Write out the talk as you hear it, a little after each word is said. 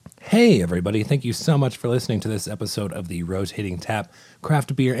Hey, everybody. Thank you so much for listening to this episode of the Rotating Tap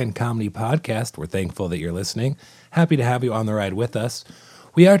Craft Beer and Comedy Podcast. We're thankful that you're listening. Happy to have you on the ride with us.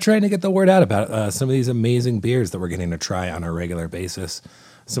 We are trying to get the word out about some of these amazing beers that we're getting to try on a regular basis.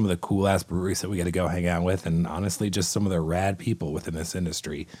 Some of the cool-ass breweries that we get to go hang out with, and honestly, just some of the rad people within this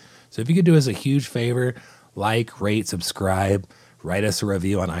industry. So if you could do us a huge favor, like, rate, subscribe, write us a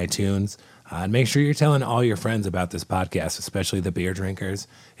review on iTunes, and make sure you're telling all your friends about this podcast, especially the beer drinkers.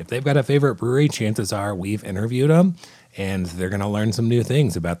 If they've got a favorite brewery, chances are we've interviewed them, and they're going to learn some new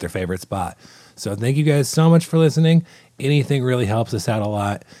things about their favorite spot. So thank you guys so much for listening. Anything really helps us out a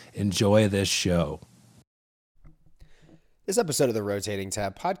lot. Enjoy this show. This episode of the Rotating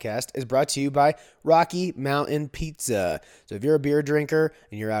Tap Podcast is brought to you by Rocky Mountain Pizza. So if you're a beer drinker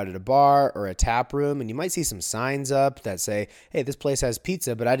and you're out at a bar or a tap room and you might see some signs up that say, hey, this place has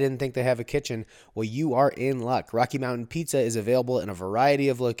pizza, but I didn't think they have a kitchen, well, you are in luck. Rocky Mountain Pizza is available in a variety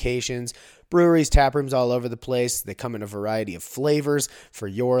of locations, breweries, tap rooms all over the place. They come in a variety of flavors for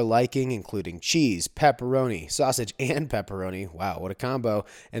your liking, including cheese, pepperoni, sausage, and pepperoni. Wow, what a combo.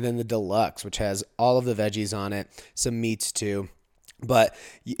 And then the deluxe, which has all of the veggies on it, some meats too. But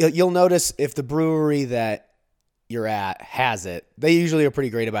you'll notice if the brewery that you're at has it, they usually are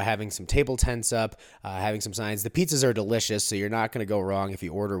pretty great about having some table tents up, having some signs. The pizzas are delicious, so you're not going to go wrong if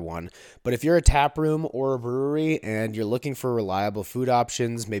you order one. But if you're a tap room or a brewery and you're looking for reliable food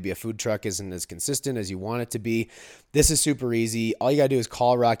options, maybe a food truck isn't as consistent as you want it to be, this is super easy. All you got to do is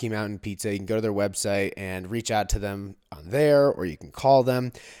call Rocky Mountain Pizza. You can go to their website and reach out to them on there, or you can call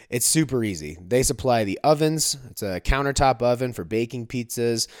them. It's super easy. They supply the ovens. It's a countertop oven for baking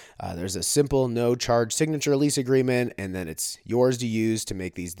pizzas. There's a simple no-charge signature lease agreement, and then it's yours to use to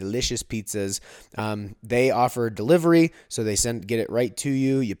make these delicious pizzas. They offer delivery, so they get it right to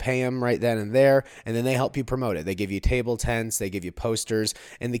you. You pay them right then and there, and then they help you promote it. They give you table tents, they give you posters,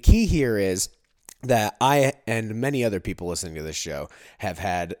 and the key here is that I and many other people listening to this show have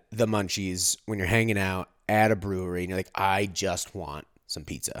had the munchies when you're hanging out at a brewery and you're like, I just want some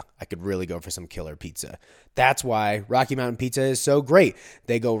pizza. I could really go for some killer pizza. That's why Rocky Mountain Pizza is so great.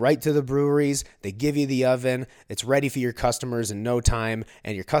 They go right to the breweries. They give you the oven. It's ready for your customers in no time,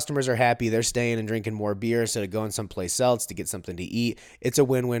 and your customers are happy. They're staying and drinking more beer instead of going someplace else to get something to eat. It's a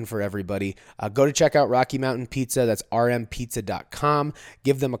win-win for everybody. Go to check out Rocky Mountain Pizza. That's rmpizza.com.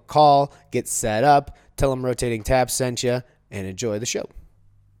 Give them a call. Get set up. Tell them Rotating Tap sent you, and enjoy the show.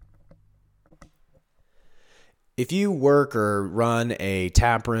 If you work or run a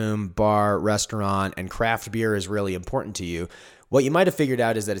tap room, bar, restaurant, and craft beer is really important to you, what you might have figured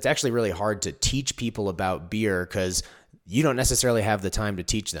out is that it's actually really hard to teach people about beer because you don't necessarily have the time to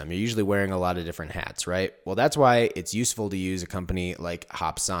teach them. You're usually wearing a lot of different hats, right? Well, that's why it's useful to use a company like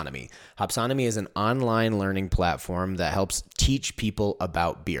Hopsonomy. Hopsonomy is an online learning platform that helps teach people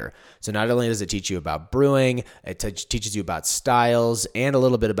about beer. So not only does it teach you about brewing, it teaches you about styles and a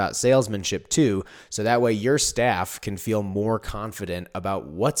little bit about salesmanship too. So that way your staff can feel more confident about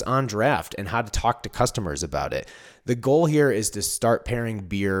what's on draft and how to talk to customers about it. The goal here is to start pairing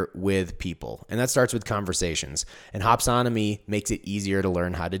beer with people, and that starts with conversations. And Hopsonomy makes it easier to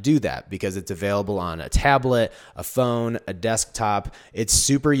learn how to do that because it's available on a tablet, a phone, a desktop. It's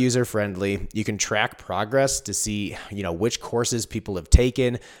super user-friendly. You can track progress to see, which courses people have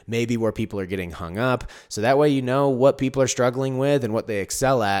taken, maybe where people are getting hung up. So that way you know what people are struggling with and what they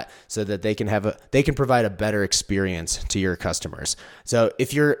excel at so that they can provide a better experience to your customers. So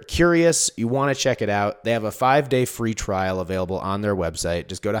if you're curious, you want to check it out, they have a 5-day free trial available on their website.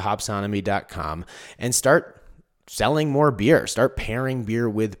 Just go to hopsonomy.com and start selling more beer. Start pairing beer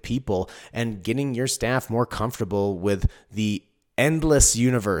with people and getting your staff more comfortable with the endless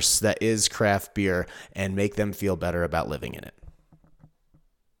universe that is craft beer and make them feel better about living in it.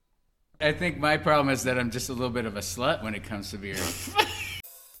 I think my problem is that I'm just a little bit of a slut when it comes to beer.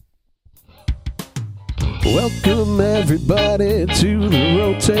 Welcome everybody to the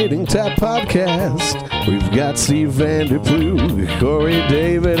Rotating Tap Podcast. We've got Steve Vanderploeg, Corey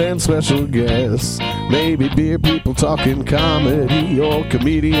David, and special guests. Maybe beer people talking comedy or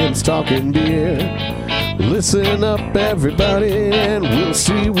comedians talking beer. Listen up everybody and we'll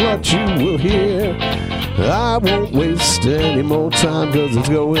see what you will hear. I won't waste any more time cause it's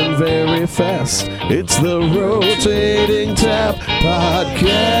going very fast. It's the Rotating Tap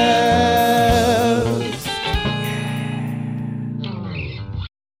Podcast.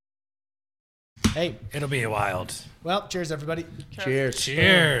 Hey, It'll be wild. well, cheers, everybody. Cheers.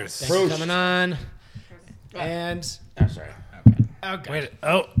 Cheers. Thanks for coming on. And Oh, sorry. okay. Wait.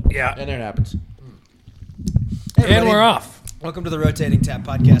 Oh, yeah. And there it happens. Hey, And everybody. we're off. Welcome to the Rotating Tap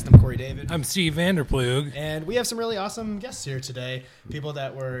Podcast. I'm Corey David. I'm Steve Vanderplug. And we have some really awesome guests here today. People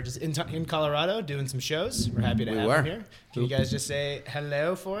that were just in Colorado doing some shows. We're happy to have them here. Can you guys just say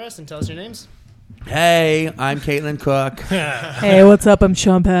hello for us and tell us your names? Hey, I'm Caitlin Cook. Hey, what's up? I'm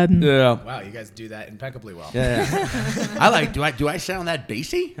Sean Padden. Yeah. Wow, you guys do that impeccably well. Yeah. Do I sound that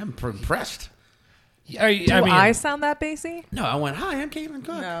bassy? I'm impressed. Do I sound that bassy? No, I went, hi, I'm Caitlin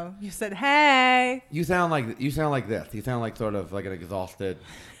Cook. No, you said hey. You sound like this. You sound like sort of like an exhausted,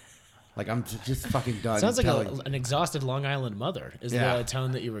 like I'm just fucking done. Sounds like an exhausted Long Island mother is the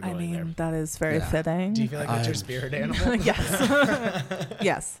tone that you were going there. That is very fitting. Do you feel like that's your spirit animal? Yes.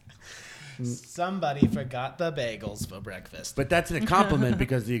 Yes. Somebody forgot the bagels for breakfast. But that's a compliment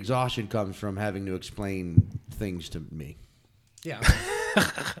because the exhaustion comes from having to explain things to me. Yeah.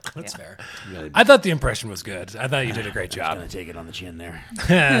 That's fair. I thought the impression was good. I thought you did a great I'm job. gonna take it on the chin there.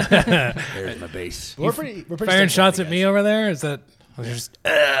 There's my bass. We're pretty Firing stoked shots on at you me guys. over there? Is that just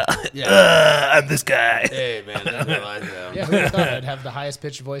I'm this guy? Hey man, that's what I sound. Yeah, who would have thought I'd have the highest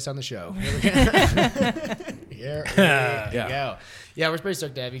pitched voice on the show? Here we go. Yeah, we're pretty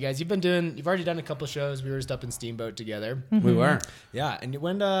stoked to have you guys. You've already done a couple shows. We were just up in Steamboat together. We were. Yeah, and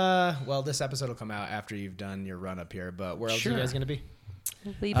when this episode will come out after you've done your run up here, but where else are you guys going to be?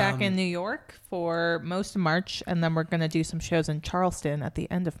 We'll be back in New York for most of March, and then we're going to do some shows in Charleston at the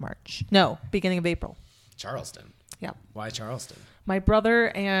end of March. No, beginning of April. Charleston. Yeah. Why Charleston? My brother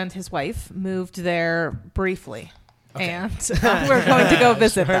and his wife moved there briefly, and we're going to go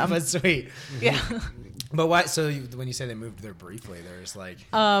visit Short them. but sweet. Yeah. But why? So when you say they moved there briefly, there's like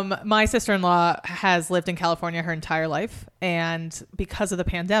My sister-in-law has lived in California her entire life, and because of the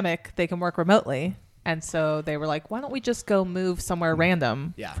pandemic, they can work remotely. And so they were like, why don't we just go move somewhere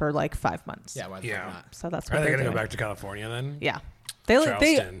random for like 5 months? why the fuck not? So that's Are what they they're going to doing. go back to California then? Yeah. They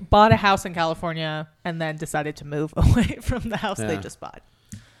Charleston. bought a house in California and then decided to move away from the house they just bought.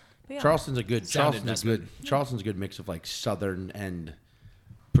 But yeah. Charleston's a good investment. Charleston's a good mix of like southern and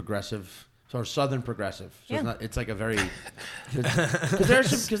progressive. Or southern progressive. So it's like a very because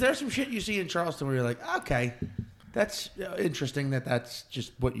there's some shit you see in Charleston where you're like, okay, that's interesting that's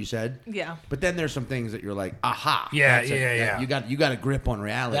just what you said. Yeah. But then there's some things that you're like, aha. Yeah. You got a grip on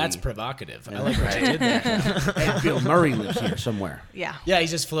reality. That's provocative. I like what you did there. And Bill Murray lives here somewhere. Yeah. Yeah,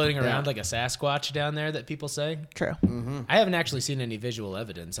 he's just floating around like a Sasquatch down there that people say. True. I haven't actually seen any visual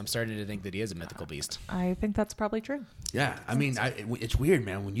evidence. I'm starting to think that he is a mythical beast. I think that's probably true. Yeah, I mean, it's weird,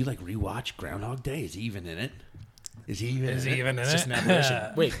 man. When you like rewatch Groundhog Day, is he even in it? Is he even in it? It's just an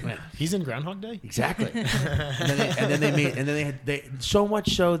apparition. Wait, he's in Groundhog Day? Exactly. and then they so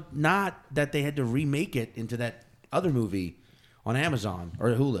much so not that they had to remake it into that other movie on Amazon or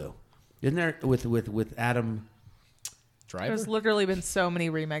Hulu. Isn't there with Adam Driver? There's literally been so many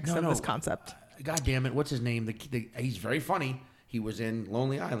remakes of this concept. God damn it! What's his name? He's very funny. He was in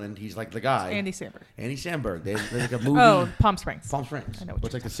Lonely Island. He's like the guy. Andy Samberg. Andy Samberg. They like a movie. Oh, Palm Springs. Palm Springs. I know what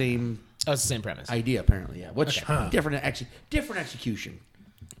It's you're like the same Oh, it's the same premise. idea apparently. Yeah. Which different execution.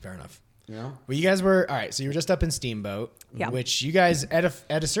 Fair enough. You know. Well, you guys were all right. So you were just up in Steamboat, Yeah. which you guys at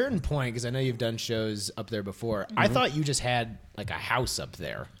a certain point, because I know you've done shows up there before. I thought you just had like a house up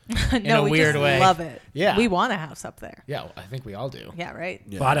there. In No, a we weird just way. love it. Yeah. We want a house up there. Yeah, well, I think we all do. Yeah, right?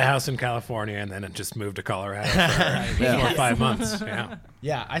 Bought a house in California and then it just moved to Colorado for 4 or 5 months. Yeah.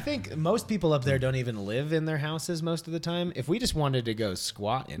 Yeah, I think most people up there don't even live in their houses most of the time. If we just wanted to go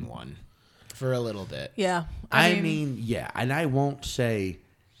squat in one for a little bit. Yeah. I mean, yeah, and I won't say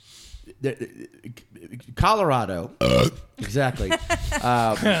Colorado. Exactly.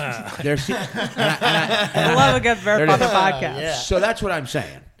 There's I love a good burp on the podcast. Yeah. So that's what I'm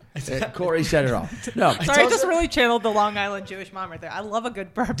saying. Corey said it all. No, Sorry, I just really channeled the Long Island Jewish mom right there. I love a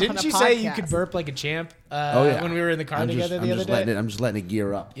good burp on a Didn't podcast. you say you could burp like a champ when we were in the car together the other day? I'm just letting it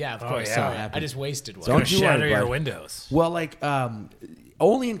gear up. Yeah, of course. yeah. Sorry. Happy. I just wasted one. Don't you Shatter worry, your bud. windows. Well, like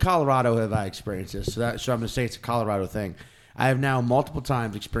only in Colorado have I experienced this. So I'm going to say it's a Colorado thing. I have now multiple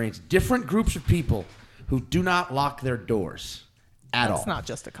times experienced different groups of people who do not lock their doors at all. It's not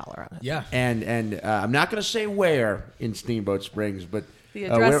just a Colorado. Yeah. And I'm not going to say where in Steamboat Springs, but The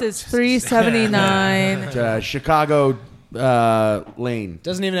address is 379. Chicago Lane.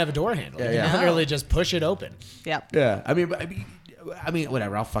 Doesn't even have a door handle. Yeah, You yeah. can literally just push it open. Yep. Yeah, I mean,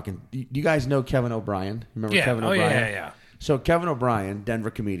 whatever. I'll fucking. Do you guys know Kevin O'Brien? Remember Yeah. Kevin Oh, O'Brien? yeah. So Kevin O'Brien, Denver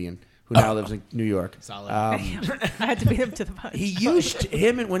comedian, who now lives in New York. Solid. I had to beat him to the punch. He used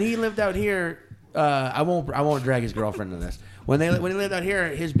him and when he lived out here. I won't drag his girlfriend into this. When he lived out here,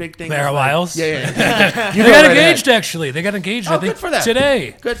 his big thing. Clara was like- Wiles? Yeah. They got engaged, actually. They got engaged, Oh, I think, good for them.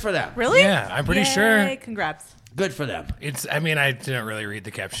 today. Good for them. Really? Yeah, I'm pretty Yay, sure. Congrats. Good for them. I mean, I didn't really read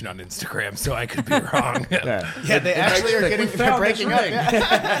the caption on Instagram, so I could be wrong. Yeah, they actually are they're breaking up.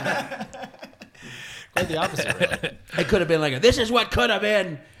 Yeah. Quite the opposite, really. It could have been like, this is what could have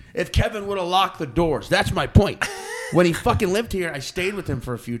been if Kevin would have locked the doors. That's my point. When he fucking lived here, I stayed with him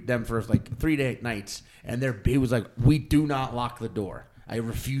for like 3 nights, and he was like, we do not lock the door. I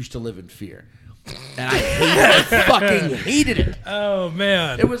refuse to live in fear. And I fucking hated it. Oh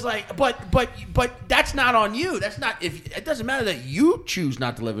man. It was like, but that's not on you. That's not, if it doesn't matter that you choose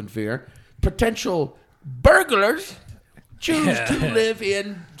not to live in fear. Potential burglars choose to live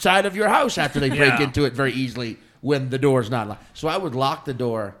inside of your house after they break into it very easily when the door's not locked. So I would lock the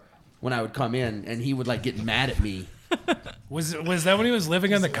door when I would come in, and he would like get mad at me. Was that when he was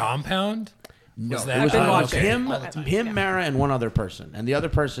living on the compound? No, Was it was okay. him, Mara, and one other person, and the other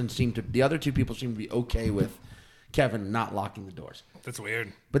two people seemed to be okay with Kevin not locking the doors. That's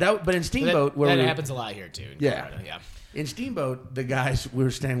weird. But in Steamboat, that happens a lot here too. Yeah. In Steamboat, the guys we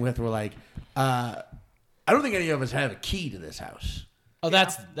were staying with were like, I don't think any of us have a key to this house. Oh,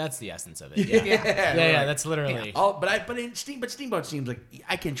 that's the essence of it. Yeah. That's literally. Oh, but Steamboat seems like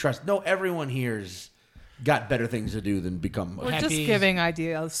I can trust. No, everyone here's got better things to do than become. We're just giving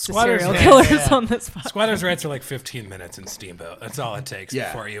ideas to Squatters' serial rights. killers on this podcast. Squatters' rights are like 15 minutes in Steamboat. That's all it takes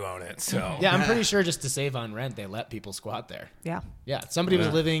Yeah. before you own it. So Yeah, I'm pretty sure just to save on rent, they let people squat there. Yeah. Yeah, somebody was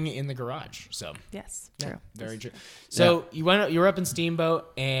living in the garage. So Yes. yeah, True. very true. So you were up in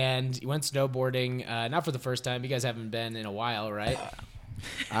Steamboat and you went snowboarding. Not for the first time. You guys haven't been in a while, right?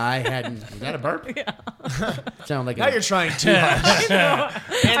 I hadn't. Was that a burp? Yeah. Sounded like Now you're trying too hard.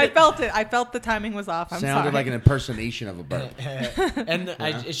 I felt it. I felt the timing was off. I'm sounded sorry. like an impersonation of a burp. And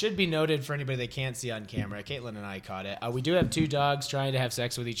it should be noted for anybody that can't see on camera. Caitlin and I caught it. We do have 2 dogs trying to have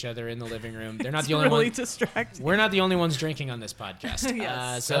sex with each other in the living room. They're not It's the only really ones. distracting. We're not the only ones drinking on this podcast.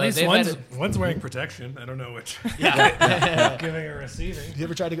 Yes. So at least they've one's wearing protection. I don't know which. Yeah. Giving or receiving. You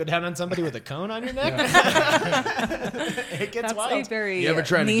ever tried to go down on somebody with a cone on your neck? It gets That's wild. a very You ever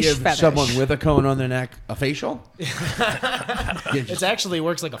try to niche give fetish. someone with a cone on their neck a facial? It actually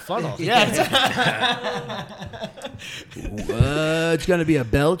works like a funnel. Yeah. It's going to be a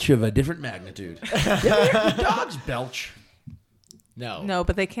belch of a different magnitude. Yeah, dogs belch. No,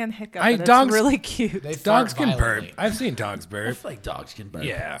 but they can hiccup. I- And dogs- it's really cute. They Dogs fart can violently. burp. I've seen dogs I burp. feel like dogs can burp.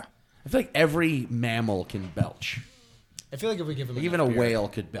 Yeah. I feel like every mammal can belch. I feel like if we give them Like even a enough beer- whale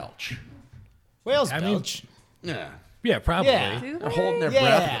could belch. whales I mean, belch. Yeah. Yeah, probably. Yeah. Do They're they? holding their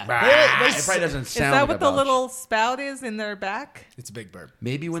Yeah. breath. It probably doesn't Is sound that like what a the belch. little spout is in their back? It's a big burp.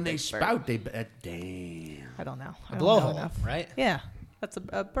 Maybe when they spout, they... damn. I don't know. I A don't know blowhole, enough. right? Yeah, that's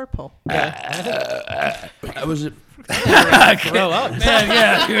a burp hole. That was it. Grow up. Man,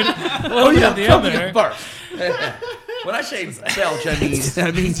 yeah, dude. Oh, yeah, the probably other. a barf. When I say belch, I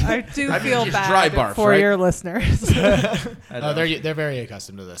mean I do I mean feel just dry bad barf, for right? your listeners. They're very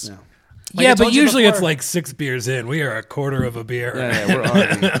accustomed to this. Yeah. Like I Yeah, but told you usually it's before- like 6 beers in. We are a quarter of a beer Yeah, we're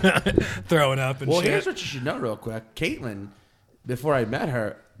already... throwing up and Well, shit. here's what you should know real quick. Caitlin, before I met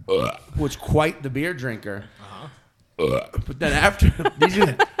her, was quite the beer drinker. But then after...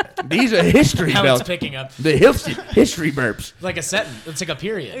 These are history Now belch. it's picking up The history burps. like a sentence. It's like a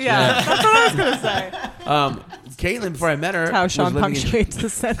period. Yeah, that's what I was gonna say. Caitlin, before I met her... That's how was Sean living in- punctuates the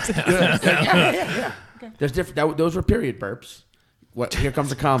sentence. Yeah. There's different. Those were period burps. What? Here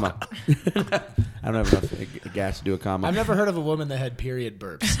comes a comma. I don't have enough gas to do a comma. I've never heard of a woman that had period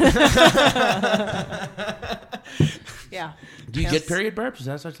burps. Yeah. Do you get period burps? Is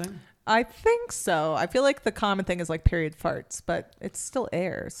that such a thing? I think so. I feel like the common thing is like period farts, but it's still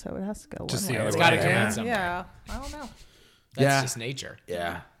air, so it has to go Just one the way. other It's way. got to come Yeah. out somewhere. Yeah, I don't know. That's Yeah. just nature.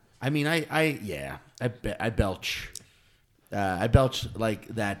 Yeah. I mean, I belch. I belch like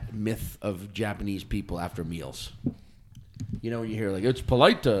that myth of Japanese people after meals. You know, when you hear like it's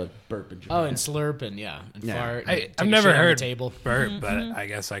polite to burp in Japan. Oh, and slurp and and Yeah. fart. and I've take a never shit on the heard table. burp, but I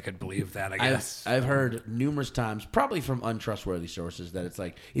guess I could believe that. I guess. I've heard numerous times, probably from untrustworthy sources, that it's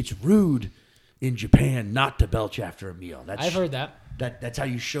like it's rude in Japan not to belch after a meal. I've heard that. That's how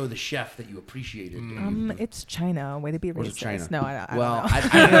you show the chef that you appreciate it. It's China. Way to be Or is it racist. China? No, I don't Well, know.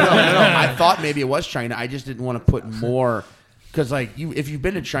 I I thought maybe it was China. I just didn't want to put more because, like, if you've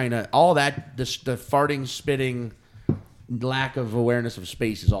been to China, all that the farting, spitting, lack of awareness of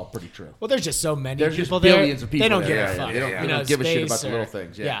space is all pretty true. Well, there's just so many There's people just there. billions of people They don't there. give Yeah, a yeah, fuck. they don't- You they know, don't give a shit about space the little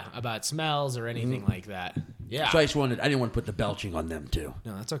things, yeah. about smells or anything like that. Yeah. So I didn't want to put the belching on them too.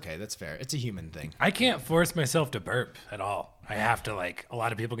 No, that's okay. That's fair. It's a human thing. I can't force myself to burp at all. I have to a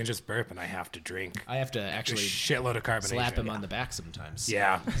lot of people can just burp, and I have to drink I have to a actually shitload of carbonation. slap him on the back sometimes.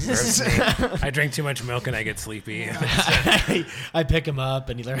 Yeah, burps me. I drink too much milk and I get sleepy. I pick him up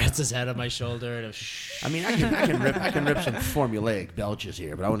and he rests his head on my shoulder and I mean, I can rip some formulaic belches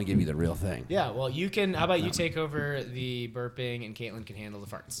here, but I want to give you the real thing. yeah. Well, you can. How about you take over the burping and Caitlin can handle the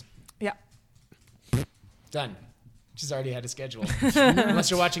farts. Yeah. Done. She's already had a schedule. Unless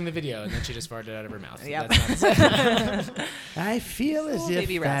you're watching the video and then she just farted out of her mouth. Yep. That's not I feel as if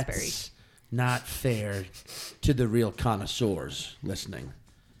baby raspberry. that's not fair to the real connoisseurs listening.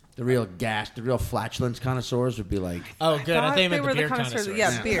 The real flatulence connoisseurs would be like, oh, good. I thought think they the were beer connoisseurs. connoisseurs.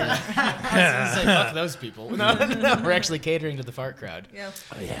 Yeah, beer. I was say, fuck those people. No, we're actually catering to the fart crowd. Yeah.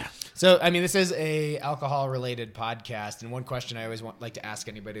 oh yeah. So, I mean, this is a alcohol-related podcast, and one question I always like to ask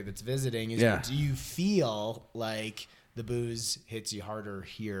anybody that's visiting is, do you feel like the booze hits you harder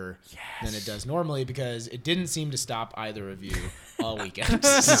here than it does normally? Because it didn't seem to stop either of you all weekend.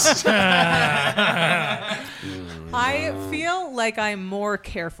 I feel like I'm more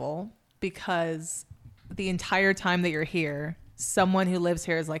careful because the entire time that you're here, someone who lives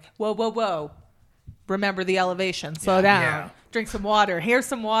here is like, whoa, whoa, whoa. Remember the elevation. Slow down. Yeah. Drink some water. Here's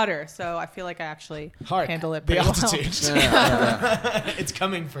some water. So I feel like I actually handle it the pretty altitude. well. It's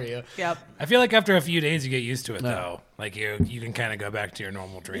coming for you. Yep. I feel like after a few days you get used to it though. Like you can kind of go back to your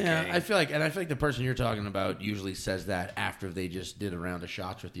normal drinking. Yeah, I feel like the person you're talking about usually says that after they just did a round of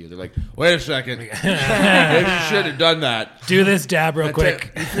shots with you. They're like, "Wait a second, maybe you should have done that. Do this dab real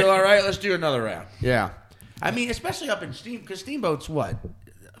quick." You feel all right? Let's do another round." Yeah, I mean, especially up in because Steamboat's what,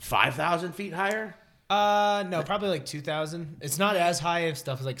 5,000 feet higher. No, probably like 2,000. It's not as high as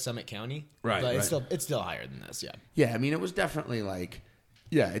stuff like Summit County, Right, But right. it's still higher than this. Yeah. Yeah, I mean, it was definitely like,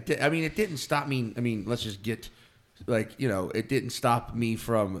 it didn't stop me. I mean, let's just get, it didn't stop me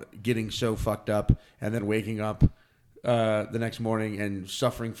from getting so fucked up and then waking up the next morning and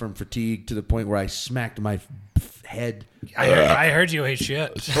suffering from fatigue to the point where I smacked my head. I heard you ate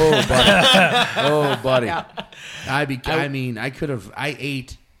shit. Oh, buddy. Yeah. I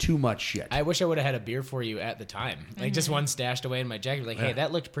ate too much shit. I wish I would have had a beer for you at the time, like just one stashed away in my jacket. Like, hey,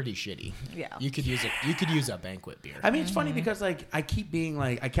 that looked pretty shitty. Yeah. You could use it. You could use a banquet beer. I mean, it's funny because I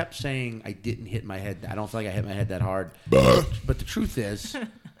kept saying I didn't hit my head. I don't feel like I hit my head that hard. But the truth is,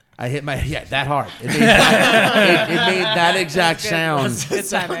 I hit my that hard. It made that exact sound. Good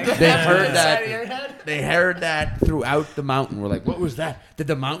timing. They heard that. They heard that throughout the mountain. We're like, what was that? Did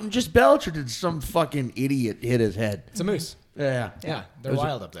the mountain just belch, or did some fucking idiot hit his head? It's a moose. Yeah, Yeah, they're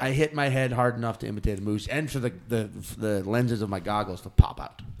wild up there. I hit my head hard enough to imitate a moose, and for the lenses of my goggles to pop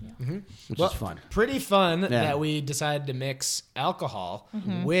out, which is fun. Pretty fun that we decided to mix alcohol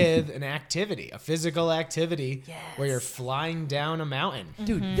with an activity, a physical activity where you're flying down a mountain.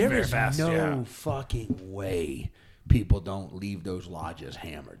 Dude, there is fast, no yeah. fucking way people don't leave those lodges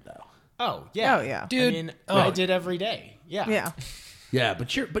hammered, though. Oh yeah, Oh, yeah. Dude, I mean, I did every day. Yeah, Yeah. Yeah,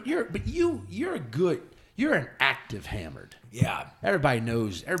 you're an active hammered. yeah. Everybody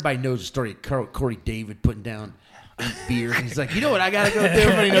knows the story of Corey David putting down 8 beers. He's like, you know what I gotta go do?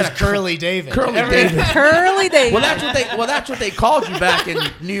 Everybody knows Curly David. Curly David. Curly David. Well, that's what they called you back in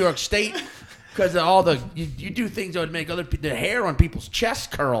New York State. Because all you do things that would make the hair on people's chests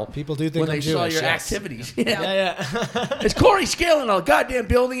curl. People do think when I'm they saw Jewish, your yes. activities. Yeah. Is Corey scaling a goddamn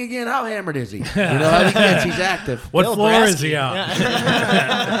building again? How hammered is he? You know how he gets? He's active. What Bill floor is Brasky. he on?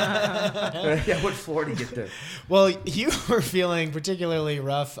 Yeah, what floor did he get to? Well, you were feeling particularly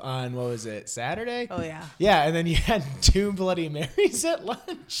rough on, what was it, Saturday? Oh, yeah. Yeah, and then you had 2 Bloody Marys at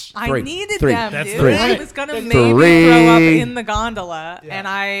lunch. I Three. needed Three. them, That's dude. three. I was gonna maybe throw up in the gondola,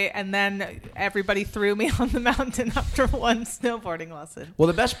 and then everybody threw me on the mountain after one snowboarding lesson. Well,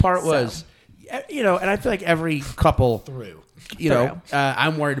 the best part was, and I feel like every couple Through.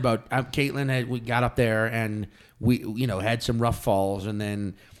 I'm worried about Caitlin. We got up there and we, had some rough falls, and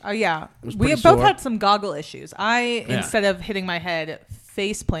then Oh yeah, was we pretty both sore. had some goggle issues. Instead of hitting my head,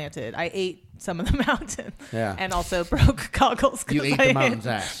 face planted. I ate some of the mountain. Yeah. And also broke goggles. 'cause You ate I the mountain's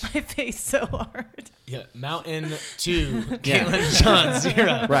hit ass. My face so hard. Yeah, Mountain 2, Caitlin John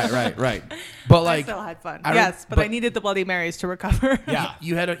 0. right. But I still had fun. I don't- Yes, but I needed the Bloody Marys to recover. Yeah.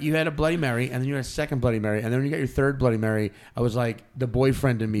 You had a Bloody Mary, and then you had a second Bloody Mary, and then when you got your third Bloody Mary, I was like, the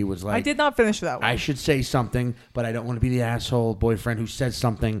boyfriend in me was like, I did not finish that one. I should say something, but I don't want to be the asshole boyfriend who says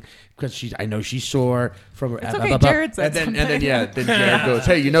something because I know she's sore from. It's okay, Jared said then something. then Jared goes,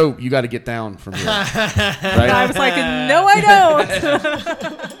 hey, you got to get down from here. And I Right? was like, no, I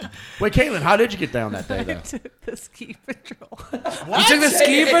don't. Wait, Caitlin, how did you get down that day, though? took the ski patrol. You took the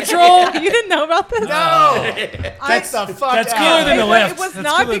ski patrol? You didn't know about this? No, that's the fuck. That's out. cooler than the left. It was That's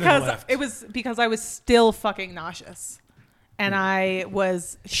not cooler than the because left. it was because I was still fucking nauseous, and I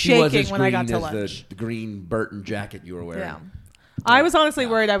was She was shaking as when I got green to as lunch. the green Burton jacket you were wearing. Yeah. I was honestly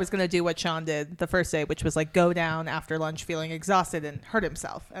worried I was going to do what Sean did the first day, which was like go down after lunch feeling exhausted and hurt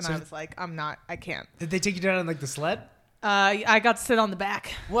himself. And I was like, I can't. Did they take you down on like the sled? I got to sit on the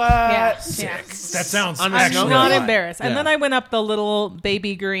back. What? Yeah. That sounds I'm I'm actually not fun. embarrassed. And Yeah. then I went up the little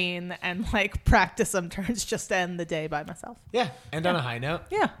baby green and like practiced some turns just to end the day by myself. Yeah, and on a high note.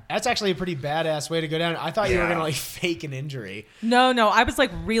 Yeah. That's actually a pretty badass way to go down. I thought you were gonna like fake an injury. No, I was like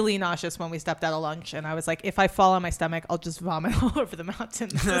really nauseous when we stepped out of lunch, and I was like, if I fall on my stomach, I'll just vomit all over the mountain.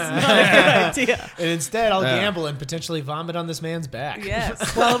 This is not a good idea. And instead, I'll gamble and potentially vomit on this man's back.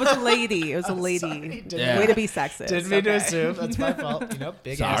 Yes. Well, it was a lady. It was a lady. sorry. Yeah. Way to be sexist. Didn't mean to Okay. assume. That's my fault. You know,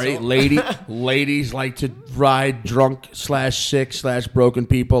 big Sorry, asshole. ladies like to ride drunk / sick / broken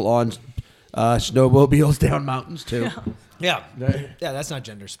people on snowmobiles down mountains too. Yeah, that's not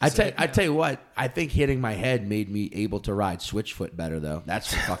gender specific. I tell you what, I think hitting my head made me able to ride Switchfoot better though.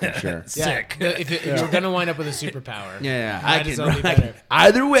 That's for fucking sure. Sick. Yeah, if you're gonna wind up with a superpower, Yeah, might as well be better.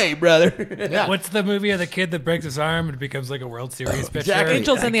 Either way, brother. Yeah. What's the movie of the kid that breaks his arm and becomes like a World Series pitcher? Exactly.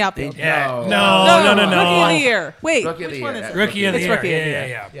 Angels in the outfield. Yeah. No. No. Rookie of the year. Wait, Rookie of which the one year. is it? Rookie of the It's year. Rookie of the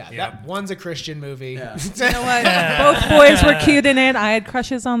Yeah. Yeah, that one's a Christian movie. Yeah. You know what? Both boys were cute in it. I had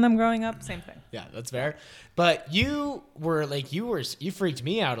crushes on them growing up. Same thing. Yeah, that's fair. But you were like you freaked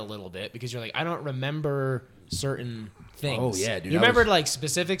me out a little bit because you're like I don't remember certain things. Oh, yeah, dude, You I remembered was- like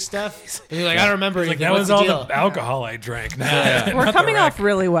specific stuff. And you're like I don't remember Like anything. that What's was the all deal? the alcohol I drank. We're coming off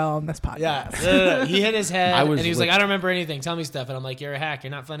really well on this podcast. Yeah, he hit his head I was and he was like- like I don't remember anything. Tell me stuff. And I'm like you're a hack.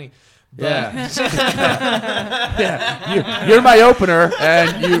 You're not funny. But Yeah. Yeah. You're my opener,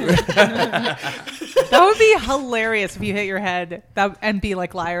 and you. That would be hilarious if you hit your head and be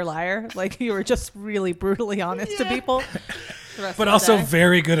like liar, liar. Like you were just really brutally honest to people. the rest But of the also day.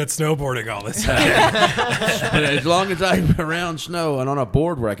 very good at snowboarding all this time. But as long as I'm around snow and on a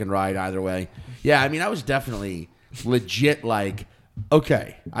board where I can ride either way. Yeah, I mean, I was definitely legit like,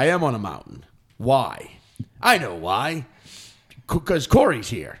 okay, I am on a mountain. Why? I know why. Because Corey's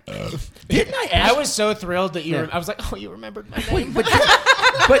here. Didn't I ask? I was so thrilled that you. Yeah. I was like, oh, you remembered my name. but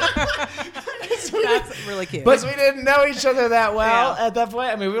That's really cute. Because we didn't know each other that well Yeah. at that point.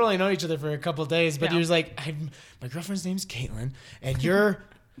 I mean, we only known each other for a couple days, but Yeah. he was like, my girlfriend's name's Caitlin, and you're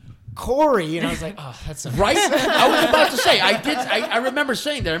Corey. And I was like, oh, that's so right? I was about to say, I remember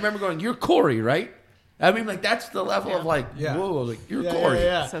saying that. I remember going, you're Corey, right? I mean, like, that's the level of like, Yeah. whoa, I was like, you're Yeah, Corey. yeah,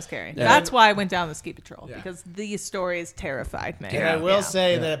 yeah. so scary. Yeah. That's why I went down the ski patrol Yeah. because these stories terrified me. And I will Yeah.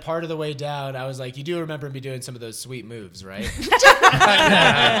 say that part of the way down, I was like, you do remember me doing some of those sweet moves, right? He's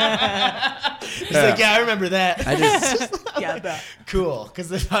like, yeah, I remember that. I just, Yeah, that. Cool.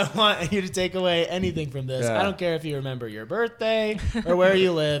 Because if I want you to take away anything from this, Yeah. I don't care if you remember your birthday or where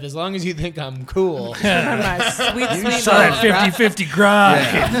you live, as long as you think I'm cool. My sweet, sweet Saw that love. 50-50 grind.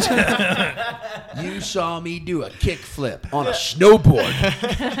 you saw me do a kickflip on a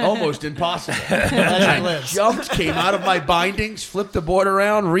snowboard. Almost impossible. I lives. jumped, came out of my bindings, flipped the board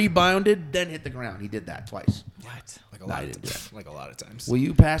around, rebounded, then hit the ground. He did that twice. What? Like a No, I lot didn't do of like a lot of times. Will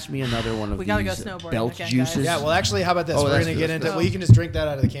you pass me another one of We these gotta go snowboarding belt again, juices? guys. Yeah, well, actually, how about this? Oh, We're that's going to good, get that's into. good. Well, you can just drink that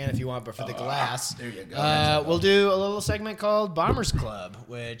out of the can if you want, but for the glass, there you go. we'll do a little segment called Bombers Club,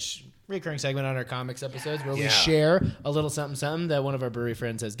 which recurring segment on our comics episodes where we Yeah. share a little something that one of our brewery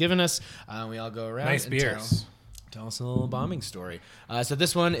friends has given us. We all go around. Nice and beers. Tell us a little bombing story. So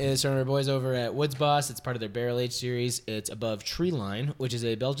this one is from our boys over at Woods Boss. It's part of their Barrel Age series. It's Above Tree Line, which is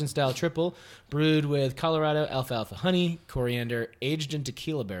a Belgian-style triple brewed with Colorado alfalfa honey, coriander, aged in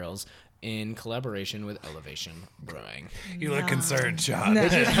tequila barrels in collaboration with Elevation Brewing. You look concerned, Sean. No.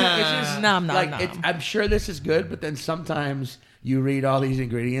 It's just Nom, nom, like nom. I'm sure this is good, but then sometimes you read all these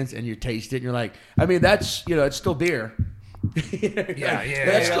ingredients and you taste it and you're like, I mean, that's it's still beer. Yeah,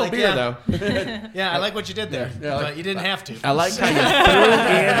 That's still like, beer yeah. though. Yeah, I like what you did there, Yeah, like- but you didn't have to. I like how you threw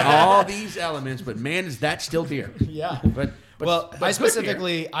in all these elements, but man, is that still beer? Yeah. But Well, but I good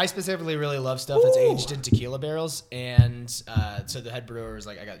beer. specifically really love stuff that's aged in tequila barrels, and so the head brewer was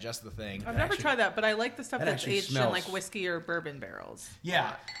like, "I got just the thing." I've never tried that, but I like the stuff that that's actually aged in smells. like whiskey or bourbon barrels.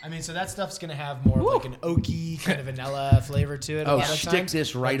 Yeah, I mean, so that stuff's gonna have more of like an oaky kind of vanilla flavor to it. a Oh, lot of stick times.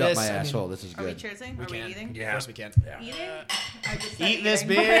 this right Like up my I mean, asshole. This is Are we good. cheersing? Are we can. eating? Yeah. Of course we can. Eating? I just said Eat this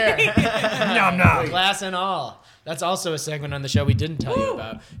eating. beer, Nom nom. glass and all. That's also a segment on the show we didn't tell you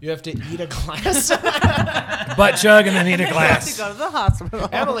about. You have to eat a glass. Butt chug and then eat a I have to glass. go to the hospital.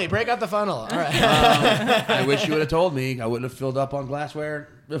 Emily, break out the funnel. All right. I wish you would have told me. I wouldn't have filled up on glassware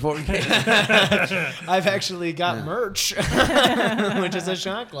before we get I've actually got merch, which is a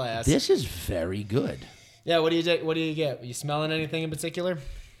shot glass. This is very good. Yeah, what do you get? Are you smelling anything in particular?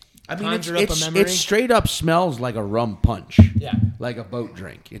 I mean, Conjure up a memory? it straight up smells like a rum punch. Yeah. Like a boat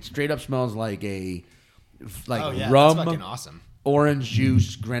drink. It straight up smells like a That's rum, fucking awesome. orange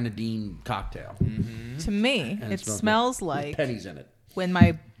juice, grenadine cocktail. Mm-hmm. To me, And it smells with like pennies in it. when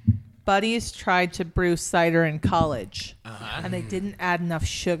my buddies tried to brew cider in college, and they didn't add enough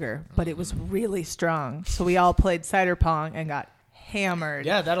sugar, but it was really strong. So we all played cider pong and got hammered.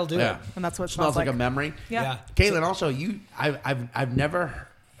 Yeah, that'll do it. And that's what it Smells like a memory. Yeah. Caitlin, also I've never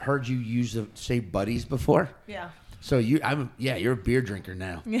heard you say buddies before. Yeah. So you're a beer drinker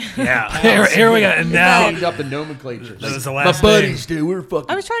now. Yeah. Here we go. And now Changed up the nomenclature. That was the My last buddies, dude. We're fucking.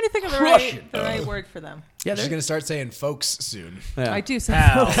 I was trying to think of the Crushing. right word for them. Yeah, She's gonna start saying folks soon. yeah. I do say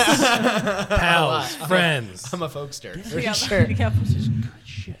pals, pals, friends. I'm a folkster. For yeah. sure. Yeah. Good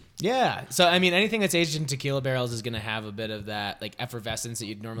shit. Yeah. So I mean, anything that's aged in tequila barrels is going to have a bit of that like effervescence that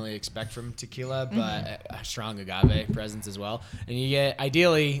you'd normally expect from tequila, but a strong agave presence as well. And you get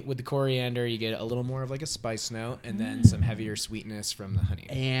ideally with the coriander, you get a little more of like a spice note, and then some heavier sweetness from the honey.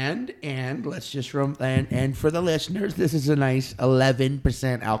 And let's just and for the listeners, this is a nice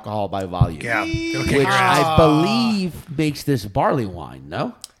 11% alcohol by volume. Yeah. It'll kick Which your ass. I believe makes this barley wine.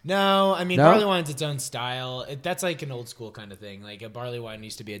 No. No, I mean No? barley wine's its own style. That's like an old school kind of thing. Like a barley wine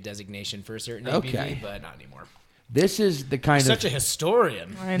used to be a designation for a certain ABV, Okay. but not anymore. This is the kind Such a of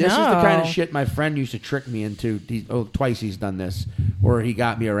historian. I this know. is the kind of shit my friend used to trick me into. Twice he's done this, where he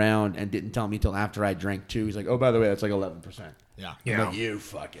got me around and didn't tell me until after I drank two. He's like, "Oh, by the way, that's like 11%." Yeah. I'm like, you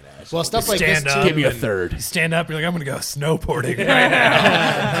fucking ass. Well, stuff like this Stand too. up. Give me a and third. You stand up. You're like, I'm going to go snowboarding right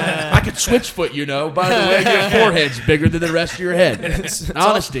now. I could switch foot, you know. By the way, your forehead's bigger than the rest of your head.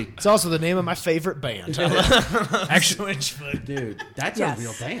 Honesty. It's also the name of my favorite band. Actually, Switchfoot. Dude, that's Yes. a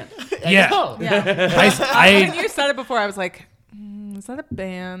real band. yeah. Oh. Yeah. When you said it before, I was like, is that a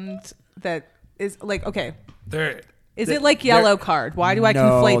band that is like, okay, They're is it like Yellow Card? Why do I No,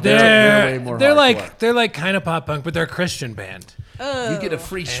 conflate they're- them? way more they're hardcore. like kind of pop punk, but they're a Christian band. You get a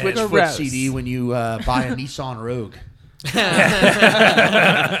free Switchfoot Gross. CD when you buy a Nissan Rogue.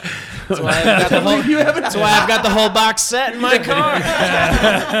 That's why I've got the whole box set in my car.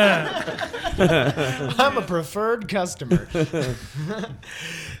 I'm a preferred customer.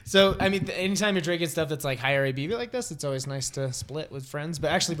 So, I mean, anytime you're drinking stuff that's like higher ABV like this, it's always nice to split with friends.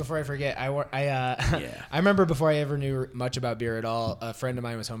 But actually, before I forget, I remember before I ever knew much about beer at all, a friend of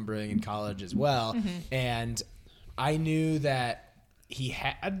mine was homebrewing in college as well. And I knew that he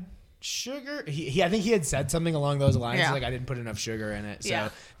had sugar. I think he had said something along those lines. Yeah. Like, I didn't put enough sugar in it. So Yeah.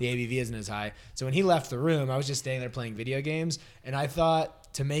 the ABV isn't as high. So when he left the room, I was just staying there playing video games. And I thought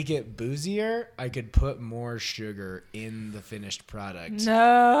to make it boozier, I could put more sugar in the finished product.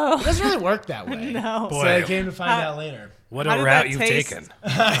 No. It doesn't really work that way. No. So I Boy. came to find out later. What How a did route that you've taste?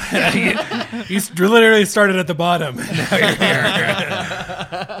 taken. You literally started at the bottom. And now you're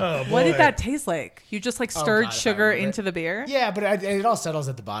here. What did that taste like? You just like stirred God, if I sugar remember. into the beer? Yeah, but it all settles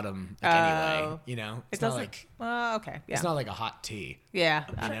at the bottom like, anyway. Oh. You know, It it's not doesn't. like Okay. Yeah. it's not like a hot tea. Yeah.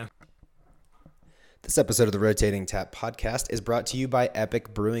 You know. This episode of the Rotating Tap podcast is brought to you by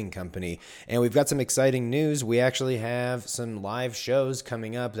Epic Brewing Company. And we've got some exciting news. We actually have some live shows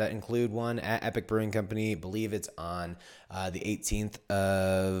coming up that include one at Epic Brewing Company. I believe it's on the 18th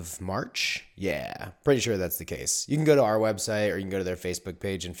of March. Yeah, pretty sure that's the case. You can go to our website or you can go to their Facebook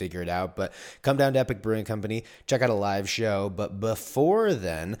page and figure it out. But come down to Epic Brewing Company, check out a live show. But before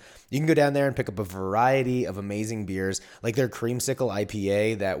then, you can go down there and pick up a variety of amazing beers, like their Creamsicle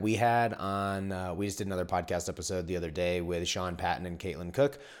IPA that we had on, we just did another podcast episode the other day with Sean Patton and Caitlin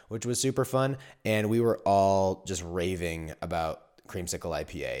Cook, which was super fun. And we were all just raving about Creamsicle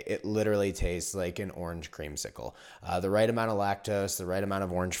IPA. It literally tastes like an orange creamsicle. The right amount of lactose, the right amount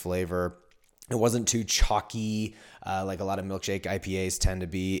of orange flavor. It wasn't too chalky like a lot of milkshake IPAs tend to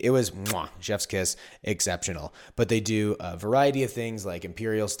be. It was chef's kiss, exceptional. But they do a variety of things like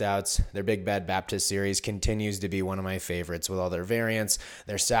Imperial Stouts. Their Big Bad Baptist series continues to be one of my favorites with all their variants.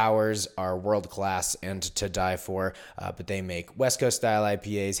 Their sours are world class and to die for. But they make West Coast style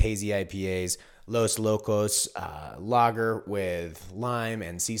IPAs, hazy IPAs. Los Locos lager with lime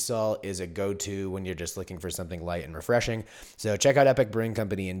and sea salt is a go-to when you're just looking for something light and refreshing. So check out Epic Brewing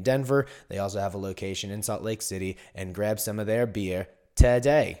Company in Denver. They also have a location in Salt Lake City, and grab some of their beer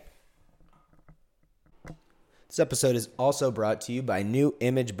today. This episode is also brought to you by New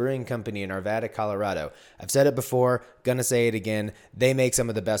Image Brewing Company in Arvada, Colorado. I've said it before, gonna say it again. They make some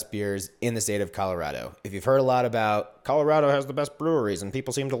of the best beers in the state of Colorado. If you've heard a lot about Colorado has the best breweries and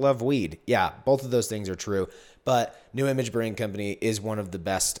people seem to love weed, yeah, both of those things are true. But New Image Brewing Company is one of the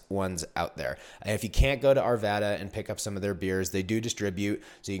best ones out there. And if you can't go to Arvada and pick up some of their beers, they do distribute,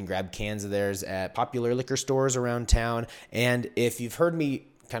 so you can grab cans of theirs at popular liquor stores around town. And if you've heard me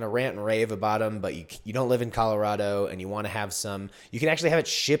kind of rant and rave about them, but you don't live in Colorado and you want to have some, you can actually have it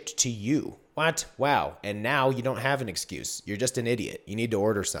shipped to you. What? Wow. And now you don't have an excuse. You're just an idiot. You need to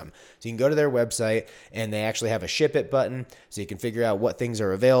order some. So you can go to their website and they actually have a ship it button so you can figure out what things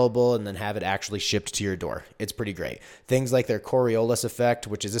are available and then have it actually shipped to your door. It's pretty great. Things like their Coriolis Effect,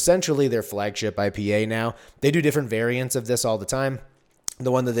 which is essentially their flagship IPA now. They do different variants of this all the time.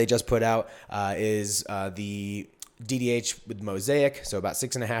 The one that they just put out is the DDH with Mosaic, so about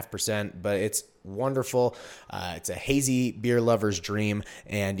 6.5%, but it's wonderful. It's a hazy beer lover's dream,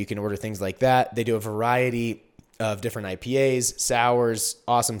 and you can order things like that. They do a variety of different IPAs, sours,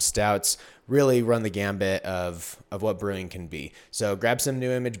 awesome stouts, really run the gambit of what brewing can be. So grab some New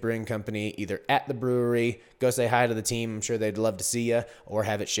Image Brewing Company, either at the brewery, go say hi to the team, I'm sure they'd love to see you, or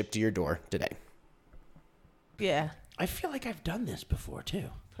have it shipped to your door today. Yeah. I feel like I've done this before, too.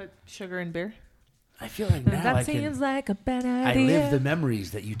 Put sugar in beer. I feel like now that I seems can. like a bad idea. I live the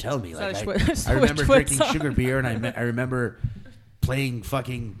memories that you tell me. Like So I remember which drinking song? sugar beer, and I remember playing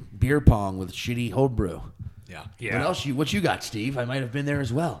fucking beer pong with shitty homebrew. Yeah. What you got, Steve? I might have been there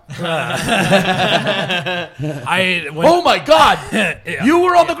as well. Oh Oh my God! You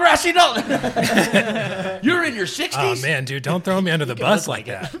were on the grassy knoll. You're in your 60s. Oh man, dude, don't throw me under the bus like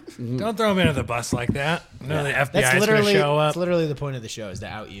that. Don't throw me under the bus like that. No, the FBI That's is going to show up. That's literally the point of the show, is to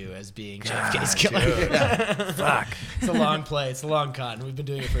out you as being JFK's killer. Fuck. It's a long play. It's a long con. We've been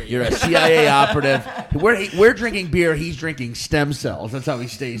doing it for a year. You're a CIA operative. We're drinking beer. He's drinking stem cells. That's how he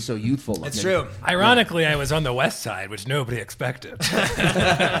stays so youthful. It's looking. true. Ironically, I was on the west side, which nobody expected.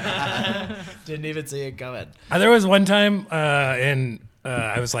 Didn't even see it coming. There was one time I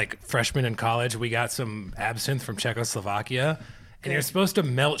was like freshman in college. We got some absinthe from Czechoslovakia, and you're supposed to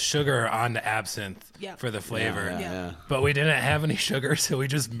melt sugar onto absinthe for the flavor. Yeah. But we didn't have any sugar, so we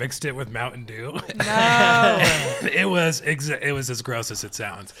just mixed it with Mountain Dew. No. It was as gross as it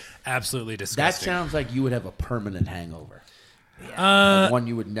sounds. Absolutely That disgusting. sounds like you would have a permanent hangover. One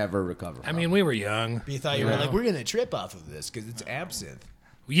you would never recover from. I mean, we were young. But you thought you were like, we're going to trip off of this because it's absinthe.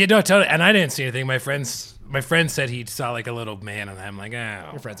 You don't tell. And I didn't see anything. My friend said he saw like a little man, and I'm like, oh,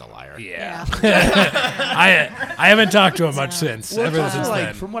 Your friend's a liar. yeah. I haven't talked to him much since. Well, it's Ever also since like,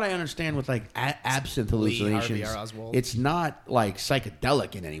 then. from what I understand with like absinthe Lee hallucinations, Harvey Oswald. it's not like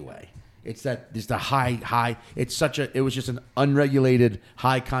psychedelic in any way. It's the high. It was just an unregulated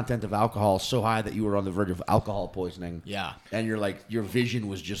high content of alcohol, so high that you were on the verge of alcohol poisoning. Yeah. And you're like, your vision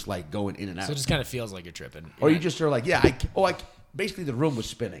was just like going in and out. So it just kind of feels like you're tripping. Or you just are like, basically the room was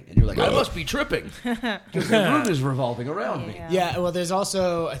spinning, and you're like, I must be tripping because the room is revolving around me. Yeah, well, there's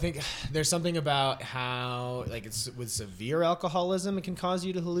also, I think there's something about how, like, it's with severe alcoholism, it can cause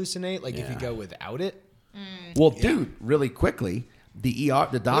you to hallucinate. Like, if you go without it. Well, dude, really quickly, the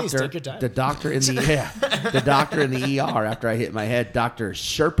doctor take your time. the doctor in the ER after I hit my head, Dr.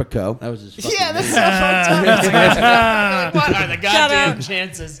 Serpico, that was his fucking Yeah, name. that's so What are the goddamn out.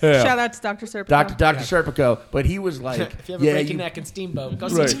 chances? Shout out to Dr. Serpico. Dr. Serpico, but he was like, If you have a breaking neck and steamboat, go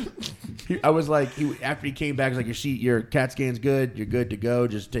see. I was like, after he came back, he was like, your CAT scan's good, you're good to go,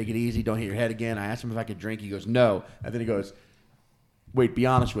 just take it easy, don't hit your head again. I asked him if I could drink, he goes, no, and then he goes, wait, be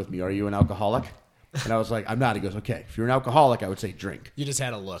honest with me, are you an alcoholic? And I was like, I'm not. He goes, okay, if you're an alcoholic, I would say drink. You just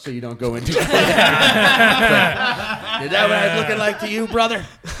had a look. So you don't go into it. Is that what I was looking like to you, brother?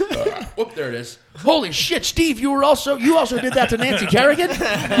 Whoop, there it is. Holy shit, Steve, you also did that to Nancy Kerrigan?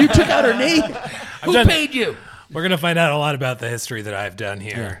 You took out her knee? Who paid you? We're gonna find out a lot about the history that I've done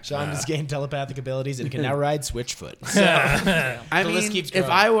here. Sean has gained telepathic abilities and can now ride Switchfoot. I The list mean, keeps if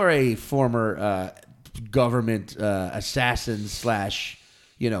growing. I were a former government assassin /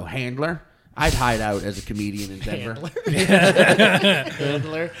 handler, I'd hide out as a comedian in Denver.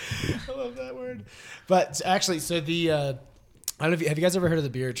 Handler. I love that word. But actually, so the I don't know if have you guys ever heard of the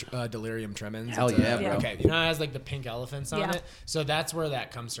beer Delirium Tremens? Hell It's yeah, bro. Okay, you know it has like the pink elephants on Yeah. it. So that's where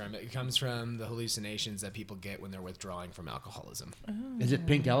that comes from. It comes from the hallucinations that people get when they're withdrawing from alcoholism. Is it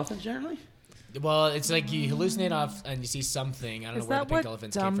pink elephant generally? Well, it's like you hallucinate off and you see something. I don't Is know where that the pink what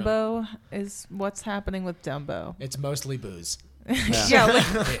elephants came from. Dumbo is? What's happening with Dumbo? It's mostly booze. Yeah,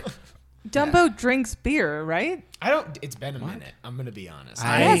 like, Dumbo drinks beer, right? It's been a minute. I'm going to be honest.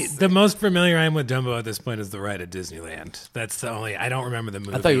 The most familiar I am with Dumbo at this point is the ride at Disneyland. That's the only. I don't remember the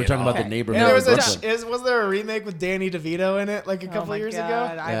movie. I thought you were talking at about all. the neighborhood. There in Brooklyn. was there a remake with Danny DeVito in it like a couple years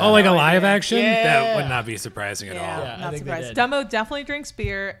ago? Oh, like a live action? Yeah. That would not be surprising at all. Yeah, I not think they surprised. did. Dumbo definitely drinks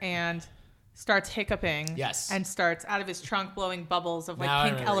beer and starts hiccuping. Yes. And starts out of his trunk blowing bubbles of like Now I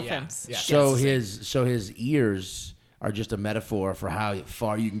pink remember, elephants. yeah. So his ears are just a metaphor for how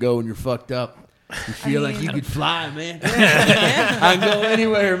far you can go when you're fucked up. You feel like you could fly, man. I can go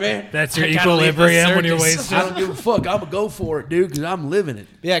anywhere, man. That's your I gotta leave the equilibrium when you're circus. wasted. I don't give a fuck. I'm gonna go for it, dude, because I'm living it.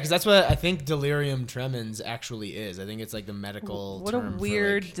 Yeah, because that's what I think delirium tremens actually is. I think it's like the medical What a term for,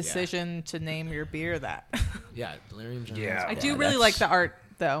 weird like, decision to name your beer that. Yeah, delirium tremens. Yeah. I do really like the art,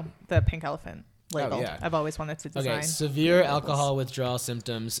 though, the pink elephant label. yeah. I've always wanted to design. Okay, severe alcohol withdrawal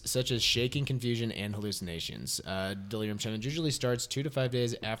symptoms such as shaking, confusion, and hallucinations. Delirium tremens usually starts 2 to 5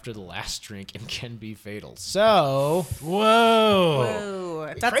 days after the last drink and can be fatal. So, Whoa.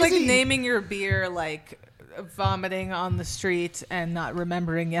 Whoa. That's crazy. like naming your beer like vomiting on the street and not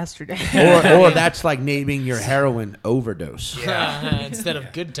remembering yesterday. Or that's like naming your heroin overdose. instead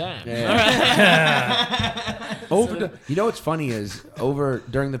of good time. You know what's funny is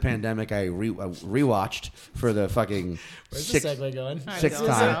during the pandemic I rewatched for the fucking Where's sixth the segue going? sixth I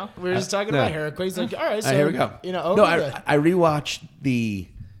don't time. know. We were just talking No. about heroin. He's like, all right, so Here we go. I rewatched The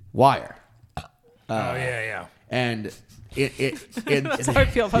Wire, Oh, yeah. and That's how I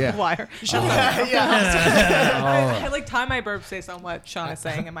feel about yeah. The Wire. yeah. I like time my burps based on what Sean is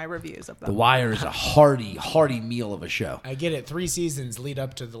saying in my reviews of The them. Wire is a hearty meal of a show. I get it. 3 seasons lead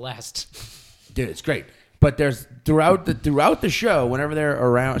up to the last. Dude, it's great. But there's throughout the show, whenever they're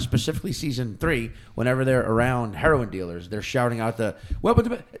around, specifically season 3, whenever they're around heroin dealers, they're shouting out the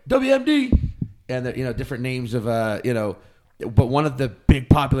WMD and the, different names of but one of the big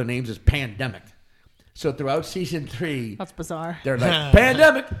popular names is Pandemic. So throughout season 3, That's bizarre. they're like,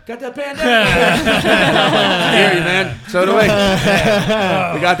 Pandemic, got that pandemic. I hear you, man. So do we. We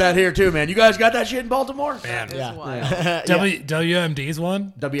got that here too, man. You guys got that shit in Baltimore? Man. It's wild. WMD's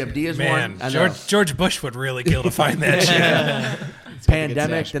one? WMD is Man, one. I know. George Bush would really kill to find that shit.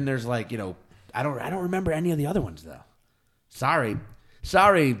 Pandemic. Then there's like I don't remember any of the other ones though.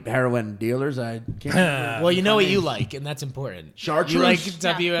 Sorry, heroin dealers. I can't. Remember. Well, you know what you like, and that's important. Chartreuse. You like Yeah,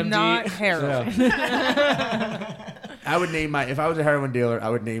 WMD? not heroin. I would name if I was a heroin dealer, I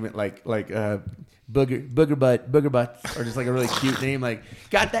would name it like booger butt, or just like a really cute name, like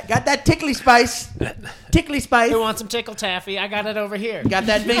got that tickly spice. Who wants some tickle taffy? I got it over here. Got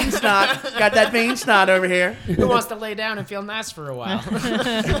that vein snot over here. Who wants to lay down and feel nice for a while?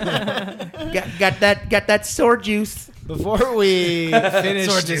 got that sore juice. Before we finish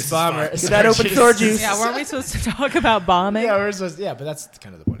Sword juice this is bomber, fun. Get that open sword juice. Yeah, weren't we supposed to talk about bombing? Yeah, we're supposed. Yeah, but that's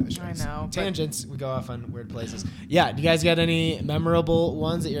kind of the point of the show. I know, but- Tangents. We go off on weird places. Yeah. Do you guys got any memorable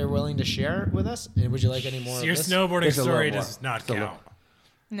ones that you're willing to share with us? And would you like any more? Your of this? snowboarding There's a story little more. does not It's a little- count.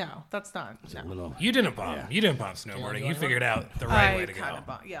 No, that's not. No. You didn't bomb. You didn't bomb snowboarding. you You want figured out the right way to kind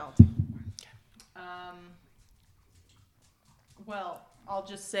go. of yeah, I'll take one. Well, I'll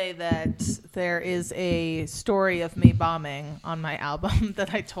just say that there is a story of me bombing on my album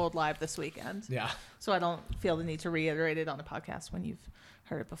that I told live this weekend. Yeah. So I don't feel the need to reiterate it on a podcast when you've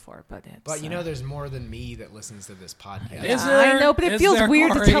heard it before. But it's. But there's more than me that listens to this podcast. Is I know, but it Is feels there,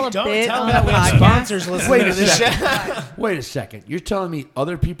 weird Corey? to tell a Don't bit tell on me a that we have podcast. sponsors listening Wait to a this shit. second. Wait a second. You're telling me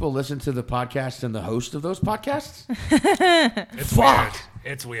other people listen to the podcast and the host of those podcasts? It's Fuck. weird.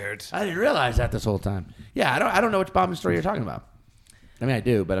 It's weird. I didn't realize that this whole time. Yeah, I don't know which bombing story you're talking about. I mean, I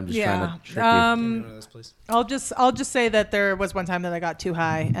do, but I'm just trying to trick you. One of those, please. I'll just say that there was one time that I got too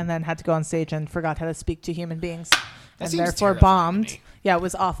high and then had to go on stage and forgot how to speak to human beings, and seems therefore terrifying to bombed. me. Yeah, it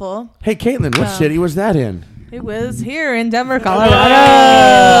was awful. Hey, Caitlin, what city was that in? It was here in Denver,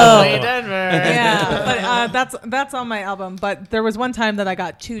 Colorado. Hey, Denver. Yeah, but that's on my album. But there was one time that I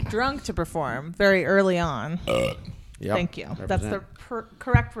got too drunk to perform very early on. Yep. Thank you. Represent. That's the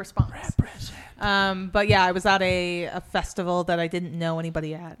correct response. But yeah, I was at a festival that I didn't know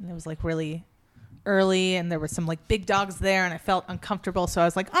anybody at, and it was like really early, and there were some like big dogs there, and I felt uncomfortable, so I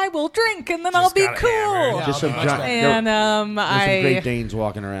was like, I will drink, and then I'll be got cool. hammered. Yeah. Just some I'll be giant, And there's some Great I Danes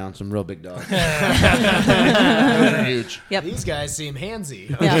walking around, some real big dogs. They're huge. yep. These guys seem handsy.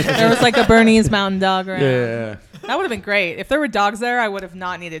 Yeah, there was like a Bernese mountain dog around. Yeah. That would have been great. If there were dogs there, I would have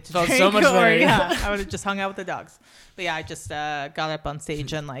not needed to Felt drink. so much or, better. yeah, I would have just hung out with the dogs. But yeah, I just got up on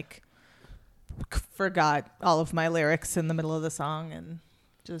stage and like forgot all of my lyrics in the middle of the song, and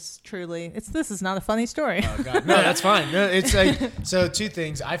just truly, this is not a funny story. Oh, God. No, that's fine. No, it's like, so 2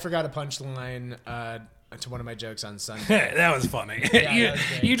 things. I forgot a punchline to one of my jokes on Sunday. That was funny. Yeah, that was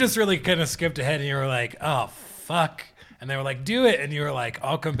great. You just really kind of skipped ahead and you were like, oh, fuck. And they were like, do it. And you were like,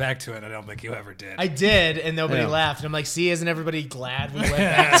 I'll come back to it. I don't think you ever did. I did, and nobody Yeah. laughed. And I'm like, see, isn't everybody glad we went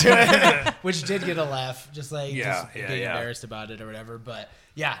back to it? Which did get a laugh, just being embarrassed about it or whatever. But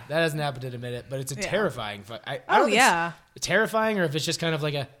yeah, that hasn't happened in a minute. But it's a terrifying. I don't know if it's terrifying or if it's just kind of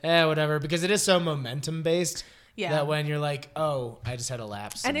like whatever, because it is so momentum based. Yeah. That when you're like, oh, I just had a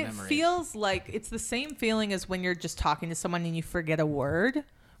lapse in And memory. it feels like it's the same feeling as when you're just talking to someone and you forget a word,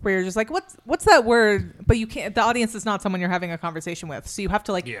 where you're just like, what's that word? But you can't. The audience is not someone you're having a conversation with, so you have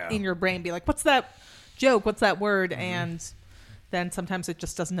to in your brain be like, what's that joke? What's that word? And then sometimes it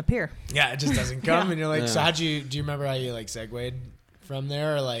just doesn't appear. Yeah, it just doesn't come, and you're like, so do you remember how you like segued from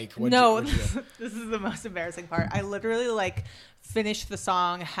there, or like what'd you do? This is the most embarrassing part. I literally like finished the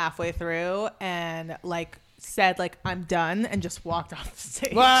song halfway through and like said like I'm done and just walked off the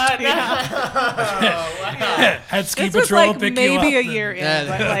stage. What? Had Ski This was Patrol like pick maybe you a up. year in,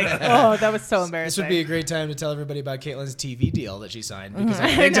 but like, oh, that was so This embarrassing. would be a great time to tell everybody about Caitlin's TV deal that she signed because the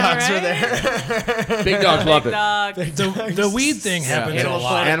Big Dogs were there. Big dogs love it. Dog. The weed thing happens a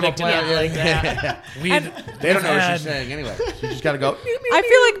lot. Animal Planet. Weed, They don't know what had- she's saying anyway. So you just got to go. I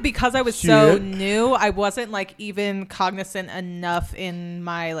feel like because I was so Shit. new, I wasn't like even cognizant enough in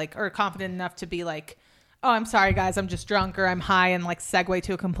my like, or confident enough to be like, oh, I'm sorry guys, I'm just drunk or I'm high, and like segue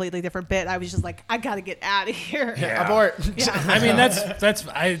to a completely different bit. I was just like, I gotta get out of here. Yeah. Abort. I mean, that's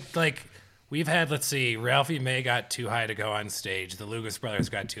I like. We've had, let's see, Ralphie May got too high to go on stage. The Lucas brothers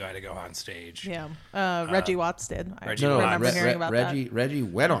got too high to go on stage. Yeah. Reggie Watts did. I Reggie remember hearing about Reggie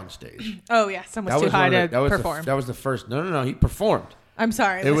went on stage. that. Oh yeah, someone was too high to perform. That was the first. No. He performed. I'm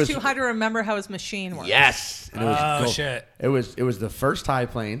sorry. It It was was- too high to remember how his machine works. Yes. And it was Oh, gold. shit. It was the first High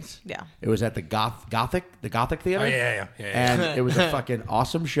Plains. Yeah. It was at the Gothic Theater. Oh, yeah. And it was a fucking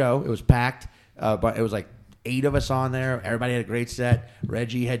awesome show. It was packed, but it was like 8 of us on there. Everybody had a great set.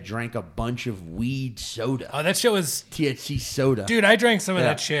 Reggie had drank a bunch of weed soda. Oh, that shit was... THC soda. Dude, I drank some of Yeah.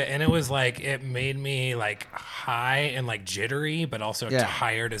 that shit, and it was like, it made me like high and like jittery, but also Yeah.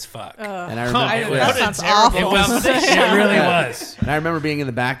 tired as fuck. And I remember, That sounds awful. It was. It really was. And I remember being in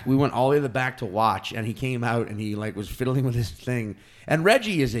the back. We went all the way to the back to watch, and he came out and he like was fiddling with his thing. And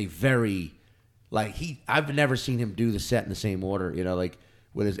Reggie is a very like I've never seen him do the set in the same order. You know, like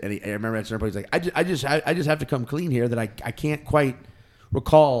with his. And I remember at certain point he's like, I just have to come clean here that I can't quite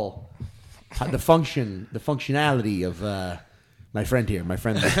recall the functionality of my friend here, my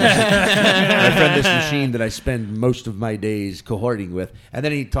friend this machine that I spend most of my days cohorting with. And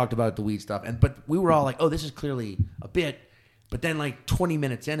then he talked about the weed stuff, but we were all like, oh, this is clearly a bit. But then like 20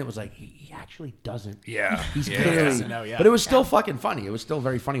 minutes in, it was like he actually doesn't. Yeah. He's Yeah. clearly. Doesn't know, yeah. But it was still fucking funny. It was still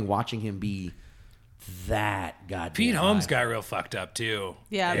very funny watching him be that goddamn. Pete Holmes high. got real fucked up, too.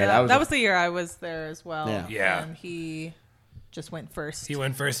 Yeah, Yeah, that that was was the year I was there as well. Yeah. Yeah. And he just went first. He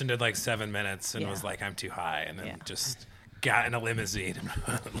went first and did like 7 minutes and Yeah. was like, I'm too high. And then Yeah. just got in a limousine.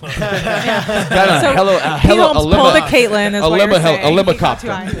 Got a So Pete hello, Holmes pulled a Caitlin, is a what you're limo- a saying. limo He got copter.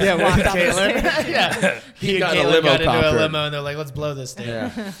 too high. Yeah, Walked with off the Caitlin. stage. Yeah, he got a and Caitlin limo got into a copter. limo, and they're like, "Let's blow this thing."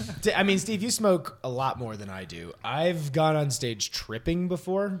 Yeah. I mean, Steve, you smoke a lot more than I do. I've gone on stage tripping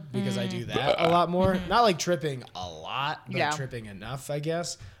before because I do that a lot more. Not like tripping a lot, but Yeah. tripping enough, I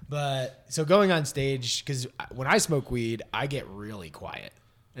guess. But so going on stage, because when I smoke weed, I get really quiet.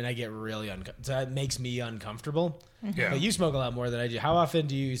 And I get really so that makes me uncomfortable. Yeah. But you smoke a lot more than I do. How often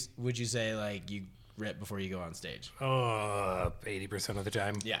would you say like you rip before you go on stage? 80% of the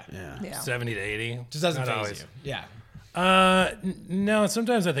time. Yeah. Yeah. 70 to 80. Just doesn't Not faze always. you. Yeah. No,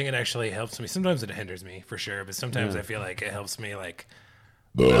 sometimes I think it actually helps me. Sometimes it hinders me for sure, but sometimes I feel like it helps me like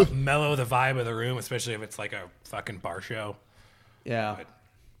mellow the vibe of the room, especially if it's like a fucking bar show. Yeah.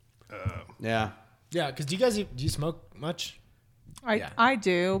 Yeah. Yeah, because do you smoke much? Yeah. I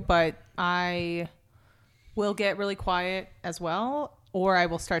do, but I will get really quiet as well, or I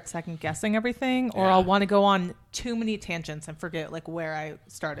will start second guessing everything, or I'll want to go on too many tangents and forget like where I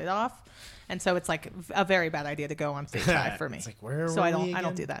started off. And so it's like a very bad idea to go on stage high for me. It's like, where so were I we don't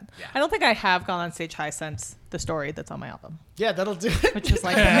again? do that. Yeah. I don't think I have gone on stage high since The Story that's on my album, Yeah, that'll do it. which was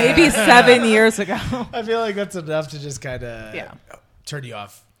like maybe 7 years ago. I feel like that's enough to just kind of Yeah. turn you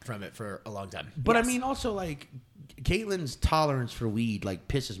off from it for a long time. But Yes. I mean, also like Caitlin's tolerance for weed like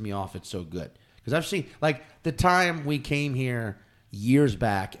pisses me off. It's so good because I've seen like the time we came here years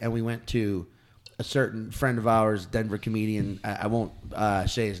back and we went to a certain friend of ours, Denver comedian. I won't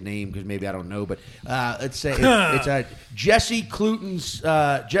say his name because maybe I don't know, but let's say it's Jesse Cluten's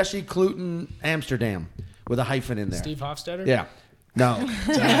Jesse Cluten Amsterdam with a hyphen in there. Steve Hofstadter? Yeah. No.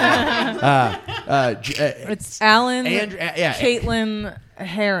 It's Alan, yeah. Caitlin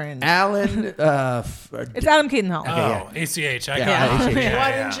Heron. Alan. It's Adam Caden Hall. Oh, ACH. I Yeah. got it. Yeah.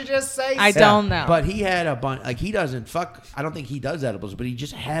 Why didn't you just say? I don't know. But he had a bunch. Like he doesn't fuck. I don't think he does edibles, but he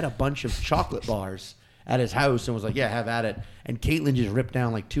just had a bunch of chocolate bars at his house and was like, "Yeah, have at it." And Caitlin just ripped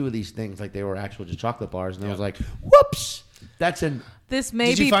down like 2 of these things, like they were actual just chocolate bars, and I was like, "Whoops, that's an." This may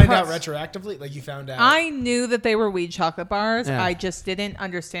Did be you find out retroactively? Like you found out? I knew that they were weed chocolate bars. Yeah. I just didn't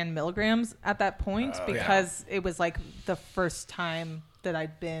understand milligrams at that point because it was like the first time that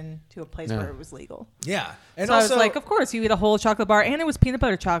I'd been to a place where it was legal. Yeah, and So also I was like, of course, you eat a whole chocolate bar, and it was peanut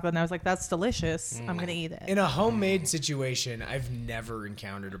butter chocolate, and I was like, that's delicious. I'm gonna eat it. in a homemade situation, I've never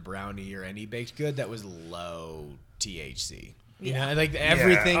encountered a brownie or any baked good that was low THC. You know, like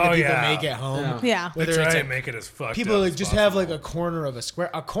everything that people make at home. Yeah. They Whether try it's and make it as fucked people up like as just possible. have like a corner of a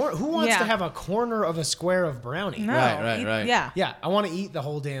square. Who wants to have a corner of a square of brownie? No, Right. Yeah. Yeah, I want to eat the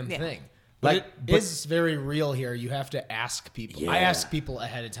whole damn thing. But it is very real here. You have to ask people. I ask people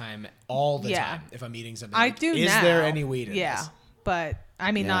ahead of time all the time if I'm eating something. I like, do Is now. there any weed in Yeah, this? but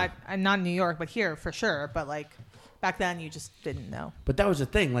I mean, not in New York, but here for sure. But like back then, you just didn't know. But that was the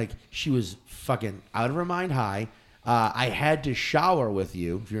thing. Like she was fucking out of her mind high. I had to shower with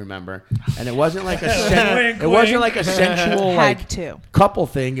you, if you remember, and it wasn't like it wasn't like a sensual Had like to. couple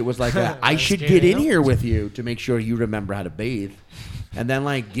thing. It was like I should scared get you in know? here with you to make sure you remember how to bathe, and then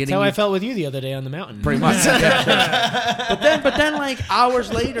like getting. That's how you, I felt with you the other day on the mountain. Pretty much. Yeah. But then like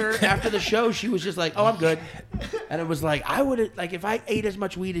hours later after the show, she was just like, "Oh, I'm good," and it was like I would like if I ate as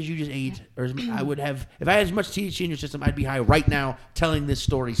much weed as you just ate, or I would have if I had as much THC in your system, I'd be high right now telling this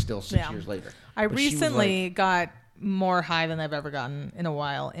story still 6 years later. I But she was recently like, got more high than I've ever gotten in a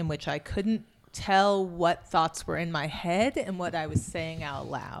while, in which I couldn't tell what thoughts were in my head and what I was saying out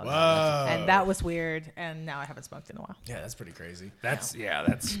loud. Whoa. And that was weird, and now I haven't smoked in a while. Yeah, that's pretty crazy. That's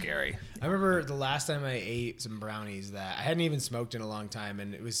scary. I remember the last time I ate some brownies that I hadn't even smoked in a long time,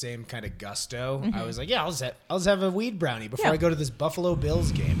 and it was same kind of gusto. I was like, yeah, I'll just have a weed brownie before I go to this Buffalo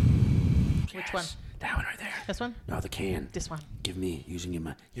Bills game. Which one? that one right there. This one? No, the can. This one. Give me using your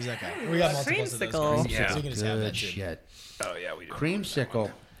mind. He's that guy. We got multiples of those Creamsicle. guys. Yeah. So you can just have that Good too. shit. Oh yeah, we do. Creamsicle.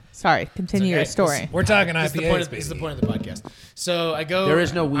 Sorry, continue your Okay, story. We're talking This is, the IPAs, point of, this is the point of the podcast. So I go. There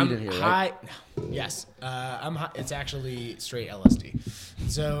is no weed I'm in here, high, right? Yes, I'm high, it's actually straight LSD.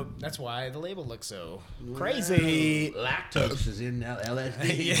 So that's why the label looks so crazy. Lactose is in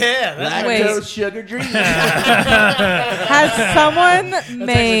LSD. Yeah, that's Wait. Lactose sugar drink. Has someone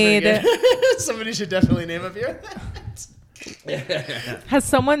made Somebody should definitely name a beer. has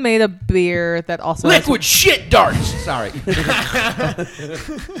someone made a beer that also has- Liquid shit darts. Sorry.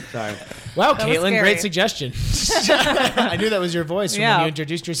 Sorry. Wow, That was Caitlin, scary. great suggestion. I knew that was your voice from Yeah. when you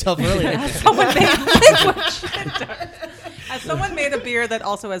introduced yourself earlier. someone made liquid shit darts. Has someone made a beer that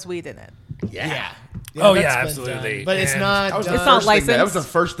also has weed in it? Yeah. Oh, that's yeah, been absolutely. done. But it's And not. That was, the done. It's not first thing that was licensed.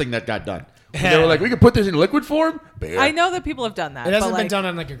 the first thing that got done. They were like, we could put this in liquid form? Beer. I know that people have done that. It hasn't but been like, done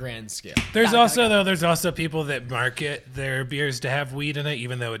on like a grand scale. There's also people that market their beers to have weed in it,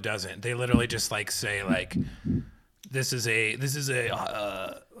 even though it doesn't. They literally just like say like, this is a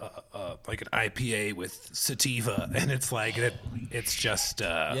like an IPA with sativa, and it's like it's just you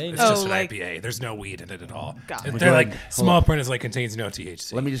just Oh, an like- IPA. There's no weed in it at all. Got it. They're like small print is like contains no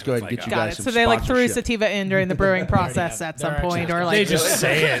THC. Let me just go ahead and get you got guys it. some So they like threw sponsorship. sativa in during the brewing process at some They're point, actually- or like They just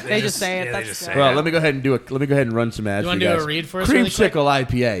say it. They just say it. Yeah, That's they just good. say Well, it. let me go ahead and do it. Let me go ahead and run some ads. You for wanna you do guys. a read for us really quick? Creamsicle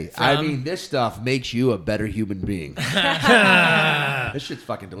IPA. I From- mean, this stuff makes you a better human being. This shit's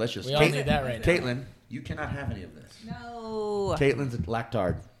fucking delicious. We all need that right now. Caitlin, you cannot have any of this. No. Caitlin's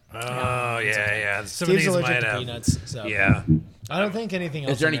lactard. Oh yeah. Some Steve's of these allergic might to have. peanuts. So Yeah. I don't think anything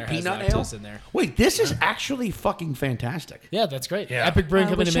else Is there in any there has peanut lactose ale? in there. Wait, this is actually fucking fantastic. Yeah, that's great. Yeah. Epic Brewing I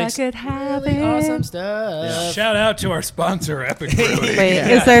Company wish I makes could have really it. awesome stuff. Shout out to our sponsor, Epic Brewing. Wait,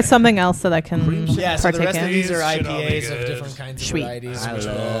 is there something else that I can Yeah, so the partake rest of in? these are These should all be IPAs of good. different kinds of Sweet. varieties, I which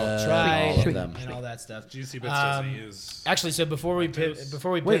we'll love try all of them. and all that stuff. Juicy bits doesn't use. Actually, so before we pivot,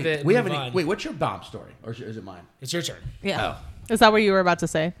 Wait, we haven't. move on, Wait, what's your bomb story, or is it mine? it's your turn. Yeah. Is that what you were about to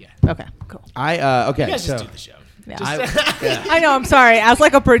say? Yeah. Okay. Cool. Okay. You guys so just do the show. Yeah. I, I know. I'm sorry. As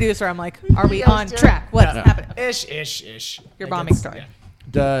like a producer, I'm like, are we on track? What's happening? Okay. Ish. Your Like, bombing it's- story.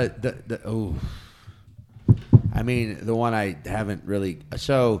 yeah. I mean, the one I haven't really.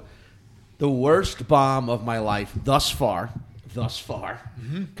 So, the worst bomb of my life thus far,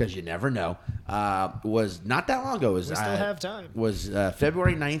 because you never know, was not that long ago. We still have time. Was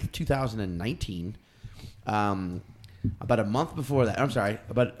February 9th, 2019. About a month before that. I'm sorry,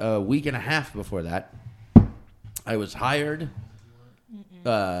 about a week and a half before that, I was hired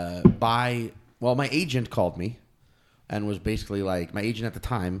my agent called me and was basically like, my agent at the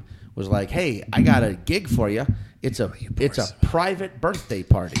time was like, hey, I got a gig for you. It's a private birthday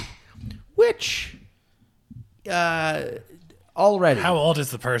party, which already. How old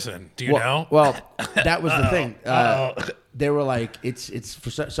is the person? Do you know? Well, that was the thing. They were like, it's for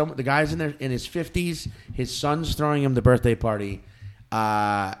some. The guy's in his 50s. His son's throwing him the birthday party,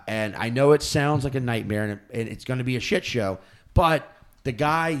 and I know it sounds like a nightmare, and it's going to be a shit show. But the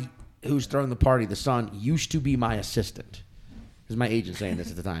guy who's throwing the party, the son, used to be my assistant. This is my agent saying this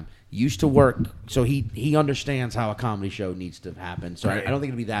at the time. Used to work, so he understands how a comedy show needs to happen. So right. I don't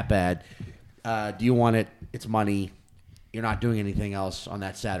think it'll be that bad. Do you want it? It's money. You're not doing anything else on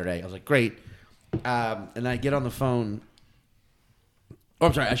that Saturday. I was like, great. And I get on the phone. Oh,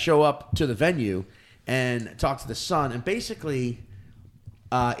 I'm sorry. I show up to the venue and talk to the son. And basically,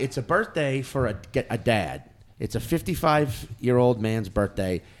 it's a birthday for a dad. It's a 55-year-old man's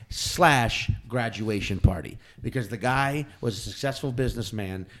birthday / graduation party. Because the guy was a successful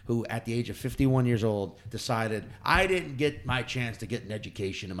businessman who, at the age of 51 years old, decided, I didn't get my chance to get an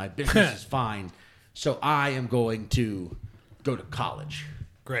education and my business is fine. So I am going to go to college.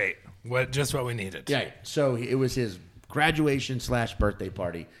 Great. Just what we needed. Yeah. So it was his graduation / birthday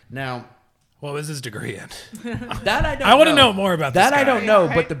party. Now, what was his degree in? That I don't know. I want to know more about that. This guy. I don't know,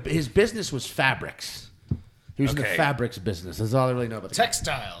 Right. but his business was fabrics. He was in the fabrics business. That's all I really know about the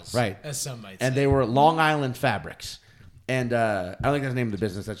Textiles, right? As some might say. And they were Long Island Fabrics. And I don't think that's the name of the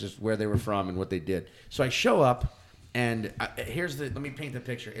business. That's just where they were from and what they did. So I show up. And let me paint the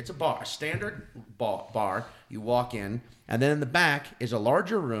picture. It's a bar, a standard bar. You walk in, and then in the back is a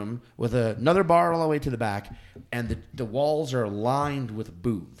larger room with another bar all the way to the back, and the walls are lined with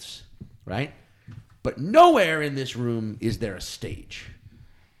booths, right? But nowhere in this room is there a stage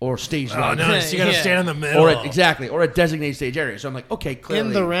or stage lighting. Oh, no, so you got to Yeah. stand in the middle. Or a designated stage area. So I'm like, okay, clearly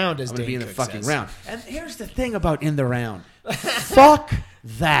In the round, as I'm going to be Dane in the Cook fucking says. round. And here's the thing about in the round. Fuck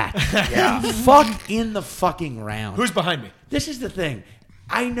that. Yeah. Fuck in the fucking round. Who's behind me? This is the thing.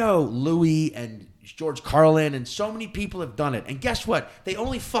 I know Louis and George Carlin and so many people have done it. And guess what? They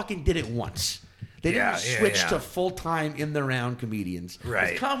only fucking did it once. They didn't switch to full-time in-the-round comedians.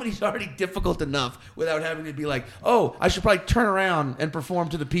 Right. 'Cause comedy's already difficult enough without having to be like, oh, I should probably turn around and perform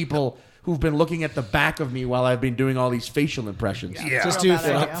to the people who've been looking at the back of me while I've been doing all these facial impressions. Yeah. Just Real do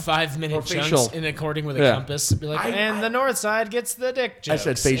bad idea. 5-minute Or chunks facial. in according with a Yeah. compass. Be like, I- the north side gets the dick I jokes.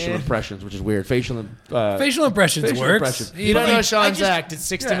 said facial Eh. impressions, which is weird. Facial impressions facial works. impressions. You don't know I Sean's just- act. It's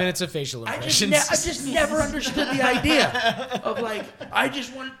 60 yeah. minutes of facial I impressions. just never understood the idea of like, I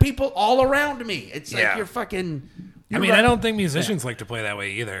just want people all around me. It's like Yeah. you're fucking... I mean, I don't think musicians like to play that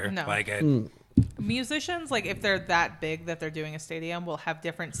way either. No. Like, Musicians, like if they're that big that they're doing a stadium, will have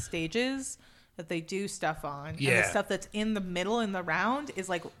different stages that they do stuff on. And Yeah. the stuff that's in the middle in the round is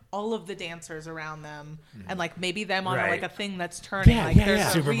like all of the dancers around them, and like maybe them on Right. like a thing that's turning. Yeah, like yeah, there's yeah.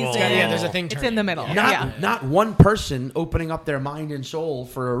 a Super Bowl. reason. Yeah, there's a thing It's turning. in the middle. Not, Yeah. not one person opening up their mind and soul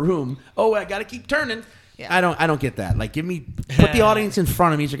for a room. Oh, I got to keep turning. Yeah. I don't get that. Like, put the audience in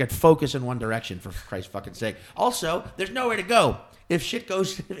front of me so I can focus in one direction, for Christ's fucking sake. Also, there's nowhere to go. If shit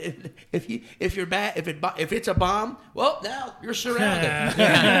goes, if you're bad, if it's a bomb, well, now you're surrounded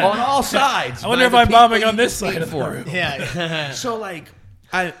on all sides. I wonder by if the I'm people bombing you on this paid side of the for. room. Yeah. So like,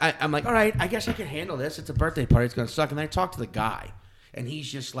 I'm like, all right, I guess I can handle this. It's a birthday party. It's gonna suck. And then I talk to the guy, and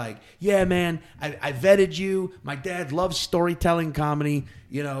he's just like, yeah, man, I vetted you. My dad loves storytelling comedy.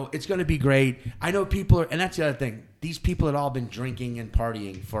 You know, it's gonna be great. I know people are, and that's the other thing. These people had all been drinking and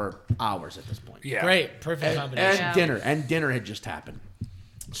partying for hours at this point. yeah. Great. Perfect combination. And dinner had just happened.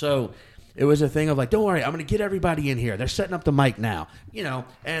 So it was a thing of like, don't worry, I'm going to get everybody in here. They're setting up the mic now, you know,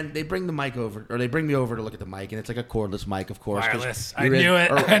 and they bring the mic over, or they bring me over to look at the mic, and it's like a cordless mic, of course. 'cause Wireless. I you're in- knew it.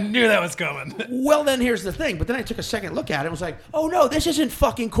 or- I knew that was coming. well, then here's the thing. But then I took a second look at it and was like, oh, no, this isn't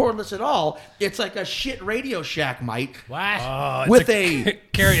fucking cordless at all. It's like a shit Radio Shack mic What? Oh, it's with a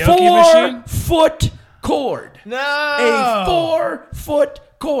karaoke machine. 4-foot cord. No. A 4-foot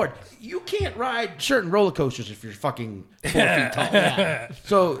cord. You can't ride certain roller coasters if you're fucking 4 feet tall.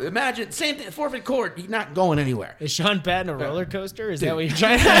 So imagine, same thing, 4-foot cord, you're not going anywhere. Is Sean Patton a roller coaster? Is that what you're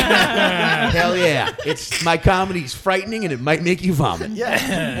trying to Hell yeah. My comedy's frightening and it might make you vomit. Yeah.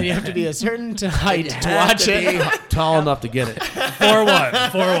 And you have to be a certain height to Have watch to it. be tall enough to get it.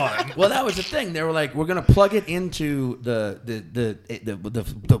 4-1. Well, that was the thing. They were like, we're gonna plug it into the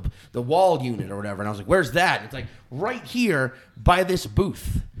wall unit or whatever. And I was like, where's that? And it's like right here by this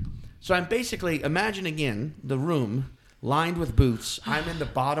booth. So I'm basically, imagine again the room lined with booths. I'm in the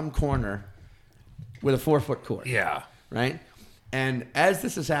bottom corner with a 4-foot cord. Yeah. Right? And as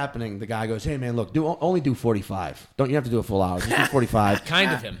this is happening, the guy goes, "Hey man, look, only do 45. Don't you have to do a full hour? Just do 45."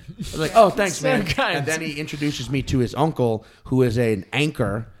 Kind of him. I was like, "Oh, thanks, So man." kind. And then he introduces me to his uncle, who is an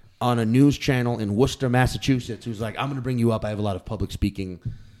anchor on a news channel in Worcester, Massachusetts. Who's like, "I'm going to bring you up. I have a lot of public speaking,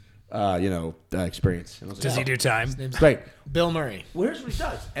 experience." And I was like, Does he do time? Great. Bill Murray. Well, here's what he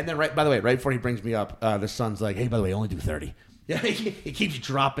does. And then, right before he brings me up, the son's like, "Hey, by the way, only do 30." Yeah, he keeps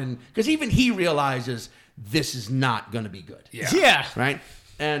dropping because even he realizes this is not going to be good. Yeah. Right?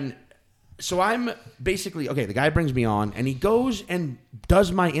 And so I'm basically, okay, the guy brings me on, and he goes and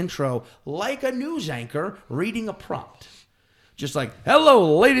does my intro like a news anchor reading a prompt. Just like,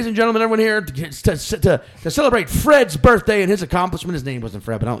 "Hello, ladies and gentlemen, everyone here to celebrate Fred's birthday and his accomplishment." His name wasn't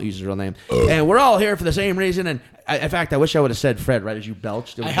Fred, but I don't use his real name. And we're all here for the same reason. And in fact, I wish I would have said Fred right as you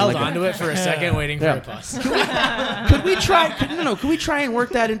belched. I held on to it for a second, waiting for a pause. Could we try and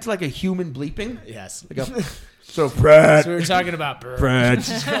work that into like a human bleeping? Yes. Like so Fred. So we were talking about Fred.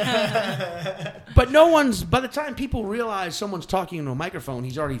 But by the time people realize someone's talking into a microphone,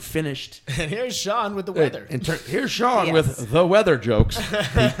 he's already finished. And here's Sean with the weather. Here's Sean with the weather jokes.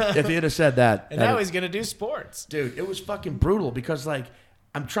 If he had have said that. And now he's going to do sports. Dude, it was fucking brutal because like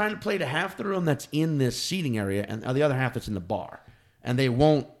I'm trying to play to half the room that's in this seating area and the other half that's in the bar. And they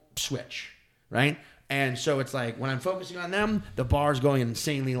won't switch, right? And so it's like when I'm focusing on them, the bar's going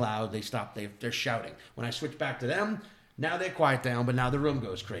insanely loud. They stop. They're shouting. When I switch back to them, now they quiet down, but now the room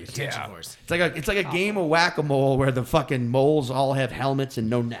goes crazy. Yeah, of course. It's like a game of whack-a-mole where the fucking moles all have helmets and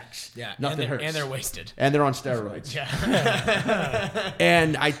no necks. Yeah, nothing hurts. And they're wasted. And they're on steroids. Yeah.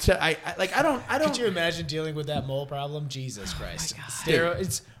 And I don't. Could you imagine dealing with that mole problem? Jesus Christ.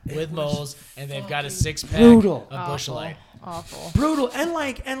 Steroids with moles, and they've got a 6-pack brutal. of Busch Light. Awful. Brutal. And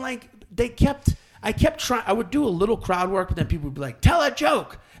I kept trying. I would do a little crowd work, but then people would be like, "Tell a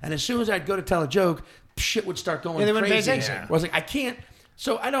joke." And as soon as I'd go to tell a joke, shit would start going they wouldn't pay crazy. attention. I was like, I can't.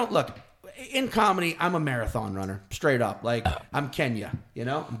 So I don't look. In comedy, I'm a marathon runner, straight up. Like I'm Kenya,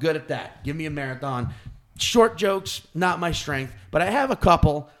 I'm good at that. Give me a marathon. Short jokes, not my strength, but I have a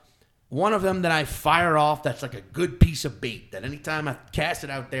couple. One of them that I fire off that's like a good piece of bait that anytime I cast it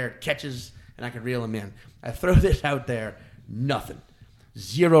out there, it catches and I can reel them in. I throw this out there, nothing.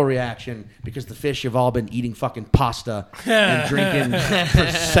 Zero reaction because the fish have all been eating fucking pasta and drinking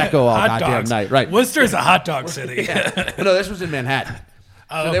Prosecco all Hot goddamn dogs. night. Right. Worcester's a hot dog city. No, this was in Manhattan.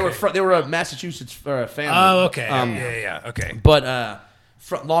 Oh, So okay. they were a Massachusetts family. Oh, okay. Yeah. Okay. But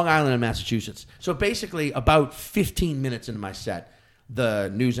from Long Island and Massachusetts. So basically, about 15 minutes into my set, the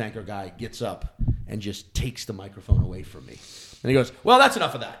news anchor guy gets up and just takes the microphone away from me. And he goes, "Well, that's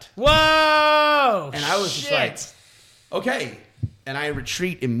enough of that." Whoa! And I was just like, okay. And I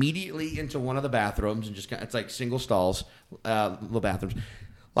retreat immediately into one of the bathrooms and just it's like single stalls, little bathrooms.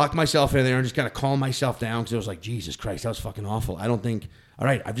 Lock myself in there and just kind of calm myself down because I was like, Jesus Christ, that was fucking awful. I don't think, all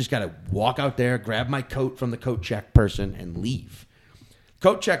right, I've just got to walk out there, grab my coat from the coat check person and leave.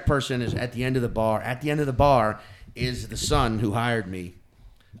 Coat check person is at the end of the bar. At the end of the bar is the son who hired me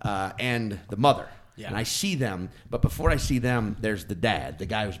and the mother. Yeah. And I see them, but before I see them, there's the dad, the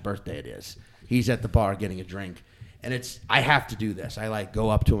guy whose birthday it is. He's at the bar getting a drink. And I have to do this. I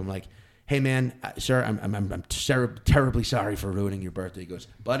go up to him like, "Hey man, sir, I'm terribly sorry for ruining your birthday." He goes,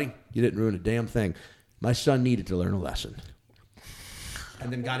 "Buddy, you didn't ruin a damn thing. My son needed to learn a lesson."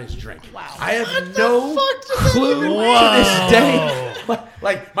 And then got his drink. Wow. I have no clue to this day.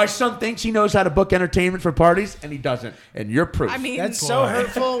 Like my son thinks he knows how to book entertainment for parties, and he doesn't. And you're proof. I mean, That's so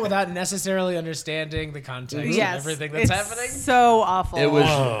hurtful without necessarally understanding the context of everything that's it's happening. So awful. It was,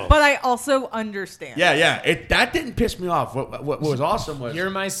 but I also understand. yeah. That didn't piss me off. What was awesome was You're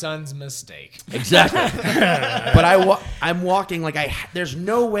my son's mistake. exactly. But I'm walking like there's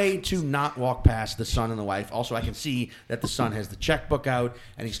no way to not walk past the son and the wife. Also, I can see that the son has the checkbook out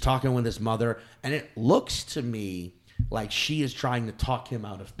and he's talking with his mother, and it looks to me like she is trying to talk him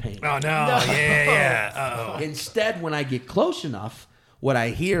out of pain. Oh no! Yeah. Uh-oh. Instead, when I get close enough, what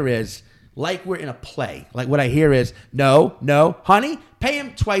I hear is like we're in a play. Like what I hear is, no, honey, pay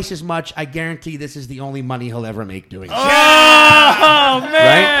him twice as much. I guarantee this is the only money he'll ever make doing it. Oh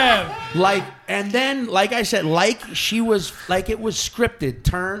man! Right? Like, and then, like I said, like she was, like it was scripted,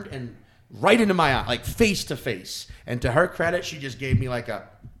 turned and right into my eye, like face to face. And to her credit, she just gave me like a,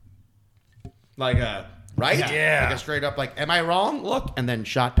 right? Yeah. Like a straight up, like, am I wrong? Look, and then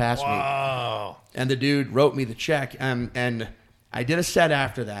shot past me. Oh. And the dude wrote me the check, and I did a set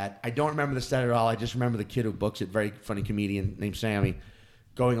after that. I don't remember the set at all. I just remember the kid who books it, very funny comedian named Sammy,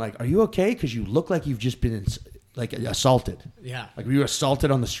 going like, "Are you okay? Because you look like you've just been assaulted." Yeah. Like, were you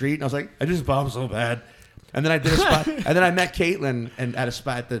assaulted on the street? And I was like, I just bombed so bad. And then I did a spot, and then I met Caitlin at a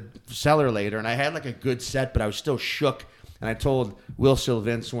spot at the cellar later, and I had like a good set, but I was still shook And I told Will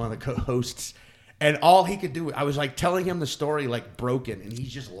Sylvince, one of the co-hosts, and all he could do, I was like telling him the story like broken, and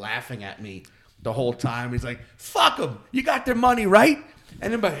he's just laughing at me the whole time. He's like, fuck them. You got their money, right?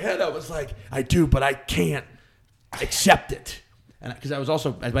 And in my head, I was like, I do, but I can't accept it. And because I was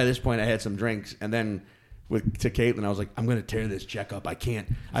also, by this point, I had some drinks. And then to Caitlin, I was like, I'm going to tear this check up. I can't.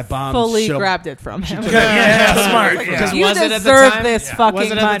 I bombed. Fully grabbed it from him. Smart. Because You was it at the deserve time? this fucking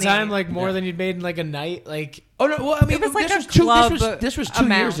Was it at money. the time like more than you'd made in like a night? Like, Oh no! Well, I mean, It was like this a was two. club This was 2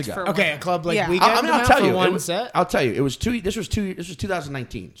 amount years ago. for okay, a club like Yeah. weekend. I'll amount tell for you. one It was, set. I'll tell you. It was two. This was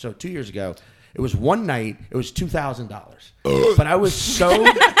 2019. So 2 years ago. It was one night. It was $2,000. But I was so.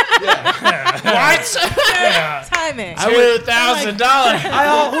 Timing. Who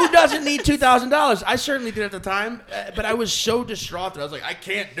doesn't need $2,000? I certainly did at the time, but I was so distraught that I was like, I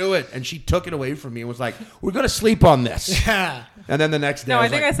can't do it. And she took it away from me and was like, we're gonna sleep on this. Yeah. And then the next day, No, I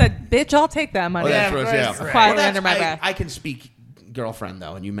think I said, bitch, I'll take that money. that's what it was, yeah. Quietly Well, that's- under my breath. I can speak girlfriend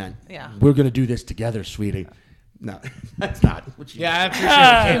though, and you meant Yeah. we're gonna do this together, sweetie. No, that's not what you. Yeah, I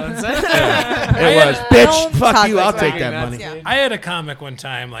appreciate what Caitlin said. It was, don't bitch. Fuck talk you. like I'll that. take that That's- money. Yeah. I had a comic one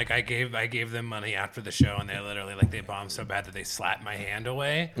time, like I gave them money after the show, and they literally like they bombed so bad that they slapped my hand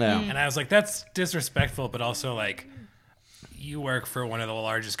away. Yeah. And I was like, that's disrespectful, but also like, you work for one of the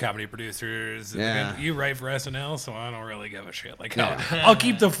largest comedy producers. Yeah. You write for SNL, so I don't really give a shit. Like, I'll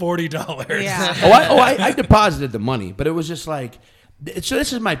keep the $40. Yeah. I deposited the money, but it was just like. So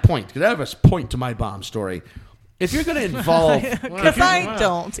this is my point, because I have a point to my bomb story. If you're going to involve, Because I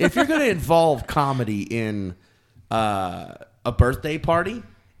don't. if you're going to involve comedy in a birthday party,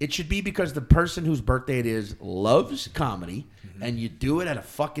 it should be because the person whose birthday it is loves comedy, and you do it at a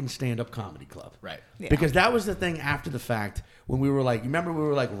fucking stand-up comedy club. Right. Yeah. Because that was the thing after the fact when we were like, you remember we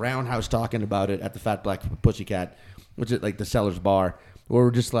were like roundhouse talking about it at the Fat Black Pussycat, which is like the Sellers Bar, where we're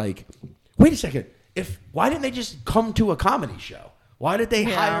just like, wait a second, why didn't they just come to a comedy show? Why did they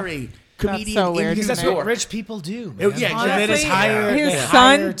hire a comedian so in weird. New Because that's York? what rich people do. It- Man. yeah, exactly. They just hire. His they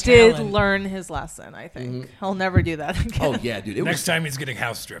son hire did talent. learn his lesson, I think. He'll never do that again. Oh yeah, dude. It Next was, time he's getting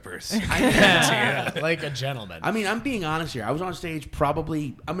house strippers. Yeah, like a gentleman. I mean, I'm being honest here. I was on stage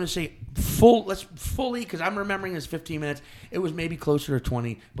probably, I'm going to say fully, because I'm remembering this 15 minutes. It was maybe closer to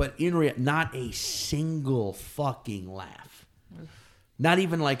 20, but in not a single fucking laugh. Not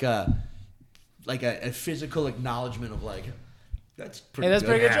even like a physical acknowledgement of like, that's pretty Hey, that's good.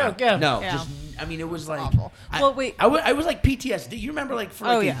 pretty good joke. Yeah. No, Yeah. just, I mean, it was like, awful. Well, wait. I was like PTSD. You remember like for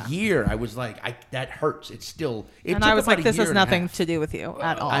like Oh, a yeah. year, I was like, that hurts. It's still, it And took I was about like, a this year has and a nothing half. to do with you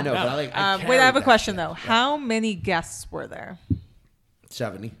at all. I know, but I wait, I have carried a that question, shit. though. How many guests were there?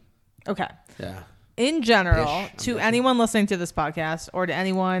 70. Okay. Yeah. In general, Ish, I'm to guessing. anyone listening to this podcast or to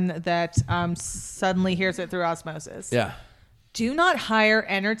anyone that suddenly hears it through osmosis, Yeah. do not hire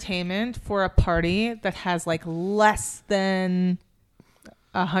entertainment for a party that has like less than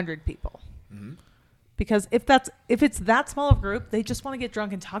 100 people. Because if it's that small of a group, they just want to get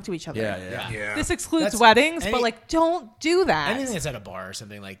drunk and talk to each other. Yeah. This excludes That's- weddings, any- but like, don't do that. Anything that's at a bar or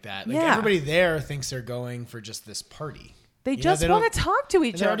something like that. Like Yeah. everybody there thinks they're going for just this party. They You know, just they want don't- to talk to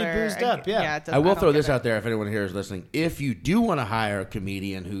each they're other. already boozed up, yeah. it does- I will don't throw get this it. out there if anyone here is listening. If you do want to hire a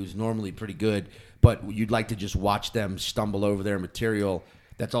comedian who's normally pretty good, but you'd like to just watch them stumble over their material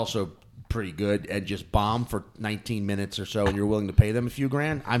that's also pretty good and just bomb for 19 minutes or so and you're willing to pay them a few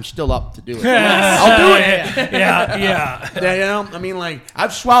grand, I'm still up to do it. I'll do it. Yeah. Yeah, you know, I mean, like,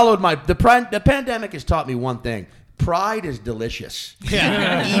 I've swallowed the pandemic has taught me one thing. Pride is delicious.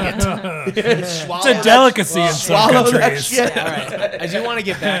 Yeah. Eat it. Swallow It's a delicacy in some Swallow that countries. shit. All right. I do want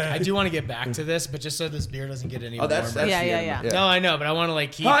to get back to this, but just so this beer doesn't get any Oh, that's warmer. Yeah, the yeah, end. yeah. No, I know, but I want to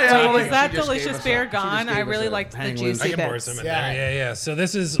like keep. Oh, yeah, Wait, Wait, is that she just gave delicious us beer a- she just gone? I gave us really a liked the hang loose. juicy I can pour bits. some in Yeah. there. Yeah. So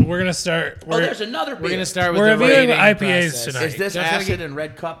we're gonna start. Oh, there's another beer. We're gonna start with We're the reviewing rating IPAs process. tonight. Is this Don't forget- acid in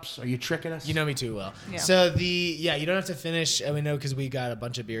red cups? Are you tricking us? You know me too well. Yeah. So you don't have to finish. We know because we got a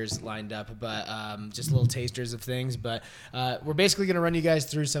bunch of beers lined up, but just little tasters of things. But we're basically going to run you guys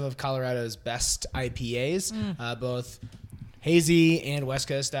through some of Colorado's best IPAs, both hazy and West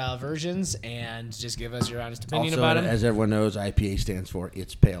Coast style versions, and just give us your honest opinion Also, about them. as everyone knows, IPA stands for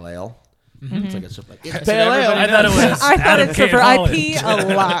It's Pale Ale. It's like it's That's Pale what Ale. everybody I thought it was. I thought Adam it stood for Kane IP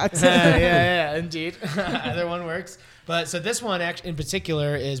Holland. a lot. Yeah, indeed. Either one works. But so this one in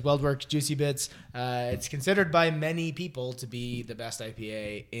particular is WeldWerks Juicy Bits. It's considered by many people to be the best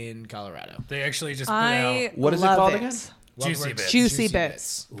IPA in Colorado. They actually just put I out. What is it love called again? Juicy WeldWerks Bits. Juicy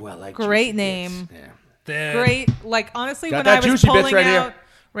Bits. Ooh, I like Great Juicy name. Bits. Yeah. the- Great. Like, honestly, Got when that I was Juicy Bits pulling right out here.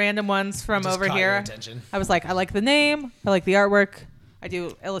 random ones from Just over caught your here, attention. I was like, I like the name. I like the artwork. I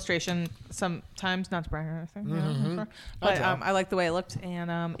do illustration sometimes, not to brag or anything, but I like the way it looked,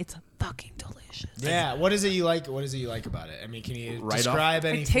 and it's fucking delicious. Yeah. What is it you like? What is it you like about it? I mean, can you describe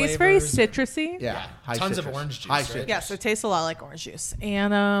any It tastes flavors? very citrusy. Yeah. Tons of orange juice. Right? Yes, it tastes a lot like orange juice.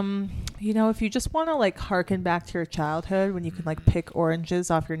 And if you just want to like harken back to your childhood when you can like pick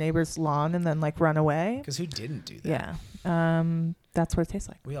oranges off your neighbor's lawn and then like run away. Because who didn't do that? Yeah. That's what it tastes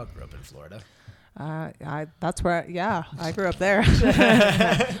like. We all grew up in Florida. That's where I grew up there.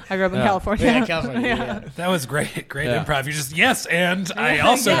 I grew up in California. Yeah, California. Yeah. That was great improv. You just and I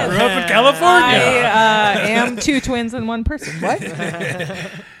also grew up in California. I am two twins in one person. What?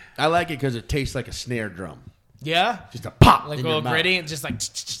 I like it because it tastes like a snare drum. Yeah? Just a pop. Like a in little your mouth. gritty and just like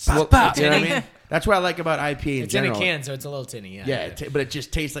Pop. You know what I mean? That's what I like about IPA in it's general. in a can, so it's a little tinny. Yeah, but it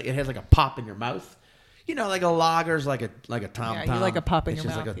just tastes like it has like a pop in your mouth. You know, like a lager's like a tom-tom. Yeah, you like a pop in it's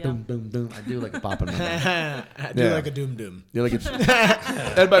your just mouth, like a doom, doom, doom. I do like a pop in my mouth. I do like a doom doom. You like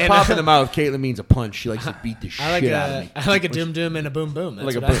and by pop in the mouth, Caitlin means a punch. She likes to beat the shit out of me. I like a doom doom and a boom boom. I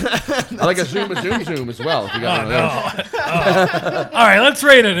like a zoom as well. If you got one of those. All right, let's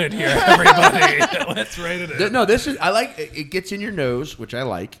rate it in here, everybody. Let's rate it in. No, this is. I like it. It gets in your nose, which I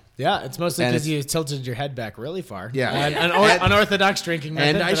like. Yeah, it's mostly And because you tilted your head back really far. Yeah. An unorthodox drinking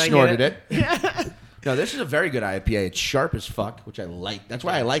method. And I but snorted get it. No, this is a very good IPA. It's sharp as fuck, which I like. That's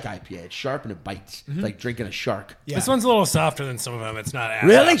why I like IPA. It's sharp and it bites. It's like drinking a shark. Yeah. This one's a little softer than some of them. It's not as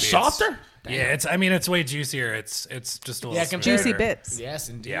Really? hoppy. Softer? Yeah, it's way juicier. It's just a little compared- Juicy bits. Yes,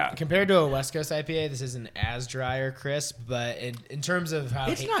 indeed. Yeah. Compared to a West Coast IPA, this isn't as dry or crisp, but in terms of how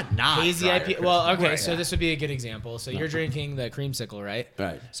It's not hazy dry or IPA. crisp. Well, okay, Right, so yeah. this would be a good example. So you're drinking the creamsicle, right?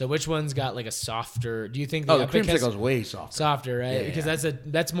 Right. So which one's got like a softer? Do you think Oh, the Epic has creamsicle's way softer. softer, right? Yeah, because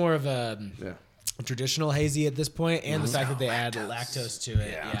that's more of a traditional hazy at this point, and the fact that they add lactose to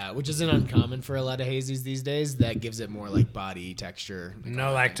it, which isn't uncommon for a lot of hazies these days. That gives it more like body texture.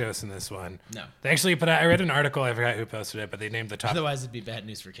 No lactose in this one. No. They actually put out, I read an article, I forgot who posted it, but they named the top. Otherwise, it'd be bad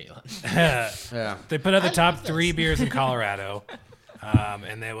news for Caitlin. Yeah. They put out the top 3 beers in Colorado,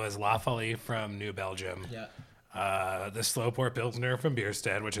 and it was La Folie from New Belgium. Yeah. The Slow Pour Pilsner from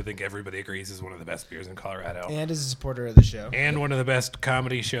Bierstead, which I think everybody agrees is one of the best beers in Colorado. And is a supporter of the show. And one of the best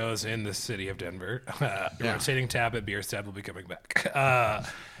comedy shows in the city of Denver. Rotating Tap at Bierstead will be coming back.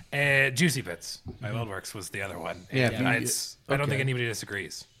 And Juicy Bits by Wildworks was the other one. Yeah, And I don't okay. think anybody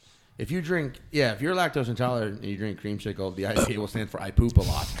disagrees. If you drink, if you're lactose intolerant and you drink creamsicle, the IPA will stand for I poop a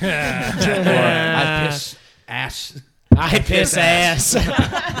lot. Or I piss ass. I piss ass.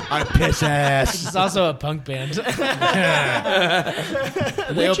 I piss ass. It's also a punk band.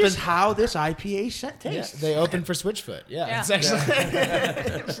 Which is how this IPA set tastes. They open for Switchfoot. Yeah. Yeah. It's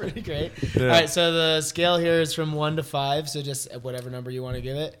actually pretty great. All right, so the scale here is from 1 to 5, so just whatever number you want to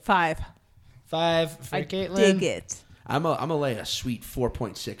give it. 5. 5 for I Caitlin. dig it. I'm gonna lay a sweet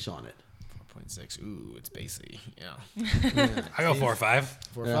 4.6 on it. 4.6. Ooh, it's bacey. Yeah. I go 4 or 5.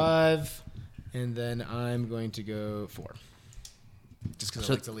 4, 5. And then I'm going to go 4. Just because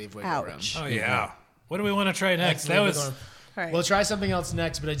I like to leave wiggle room. Ouch. Oh, yeah. What do we want to try next? Leave That wiggle was. room. All right. We'll try something else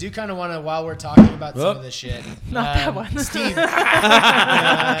next, but I do kind of want to, while we're talking about some of this shit. Not that one. Steve.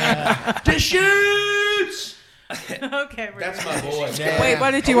 The shoots! Okay. That's my boy. Wait,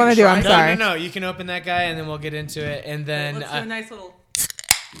 what did you want to do? I'm sorry. No. You can open that guy, and then we'll get into it. And then. Let's do a nice little.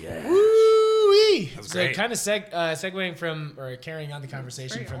 Woo-wee. So great. kind of segueing from, or carrying on the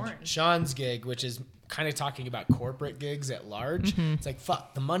conversation Very from orange. Sean's gig, which is kind of talking about corporate gigs at large. It's like,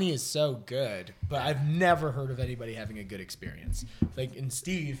 fuck, the money is so good, but I've never heard of anybody having a good experience. Like, and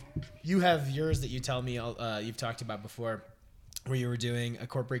Steve, you have yours that you tell me you've talked about before, where you were doing a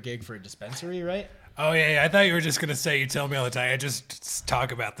corporate gig for a dispensary, right? Oh, yeah. I thought you were just going to say you tell me all the time. I just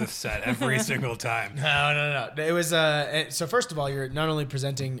talk about this set every single time. No. It was so first of all, you're not only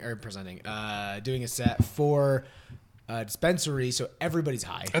doing a set for a dispensary, so everybody's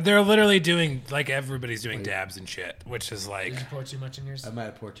high. They're literally doing, like, everybody's doing dabs and shit, which is like. Did you pour too much in yours? I might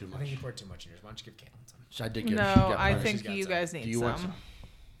have poured too I much. think you poured too much in yours. Why don't you give Caitlin some? So I did get. No, I she's think got you some. guys need Do you want some. some?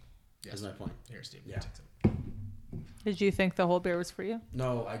 That's my point. Here, Steve. Yeah. Take some. Did you think the whole beer was for you?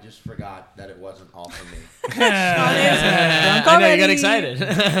 No, I just forgot that it wasn't all for me. Drunk I know, you already. got excited.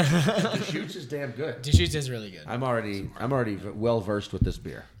 The shoots is damn good. Deschutes is really good. I'm already well versed with this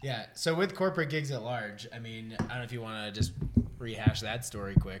beer. Yeah. So with corporate gigs at large, I mean, I don't know if you want to just rehash that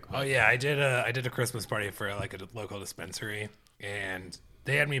story quick. Oh yeah, I did a Christmas party for like a local dispensary, and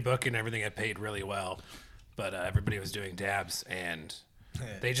they had me book and everything. I paid really well, but everybody was doing dabs, and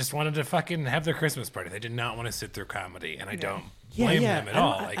They just wanted to fucking have their Christmas party. They did not want to sit through comedy, and I don't blame them at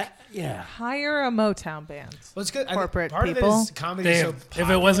all. Hire a Motown band. Well, it's good. Corporate part people. of it is comedy. Is so if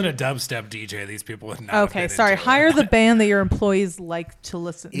popular. it wasn't a dubstep DJ, these people would not. Okay, have been sorry. into it. Hire the band that your employees like to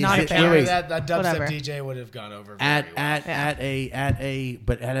listen. Not a band. wait. that dubstep Whatever. DJ would have gone over At very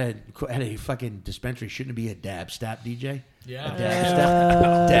well. at a fucking dispensary, shouldn't it be a dab step DJ? Yeah.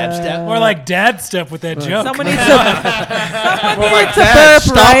 Dab step. More like dad step with that joke. Someone needs to. More like Dad,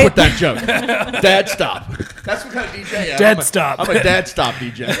 stop right? with that joke. Dad stop. That's what kind of DJ I am. Dad stop. I'm a dad stop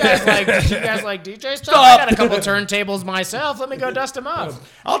DJ. You guys like DJ stuff? I got a couple turntables myself. Let me go dust them up.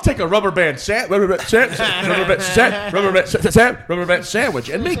 I'll take a rubber band sandwich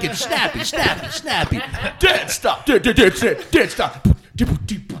and make it snappy. Dad stop. Dad stop.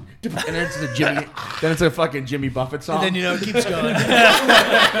 And then it's a Jimmy. Then it's a fucking Jimmy Buffett song. And then, it keeps going.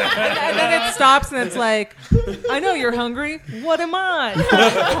 And then it stops and it's like, I know you're hungry. What am I?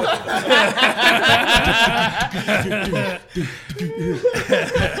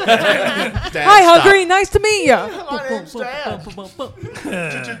 Hi, hungry. Nice to meet you. My name's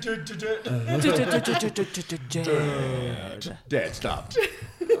Dad. Dad stop. Kind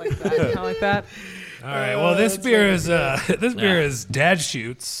of like that. All right. Well, this beer is Dad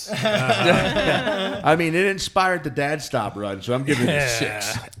Shoots. I mean, it inspired the Dad Stop run, so I'm giving it a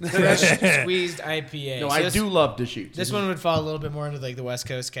 6. Fresh squeezed IPA. No, So I this- do love the shoots. This one would fall a little bit more into like the West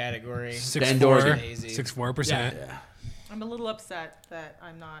Coast category. 6.4%. I'm a little upset that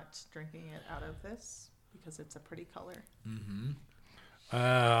I'm not drinking it out of this because it's a pretty color.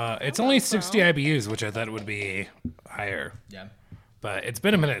 It's only 60 IBUs, which I thought would be higher. Yeah. But it's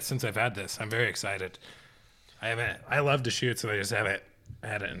been a minute since I've had this. I'm very excited. I love Deschutes, and I just haven't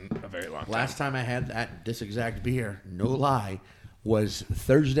had it in a very long time. Last time I had this exact beer, no lie, was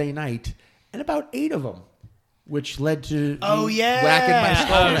Thursday night, and about 8 of them, which led to me whacking my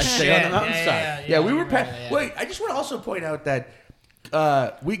skull and I stay on the mountainside. Yeah, we were. Wait, I just want to also point out that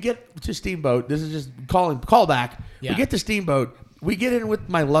we get to Steamboat. This is just call back. Yeah. We get to Steamboat. We get in with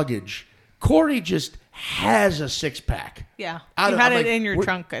my luggage. Corey just has a 6-pack. Yeah. I'm You had like, it in your "Where-"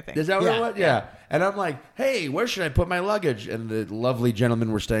 trunk, I think. Is that what it was? Yeah. And I'm like, hey, where should I put my luggage? And the lovely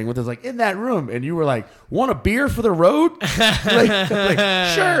gentleman we're staying with is like, in that room. And you were like, want a beer for the road?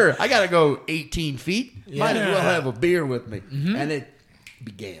 like, sure. I got to go 18 feet. Might as well have a beer with me. And it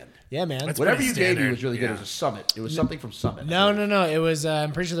began. Yeah, man. Whatever pretty you gave me standard. was really good. It was a Summit. It was something from Summit. No. It was.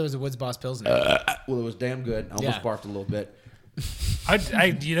 I'm pretty sure there was a Woods Boss Pilsner. Well, it was damn good. I almost Yeah. barfed a little bit.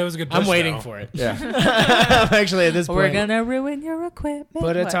 It was a good push, I'm waiting though. for it. Yeah. I'm actually at this point. We're gonna ruin your equipment.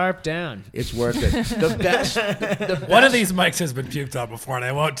 Put a What? tarp down. It's worth it. The best. One of these mics has been puked on before, and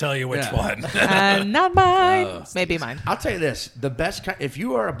I won't tell you which Yeah. one. Not mine. Maybe mine. I'll tell you this: the best if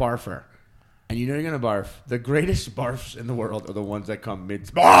you are a barfer and you know you're gonna barf, the greatest barfs in the world are the ones that come mid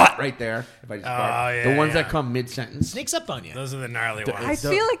right there. If I just barf, yeah, the ones yeah. that come mid sentence. Sneaks up on you. Those are the gnarly ones. I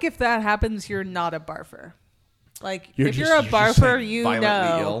feel like if that happens, you're not a barfer. Like, You're if just- you're a you're just, barfer, like, you violently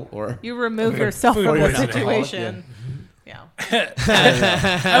know. ill, or- you remove yourself food from the poisoning. situation. Yeah.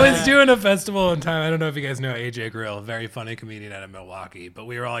 I was doing a festival one time. I don't know if you guys know AJ Grill, a very funny comedian out of Milwaukee. But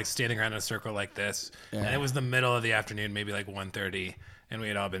we were all like standing around in a circle like this, and it was the middle of the afternoon, maybe like 1:30, and we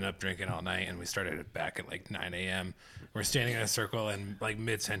had all been up drinking all night, and we started it back at like 9 a.m. We're standing in a circle, and like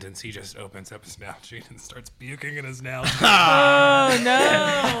mid sentence, he just opens up his Nalgene and starts puking in his Nalgene. Oh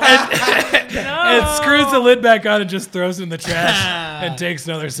no! And screws the lid back on and just throws it in the trash and takes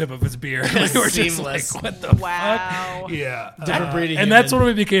another sip of his beer. We were just Seamless. like, what the Wow. fuck? Yeah. Different breed of And that's human.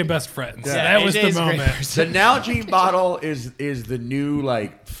 when we became best friends. Yeah, That was the AJ's a great moment. person. The Nalgene bottle is the new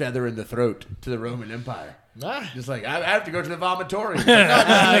like feather in the throat to the Roman Empire. Ah. Just like I have to go to the vomitorium.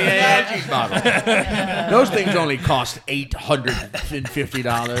 Nalgene bottle. Those things only cost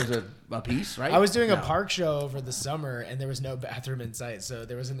 $850 a piece, right? I was doing a park show over the summer, and there was no bathroom in sight, so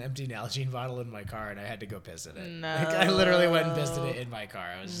there was an empty Nalgene bottle in my car, and I had to go piss in it. No. Like, I literally went and pissed in it in my car.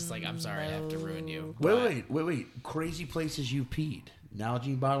 I was just like, I'm sorry, I have to ruin you. But, Wait. Crazy places you peed.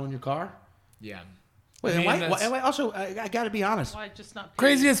 Nalgene bottle in your car? yeah. Wait, I mean, why that's- also, I got to be honest. Why just not?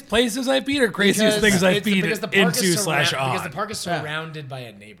 Craziest places I've peed or craziest Because things I've it's- peed because the park is into surra- / on? Because the park is surrounded by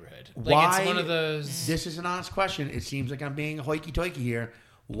a neighborhood. Like, Why? it's one of those. This is an honest question. It seems like I'm being hoity-toity here.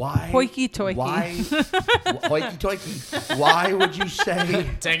 Why? Hoity-toity. Why? Hoity-toity. Why would you say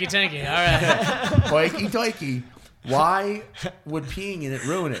Tanky. All right. hoity-toity? Why would peeing in it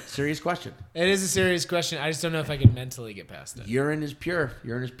ruin it? Serious question. It is a serious question. I just don't know if I can mentally get past it. Urine is pure.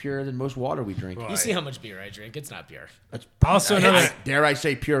 Urine is purer than most water we drink. You see how much beer I drink. It's not pure. That's Also another dare I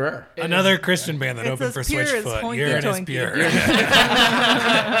say purer? another Christian band that It's opened as for pure as Switchfoot. Hoinky Urine is Toinky. pure.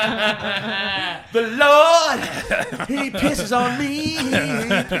 The Lord He pisses on me. He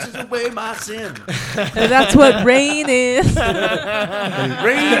pisses away my sin. And that's what rain is.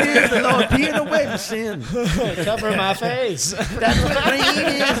 Rain is the Lord peeing away my sin. Cover my face. That's what rain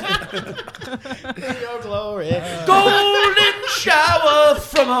is. Your glory. Golden shower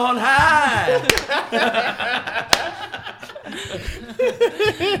from on high.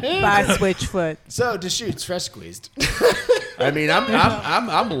 By Switchfoot. So, Deschutes, fresh squeezed. I mean,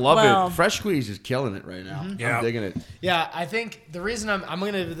 I'm loving Well- it. Fresh Squeeze is killing it right now. Yeah. I'm digging it. Yeah, I think the reason I'm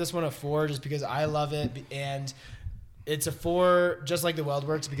going to give this one a 4 just because I love it, and it's a 4 just like the Weld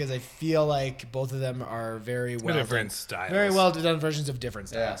Works because I feel like both of them are very well different done, styles. very well done versions of different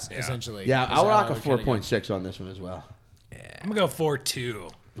styles, Yeah. essentially. Yeah, Is I'll how rock I a would kinda go. 4.6 on this one as well. I'm gonna go 4.2.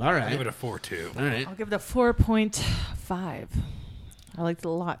 All right. I'll give it a 4.2. All right. I'll give it a 4.5. I liked it a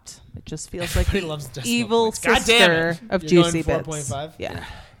lot. It just feels like Everybody the loves decimal evil points. God damn sister it. of You're Juicy going Bits. 4.5? Yeah.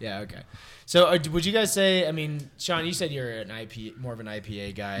 Yeah, okay. So would you guys say? I mean, Sean, you said you're an more of an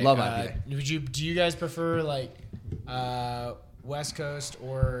IPA guy. Love IPA. Do you guys prefer like West Coast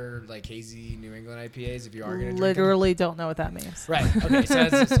or like hazy New England IPAs if you are going to drink them? Literally don't know what that means. Right. Okay. So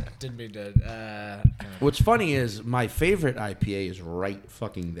that's didn't mean to. What's funny is my favorite IPA is right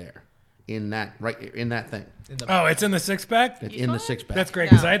fucking there. In that thing. Oh, it's in the 6-pack? It's in the 6-pack. That's great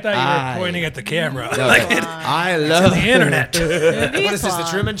because No. I thought you were pointing at the camera. Like, it's I love the internet. What is this? The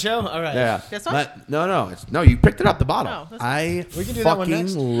Truman Show? All right. Yeah. This one? But- no. No, you picked it up the bottom. No, this I We can do that one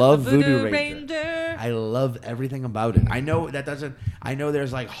next. fucking love Voodoo Voodoo Ranger. Ranger. I love everything about it. I know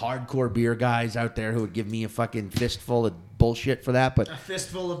there's like hardcore beer guys out there who would give me a fucking fistful of bullshit for that, but A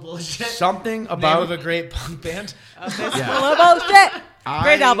fistful of bullshit. something Name about of a great punk band. yeah. Full of bullshit.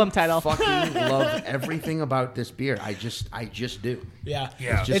 Great I album title. Fucking love everything about this beer. I just do. Yeah.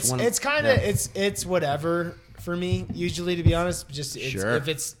 Yeah. It's just one of- It's kind of yeah. it's whatever for me usually, to be honest. Just Sure. if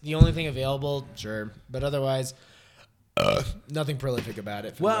it's the only thing available, sure. But otherwise, nothing prolific about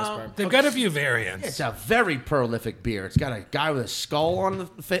it for the most Well, part. They've got a few variants. It's a very prolific beer. It's got a guy with a skull on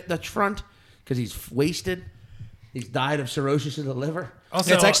the front because he's wasted. He's died of cirrhosis of the liver.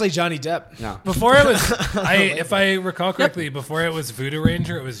 Also, It's actually Johnny Depp. No. before it was, if I recall correctly, before it was Voodoo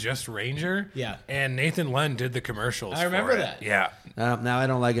Ranger, it was just Ranger. Yeah. And Nathan Lund did the commercials. I remember for it. that. Yeah. Now I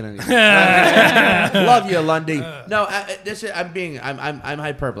don't like it anymore. Love you, Lundy. No, I'm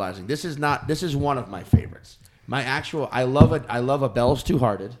hyperbolizing. This is one of my favorites. I love a Bell's Two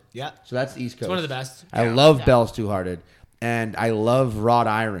Hearted. Yeah. So that's East Coast. It's one of the best. I love Bell's Two Hearted, and I love Wrought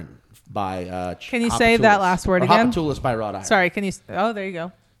Iron by. Can you say that last word again? Hopatoulis by Wrought Iron. Sorry, can you? Oh, there you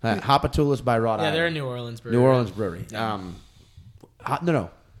go. Hopatoulis by Wrought Iron. Yeah, they're in New Orleans. Brewery. New Orleans brewery. No.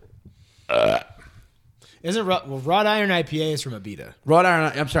 Isn't Wrought Iron IPA is from Abita. Wrought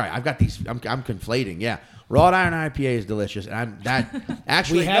Iron. I'm sorry. I've got these. I'm conflating. Yeah. Wrought Iron IPA is delicious, and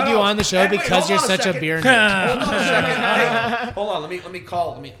actually We had you on the show because you're such a beer nerd. Hold on a second. Hey, hold on. Let me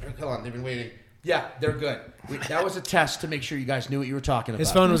call. Hold on. They've been waiting. Yeah, they're good. That was a test to make sure you guys knew what you were talking about.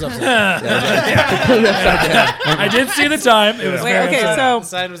 His phone was upside I did see the time. It was Wait, very okay, upsetting. so The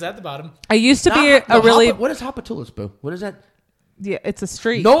sign was at the bottom. I used to be a really What is Hopatoulis, Boo? What is that? yeah. It's a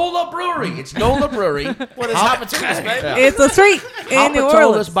street. NOLA Brewery. It's NOLA Brewery. What is Hopatoulis, baby? It's a street in New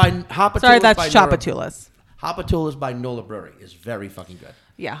Orleans. Sorry, that's Chapatulas. Hopatoulis by NOLA Brewery is very fucking good.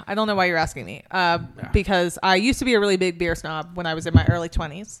 Yeah, I don't know why you're asking me. Because I used to be a really big beer snob when I was in my early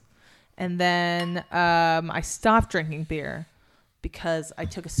 20s. And then I stopped drinking beer because I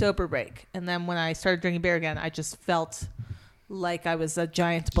took a sober break. And then when I started drinking beer again, I just felt like I was a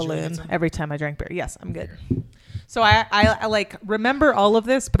giant balloon every time I drank beer. Yes, I'm good. So I like remember all of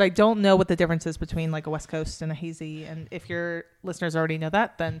this, but I don't know what the difference is between like a West Coast and a hazy. And if your listeners already know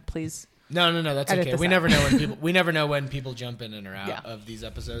that, then please. No, that's Edit okay. this We out. never know when people jump in and are out Yeah. of these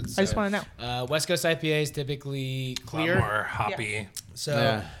episodes. I just wanna know. West Coast IPA is typically A lot clear. more hoppy.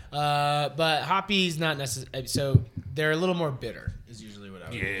 So, but hoppy's not necessary. So they're a little more bitter. Is usually what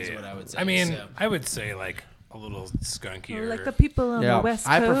I would say. I mean, So- I would say like a little skunkier. Like the people on the West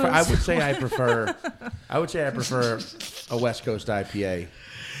Coast. I would say I prefer a West Coast IPA.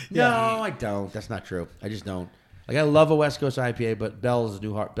 No, I don't. That's not true. I just don't. Like I love a West Coast IPA, but Bell's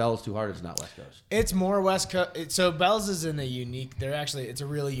Too Hard is not West Coast. It's more West Coast. So Bell's is in a unique. It's a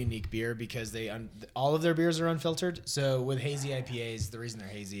really unique beer because all of their beers are unfiltered. So with hazy IPAs, the reason they're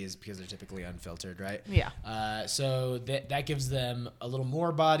hazy is because they're typically unfiltered, right? Yeah. So that gives them a little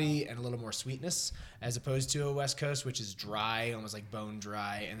more body and a little more sweetness. as opposed to a West Coast, which is dry, almost like bone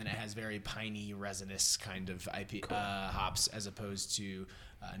dry, and then it has very piney, resinous kind of hops, as opposed to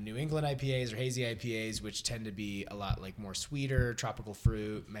New England IPAs or hazy IPAs, which tend to be a lot like more sweeter, tropical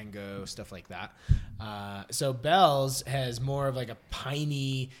fruit, mango, stuff like that. So Bell's has more of like a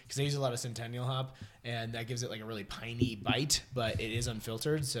piney, because they use a lot of Centennial hop, and that gives it like a really piney bite, but it is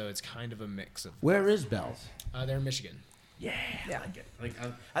unfiltered, so it's kind of a mix of. Where is Bell's? They're in Michigan. Yeah, I like it.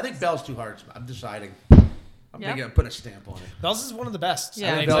 I think Bell's too hard. I'm deciding. I'm Yep. gonna put a stamp on it. Bell's is one of the best.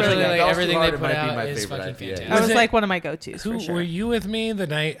 Yeah, Like, Bell's really, is- like, Bell's everything Too they Hard put might be out my is favorite fucking IPA. fantastic. That was it- like one of my go-tos for sure. Were you with me the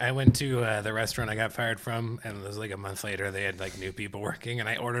night I went to the restaurant I got fired from, and it was like a month later they had like new people working, and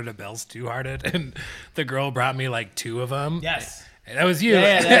I ordered a Bell's Two Hearted, and the girl brought me like 2 of them. Yes. That was you.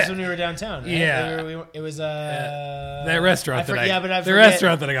 Yeah, that's when we were downtown. Right? Yeah. It was that restaurant but I the forget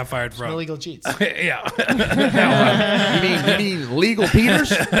restaurant that I got fired from. Illegal Cheats. Yeah. You mean Legal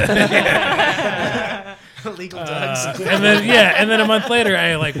Peters? Illegal Dogs. and then a month later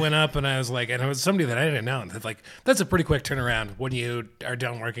I like went up and I was like, and it was somebody that I didn't know. And like, that's a pretty quick turnaround when you are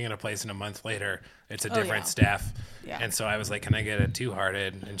done working in a place and a month later it's a different yeah. staff. Yeah. And so I was like, can I get a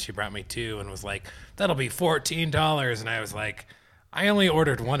 2-hearted? And she brought me 2 and was like, that'll be $14. And I was like, I only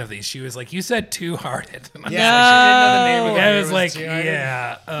ordered 1 of these. She was like, you said 2-hearted. And I was Yeah, like, she didn't know the name of it. I It was like, Two-Hearted.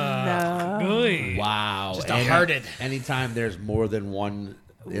 yeah. No. Ooh. Wow. Just a hearted. Anytime there's more than one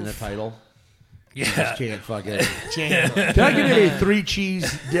in the title, Yeah. just can't fucking. Jam. Can I get a 3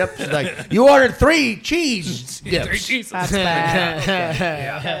 cheese dips? Like, you ordered 3 cheese dips. 3 cheeses. That's bad.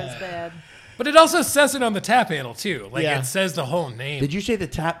 That was bad. But it also says it on the tap handle too. Like Yeah. it says the whole name. Did you say the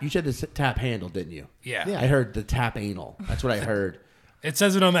tap? You said the tap handle, didn't you? Yeah. I heard the tap anal. That's what I heard. It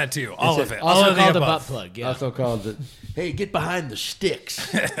says it on that too. All It's of it. Also all of the called a butt above. plug. Yeah. Also called it. Hey, get behind the sticks.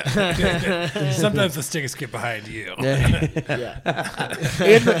 Sometimes the sticks get behind you. in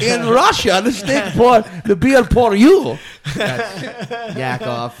Russia, the stick pour the beer pour you. That's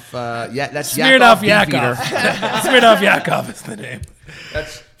Yakov. That's Smirnoff Yakov Yakov. Beefeater. Smirnoff Yakov is the name.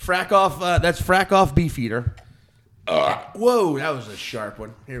 That's Frackov. That's Frackov Beefeater. Whoa, that was a sharp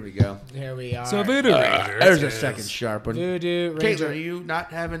one. Here we go. Here we are. So Voodoo Ranger. There's a second sharp one. Voodoo Caitlin, Ranger. are you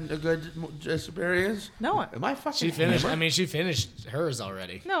not having a good experience? No, Am I fucking? She finished. hammered? I mean, she finished hers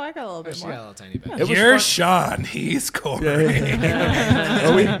already. no, I got a little bit She more. got a little tiny bit. It was You're fun. Sean. He's Corey.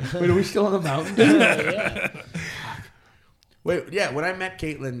 Are we still on the mountain? Wait, yeah. When I met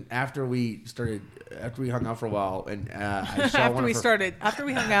Caitlin after we hung out for a while, and I saw After one we of her, started, after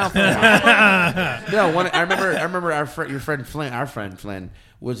we hung out for a while. No, I remember your friend Flynn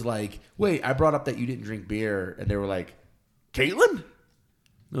was like, "Wait, I brought up that you didn't drink beer," and they were like, "Caitlin?"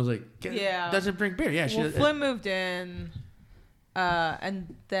 I was like, "Caitlin Yeah. doesn't drink beer." Yeah, Well, Flynn moved in,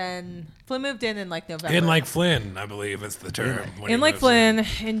 and then Flynn moved in like November. In like Flynn, I believe is the term. when he in like moves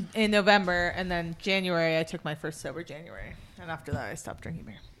Flynn in November, and then January I took my first sober January, and after that I stopped drinking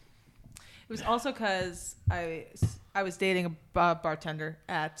beer. It was also because I was dating a bartender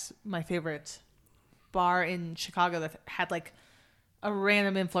at my favorite bar in Chicago that had like a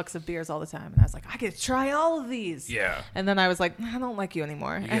random influx of beers all the time, and I was like, I get to try all of these. Yeah. And then I was like, I don't like you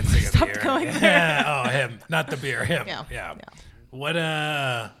anymore, You and get I sick of stopped beer. going there. Yeah. Oh, him. Not the beer. Him. Yeah.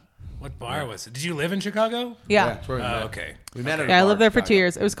 What bar was it? Did you live in Chicago? Yeah. that's where we met. Okay. We met at a Yeah, I bar lived there in for 2 Chicago.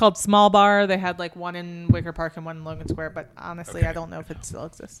 years. It was called Small Bar. They had like one in Wicker Park and one in Logan Square, but honestly, Okay. I don't know if it still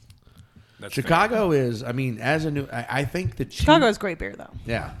exists. That's Chicago is, I mean, as a new, I think that Chicago has great beer, though.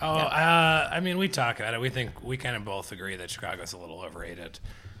 Yeah. Oh, I mean, we talk about it. We kind of both agree that Chicago's a little overrated.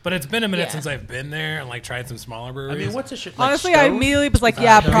 But it's been a minute Yeah. since I've been there and like tried some smaller I breweries. mean, what's a shit? Like Honestly, I Stone? immediately was like,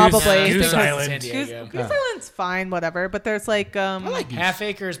 yeah, probably. Goose because Island. San Goose, Diego. Goose Island's fine, whatever. But there's like Half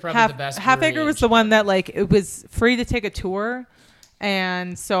Acre is probably the best. Half brewery Acre in was the one that like it was free to take a tour,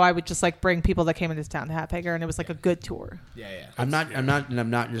 and so I would just like bring people that came into town to Half Acre, and it was like a good tour. Yeah, yeah. I'm not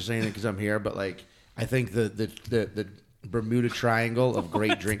just saying it because I'm here, but like, I think the Bermuda Triangle of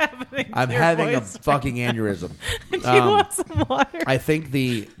great drink. I'm to your having a voice right fucking aneurysm. Do you want some water? I think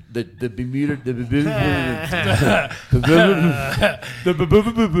the Bermuda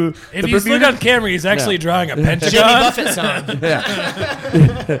if you look on camera, he's actually drawing a Jimmy pentagon. Buffett song.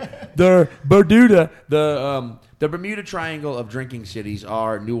 the Bermuda Triangle of drinking cities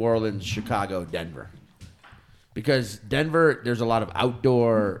are New Orleans, Chicago, Denver. Because Denver, there's a lot of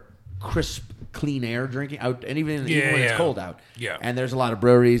outdoor, crisp, clean air drinking out, and even when it's cold out. Yeah. And there's a lot of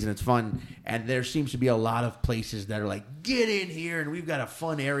breweries, and it's fun. And there seems to be a lot of places that are like, get in here, and we've got a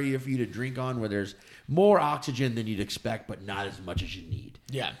fun area for you to drink on, where there's more oxygen than you'd expect, but not as much as you need.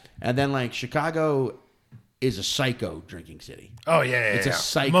 Yeah. And then like Chicago is a psycho drinking city. Oh yeah, It's a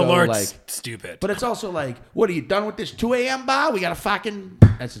psycho, Malart's like- stupid. But it's also like, what are you done with this 2 a.m. bar? We got to fucking.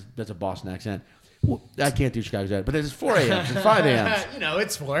 That's a Boston accent. I can't do Chicago's out, but it's 4 a.m. and 5 a.m. You know,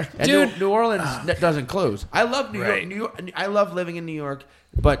 it's 4. And Dude. New Orleans doesn't close. I love New York. Right. New York. I love living in New York,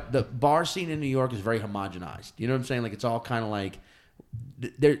 but the bar scene in New York is very homogenized. You know what I'm saying? Like it's all kind of like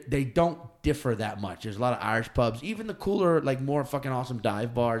they don't differ that much. There's a lot of Irish pubs, even the cooler, like more fucking awesome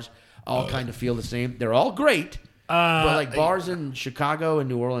dive bars, all kind of feel the same. They're all great, but like bars in Chicago and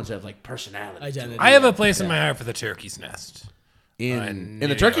New Orleans have like personality. Identity. I have a place in my heart for the Turkey's Nest. In New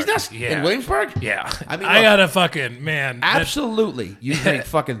the Turkey's York. Nest Yeah. in Williamsburg. Yeah. I mean, I look, gotta fucking, man. absolutely. You drink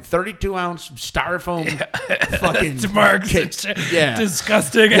fucking 32-ounce styrofoam fucking It's marks. Yeah.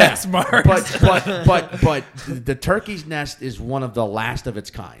 Disgusting ass marks. But the Turkey's Nest is one of the last of its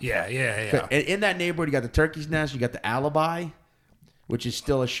kind. yeah. In that neighborhood, you got the Turkey's Nest, you got the Alibi, which is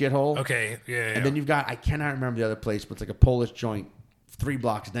still a shithole. Okay. Yeah. And then you've got, I cannot remember the other place, but it's like a Polish joint 3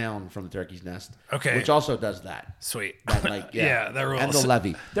 blocks down from the Turkey's Nest. Okay. Which also does that. Sweet. That, like, Yeah, that rules. And the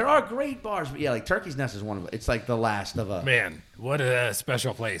Levy. There are great bars, but yeah, like Turkey's Nest is one of them. It's like the last of a. Man, what a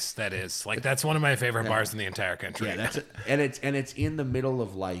special place that is. Like that's one of my favorite bars in the entire country. Yeah, that's it. And it's in the middle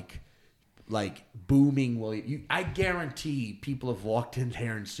of like booming. I guarantee people have walked in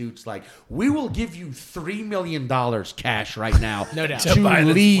there in suits like, we will give you $3 million cash right now, No doubt. to To buy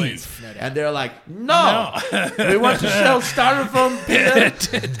this leave. place. And they're like, no, we want to sell styrofoam peanuts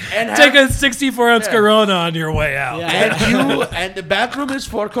and Take have, a 64-ounce Corona on your way out. and the bathroom is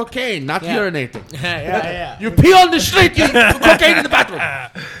for cocaine, not urinating. Yeah. You pee on the street, you cocaine in the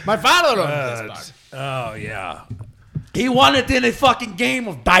bathroom. My father owned this bar. Oh yeah. He won it in a fucking game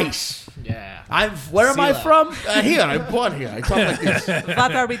of dice. Yeah. Where am I CeeLo. from? Here. I'm born here. I talk like this.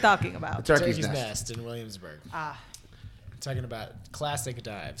 What are we talking about? Turkey's Turkey's Nest. Nest in Williamsburg. Talking about classic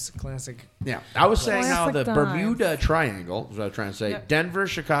dives. Classic. Yeah, I was saying how the Classic Bermuda Triangle, is what I was trying to say. Yep. Denver,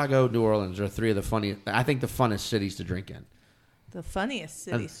 Chicago, New Orleans are 3 of the funniest, I think the funnest cities to drink in. The funniest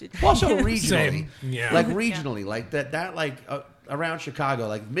cities to Also regionally. Same. Yeah. Like regionally, like that like around Chicago,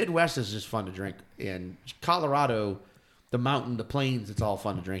 like Midwest is just fun to drink in. Colorado, the mountain, the plains, it's all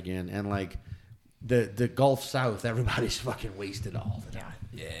fun to drink in. And like the Gulf South, everybody's fucking wasted all the time.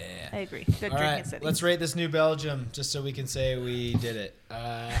 I agree. Good All drinking right, cities. let's rate this New Belgium just so we can say we did it.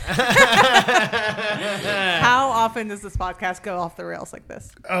 How often does this podcast go off the rails like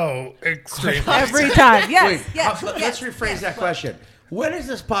this? Oh, extreme. Every time. Yes. Wait, yes. let's rephrase that question. When has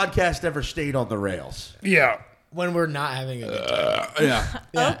this podcast ever stayed on the rails? Yeah. When we're not having a good time. Yeah.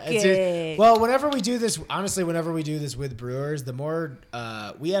 Yeah, it's Okay. well, whenever we do this, honestly, whenever we do this with brewers, the more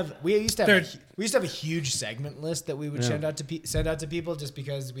we used to have a huge segment list that we would send out to people, just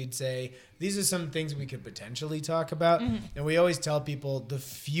because we'd say these are some things we could potentially talk about, and we always tell people the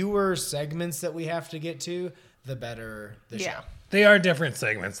fewer segments that we have to get to, the better the show. They are different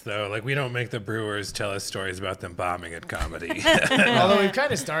segments, though. Like, we don't make the brewers tell us stories about them bombing at comedy. Although we've kind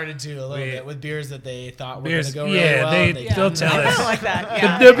of started to a little bit with beers that they thought were going to go really yeah, well. and they'll tell I us. kind of like that.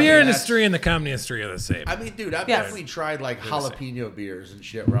 Yeah. The beer industry and the comedy industry are the same. I mean, dude, I've Yes. definitely tried like jalapeno beers and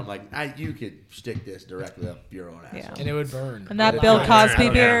shit where I'm like, you could stick this directly up your own ass. Yeah. and it would burn. And that Oh, Bill yeah. Cosby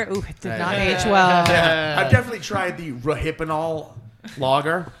Yeah. beer, ooh, it did not Yeah. age well. I've definitely tried the Rohypnol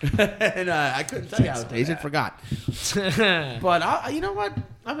lager, and I couldn't tell you how it tasted. Forgot. But you know what?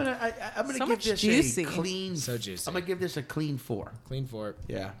 I'm gonna So give much this juicy. a clean. So juicy. I'm gonna give this a clean 4. Clean for it.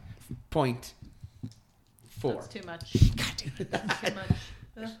 Yeah, 0.4. That's too much. Too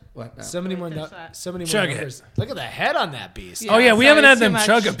much. What? No. So many more. Finish that. So many more Chug it. numbers. Look at the head on that beast. Oh yeah, we sorry, haven't had too them much.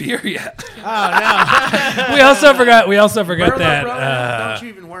 chug a beer yet. Oh we also forgot Burlo, that. bro, don't you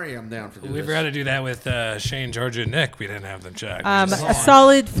even worry. I'm down for this. We forgot to do that with Shane, Georgia, and Nick. We didn't have them chug. A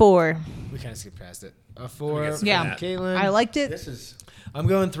solid 4. no! We kind of skipped past it. A 4. get some Yeah. of that. Caitlin. I liked it. This is I'm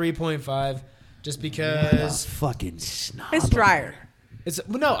going 3.5, just because fucking snob. It's drier. it's.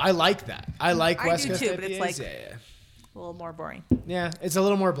 Well, no, I like that. I like I West do Coast too, but it's IPAs. like- yeah. A little more boring. Yeah, it's a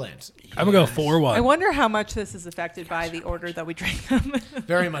little more bland. I'm gonna go 4-1. I wonder how much this is affected by the order that we drink them.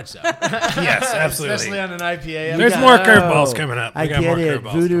 Very much so. Yes, absolutely. Especially on an IPA. There's more curveballs coming up. We got more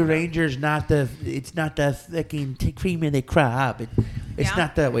curveballs. Voodoo Ranger's not the. It's not the fucking cream of the crop. It's Yeah.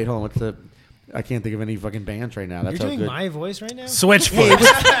 not the. Wait, hold on. What's the? I can't think of any fucking bands right now. That's You're how doing good. my voice right now? Switchfoot.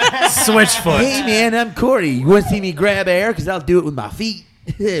 Switchfoot. Hey man, I'm Corey. You want to see me grab air? Because I'll do it with my feet.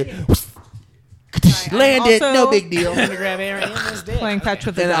 Land it, also- no big deal. I'm gonna grab air in this dick. Playing fetch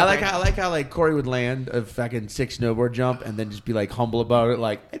with the And I dog. like how like Corey would land a fucking 6 snowboard jump and then just be like humble about it,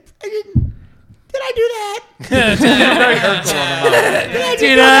 like I didn't. Did I do that? Very hurtful on the mouth. Did I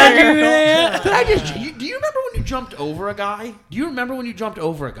do that? Did I just? Do you remember when you jumped over a guy? Do you remember when you jumped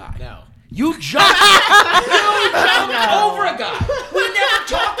over a guy? No. You jumped over a guy. We never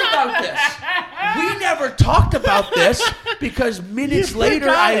talked about this. We never talked about this because minutes later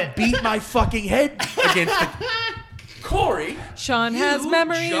I beat my fucking head against the Corey. Sean has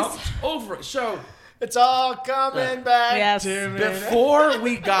memories. Jumped over it. So It's all coming back Yes. to me. before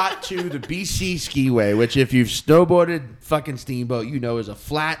we got to the BC Skiway, which if you've snowboarded fucking Steamboat, you know is a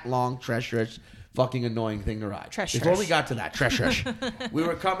flat, long, treacherous, fucking annoying thing to ride. Treacherous. Before we got to that, treacherous, we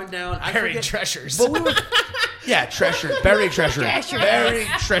were coming down. I Buried forget- treasures. But we were, yeah, treacherous, buried treacherous, buried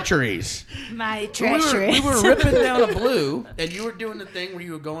treacheries. My We were ripping down a blue, and you were doing the thing where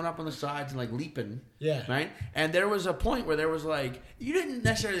you were going up on the sides and like leaping. Yeah. Right? And there was a point where there was like, you didn't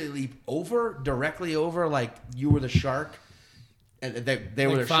necessarily leap directly over, like you were the shark. And they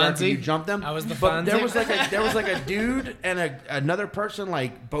were Like the shark and Fonzie? you jumped them. I was the But there Fonzie? was like a dude and another person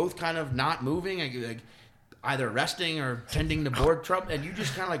like both kind of not moving, like either resting or tending to board Trump, and you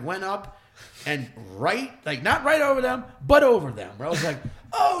just kind of like went up and not right over them, but over them. Where I was like,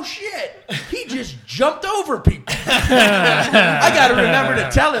 oh shit, he just jumped over people. I got to remember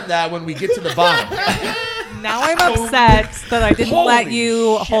to tell him that when we get to the bottom. Now I'm upset that I didn't let Holy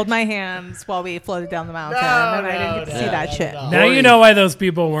you shit. hold my hands while we floated down the mountain, No, and I didn't no, get to no, see that no, shit. no. Now you know why those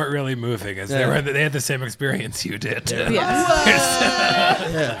people weren't really moving, as Yeah. they had the same experience you did.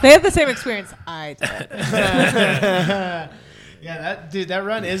 Yes. They had the same experience I did. Yeah, that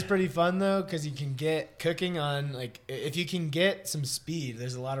run is pretty fun though, because you can get cooking on, like, if you can get some speed,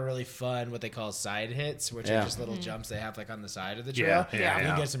 there's a lot of really fun what they call side hits, which Yeah. are just little jumps they have like on the side of the trail. Yeah. You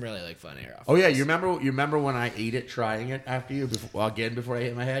can get some really like fun air off. Oh yeah, you remember when I ate it, trying it after you, before I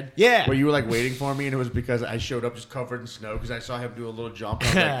hit my head? Yeah. Where you were like waiting for me, and it was because I showed up just covered in snow because I saw him do a little jump.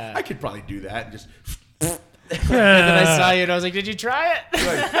 And I was like, I could probably do that, and just. And then I saw you and I was like, did you try it?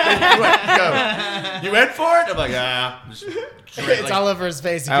 You went for it? I'm like, just It's all over his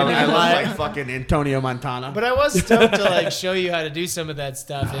face. You I couldn't even look lie. like fucking Antonio Montana. But I was stoked to like show you how to do some of that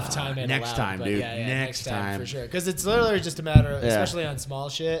stuff if time had Next allowed. time, But dude. Yeah, Next time. for sure. Because it's literally just a matter of, Yeah. especially on small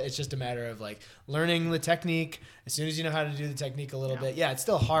shit, it's just a matter of like learning the technique. As soon as you know how to do the technique a little bit, yeah, it's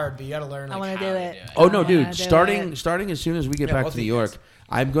still hard, but you got to learn. Like, wanna how do to it. Oh no, Yeah, dude! do Starting as soon as we get Yeah, back both to of New you York, guys.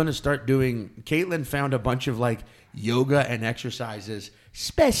 I'm gonna start doing. Caitlin found a bunch of like yoga and exercises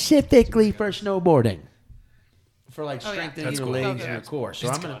specifically for snowboarding, for like strengthening That's your cool. legs Okay. and your core. So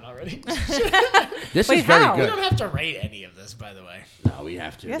It's I'm gone gonna. already. This Wait, is very how? We good. don't have to rate any of this, by the way. No, we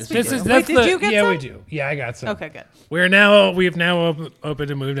have to. Yes, This we is do. good. Wait, did you get we some? do. Yeah, I got some. Okay, good. We've now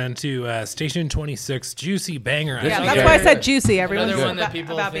opened and moved on to Station 26, Juicy Banger. This Yeah, is that's good. why I said juicy. Everyone's Another one that about-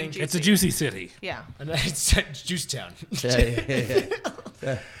 people about being think- juicy. It's a juicy city. Yeah. And it's Juice Town.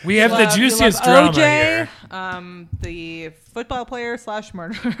 Yeah. We have the You love juiciest drama OJ, here. the football player /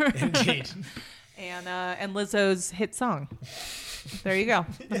 murderer, Indeed. and Lizzo's hit song. There you go.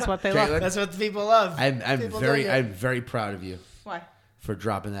 That's what they love. Caitlin, That's what the people love. I'm People very dig it. I'm very proud of you Why? for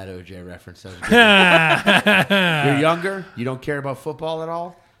dropping that OJ reference. That was good. You're younger. You don't care about football at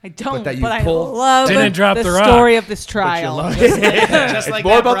all. I don't, that you but I pulled- love Didn't drop the rock. story of this But you trial. love Just It's like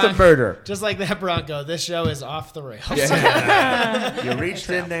more that about the Bron- murder. Just like that Bronco, this show is off the rails. You reached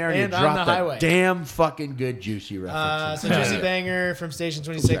in there and, And you on dropped the a highway. damn fucking good juicy reference. So Juicy Banger from Station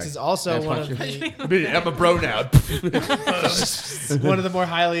 26 is also That's one what of you- the I'm a bro now. one of the more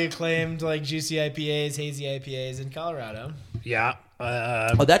highly acclaimed like juicy IPAs, hazy IPAs in Colorado. Yeah.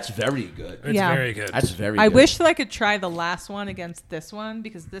 Oh, that's very good. It's Yeah. very good. That's very I good. wish that I could try the last one against this one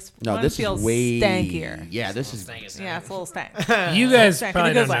because this No, one this feels is way stankier. Yeah, this is Yeah, it's a little stank. You guys Stank in a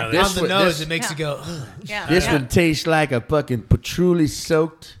probably good don't way. know This this. On the one- nose, this- it makes you go, ugh. Yeah. this yeah. one tastes like a fucking patchouli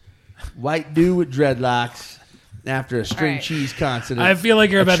soaked white dude with dreadlocks after a string right. cheese consonant. I feel like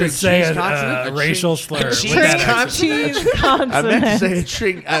you're A about to string say cheese a consonant? A racial string- slur. cheese with that accent. consonant? Cheese consonant. I meant to say a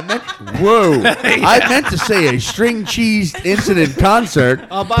string. I meant to say a string cheese incident concert.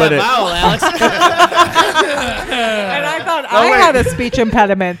 I'll buy but a it- vowel, Alex. And I thought I wait. had a speech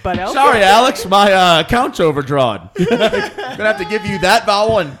impediment, but okay. Sorry, Alex, my account's overdrawn. Gonna have to give you that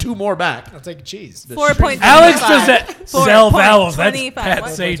vowel and two more back. I'll take a cheese. 4.25. Alex does that sell vowels. That's 4.25. Pat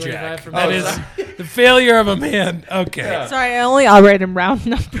What? Sajak. 4.25 That is the failure of a man. Okay. Sorry, I only operate in round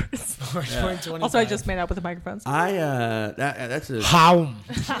numbers. 4.25. Also, I just made out with the microphones. That's a. How?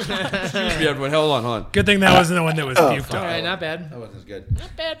 Everyone, hold on. Good thing that wasn't the one that was puked All right, on. not bad. That wasn't as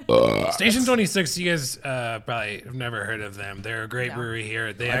good. Station 26, you guys probably have never heard of them. They're a great brewery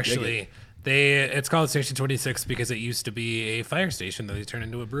here. They actually It's called Station 26 because it used to be a fire station that they turned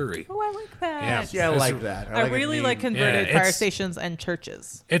into a brewery. Oh, I like that. Yeah, I like that. I really like converted Yeah, fire stations and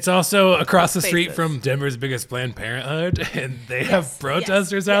churches. It's also across the street Spaces. from Denver's biggest Planned Parenthood, and they have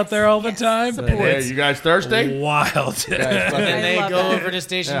protesters out there all the time. Support. Hey, you guys thirsty? Wild. And I they love go that. over to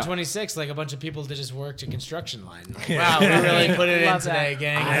Station Yeah. 26 like a bunch of people that just worked a construction line. Like, wow, we really put it in Love today, that.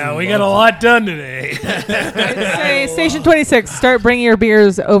 gang. Yeah, we got a lot done today. I'd say Station 26, start bringing your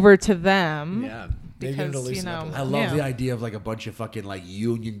beers over to them. Yeah. Maybe get them to Because, loosen up a I little. love Yeah. the idea of like a bunch of fucking like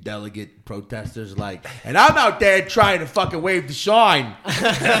union delegate protesters, like, and I'm out there trying to fucking wave the sign,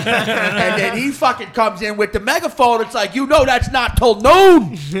 and then he fucking comes in with the megaphone. It's like, that's not till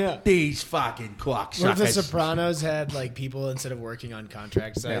noon. Yeah. These fucking What if the cocksuckers. Sopranos had like people instead of working on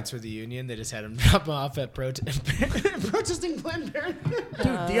contract sites for the union, they just had them drop them off at protesting Planned Parenthood?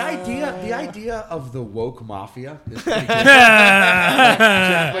 Dude, the idea of the woke mafia is pretty good.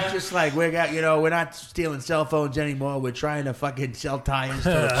 But just like we're not stealing cell phones anymore. We're trying to fucking sell tires to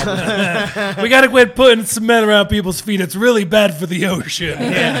the public. We got to quit putting cement around people's feet. It's really bad for the ocean.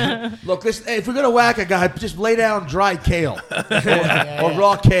 Look, if we're gonna whack a guy, just lay down dry kale or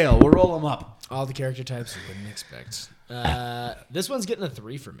raw kale. We'll roll him up. All the character types you wouldn't expect. This one's getting a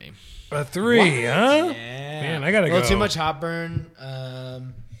 3 for me. A 3, huh? Yeah. Man, I gotta a little go. too much hop burn.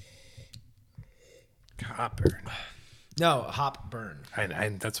 Copper. No, hop burn.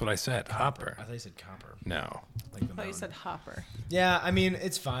 That's what I said. Hopper. I thought you said copper. No. Like the I thought you mountain. said hopper. Yeah, I mean,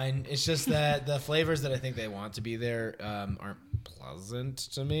 it's fine. It's just that the flavors that I think they want to be there aren't pleasant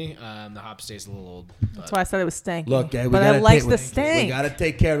to me. The hop tastes a little old. That's why I said it was stanky. Look, we but I gotta like take- the We stank. gotta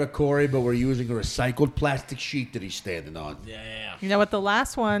take care of Corey, but we're using a recycled plastic sheet that he's standing on. Yeah. You know what? The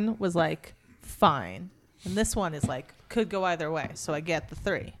last one was like fine, and this one is like could go either way. So I get the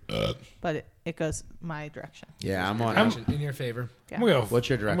 3, but it goes my direction. Yeah, I'm on. In your favor. Yeah. I'm gonna go, What's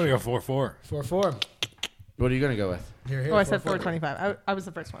your I'm gonna direction? go 4-4. 4-4. What are you gonna go with? Here, Oh, I said 4.25. I was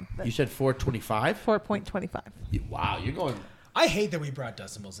the first one. You said 425. 4.25. Wow, you're going. I hate that we brought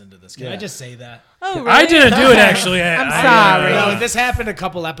decimals into this. Can I just say that? Oh, really? I didn't do it actually. I'm sorry. No, this happened a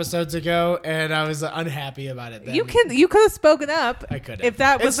couple episodes ago, and I was unhappy about it. Then. You could have spoken up. I could have. If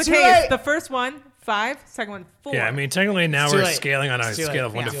that was It's the too case. late. The first one 5, second one 4. Yeah, I mean, technically now It's too we're late. scaling on a It's too scale late.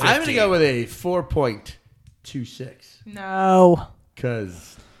 of 1 to Yeah. 50. I'm gonna go with a 4.26 no,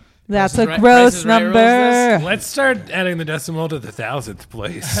 because that's Price a is Right- gross Price is Right rules number. Let's start adding the decimal to the 1,000th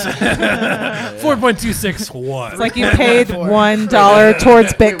place. 4.261. It's like you paid $1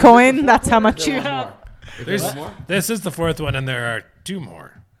 towards Bitcoin. That's how much you have. This is the 4th one, and there are 2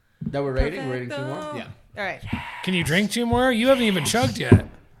 more. that we're rating. We're rating 2 more. Yeah. All right. Can you drink 2 more? You haven't even chugged yet.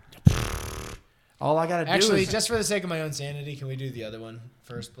 All I gotta do Actually, is just for the sake of my own sanity, can we do the other one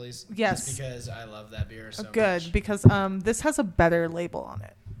first, please? Yes. Just because I love that beer so Good, much. because this has a better label on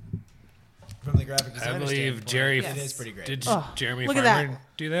it. From the graphic I designer believe standpoint, Jerry. it is pretty great. Did Oh, Jeremy look at Farmer that.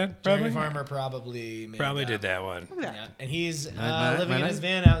 do that? Jeremy Probably. Farmer probably made Probably did that one. Look at that. Yeah. And he's my living in name? his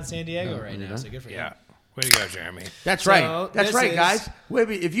van out in San Diego right now, know. so good for him. Yeah. Way to go, Jeremy. That's So, right. That's this right, is- guys.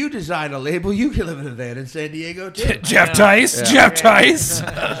 Maybe if you design a label, you can live in a van in San Diego too. Jeff Tice. Jeff Tice.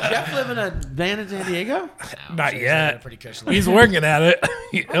 Jeff live in a van in San Diego? Not He's yet. got a pretty cush life. He's working at it.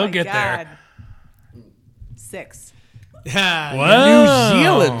 He'll Oh my get God. 6. there. Yeah. Wow. New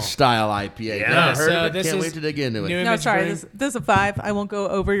Zealand style IPA. Yeah. Never heard So of it. this Can't is wait to dig into it. New No, Image sorry. Brewing- This is a 5. I won't go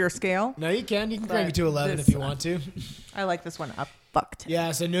over your scale. No, you can. You can crank it But to 11 this- if you want to. I like this one a fuck ton.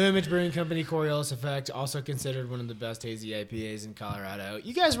 Yeah, so New Image Brewing Company, Coriolis Effect, also considered one of the best hazy IPAs in Colorado.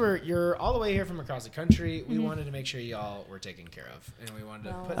 You guys you're all the way here from across the country. We wanted to make sure y'all were taken care of, and we wanted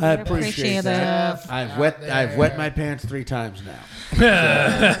to put. I I appreciate appreciate that. that. Out I've wet there. my pants 3 times now.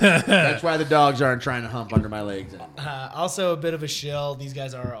 That's why the dogs aren't trying to hump under my legs anymore. Also, a bit of a shill. These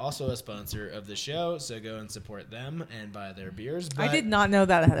guys are also a sponsor of the show, so go and support them and buy their beers. I But did not know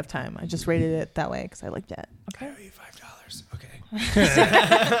that ahead of time. I just rated it that way because I liked it. I owe you $5. Okay.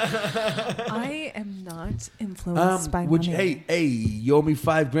 I am not influenced by Would money. you, you owe me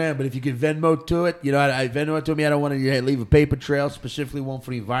 $5,000, but if you could Venmo to it, I Venmo it to me. I don't want to leave a paper trail, specifically one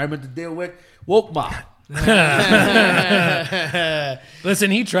for the environment to deal with. Woke ma.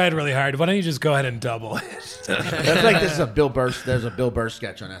 Listen, he tried really hard. Why don't you just go ahead and double it? That's like this is a Bill Burr. There's a Bill Burr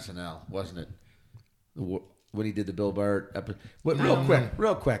sketch on SNL, wasn't it? When he did the Bill Burr episode.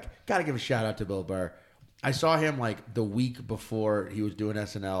 Real quick. Got to give a shout out to Bill Burr. I saw him like the week before he was doing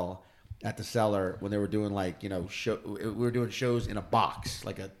SNL at the Cellar when they were doing we were doing shows in a box,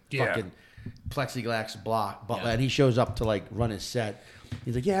 like a fucking plexiglass block. And he shows up to like run his set.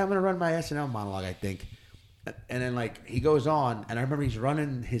 He's like, yeah, I'm going to run my SNL monologue, I think. And then like he goes on, and I remember he's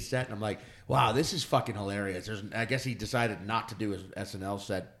running his set, and I'm like, wow, this is fucking hilarious. I guess he decided not to do his SNL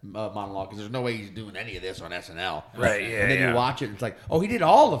set monologue because there's no way he's doing any of this on SNL. Right, yeah, And then you watch it and it's like, oh, he did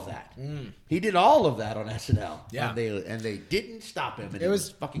all of that. He did all of that on SNL. Yeah. And they didn't stop him. And it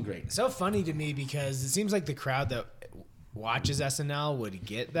was fucking great. It's so funny to me because it seems like the crowd that watches SNL would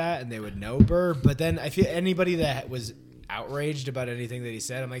get that and they would know Burr. But then I feel anybody that was outraged about anything that he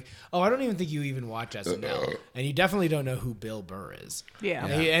said, I'm like, oh, I don't even think you even watch SNL, and you definitely don't know who Bill Burr is. Yeah.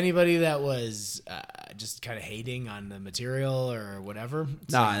 Anybody that was just kind of hating on the material or whatever, you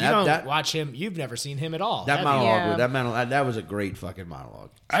don't watch him. You've never seen him at all. That monologue, that was a great fucking monologue.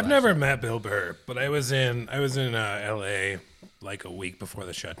 I've never met Bill Burr, but I was in LA like a week before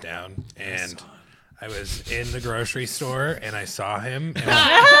the shutdown, and I was in the grocery store and I saw him,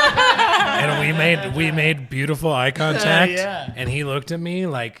 and we made beautiful eye contact, and he looked at me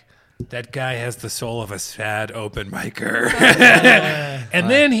like, that guy has the soul of a sad open micer. And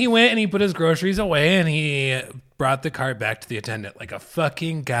then he went and he put his groceries away and he brought the cart back to the attendant like a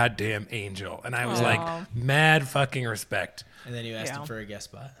fucking goddamn angel. And I was like, mad fucking respect. And then you asked him for a guest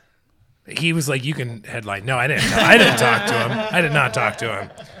spot. He was like, you can headline. No, I didn't talk to him. I did not talk to him.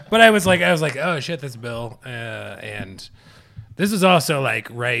 But I was like, oh shit, that's Bill. And this is also like,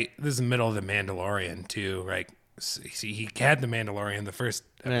 this is the middle of the Mandalorian too, right? See, he had the Mandalorian the first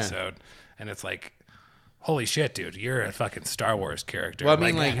episode, and it's like, holy shit, dude, you're a fucking Star Wars character. Well,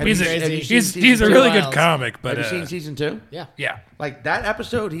 I mean, he's a really good comic, but have you seen season 2? Yeah. Like that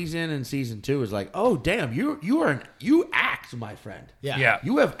episode he's in season 2 is like, oh damn, you act, my friend. Yeah.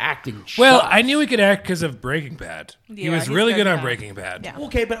 You have acting. Well, chops. I knew he could act because of Breaking Bad. He was really good on Breaking Bad. Yeah.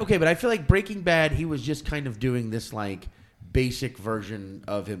 Okay, but I feel like Breaking Bad, he was just kind of doing this like basic version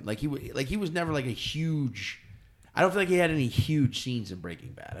of him. Like he was never like a huge. I don't feel like he had any huge scenes in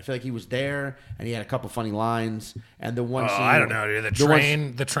Breaking Bad. I feel like he was there and he had a couple funny lines. And the one scene, I don't know, dude.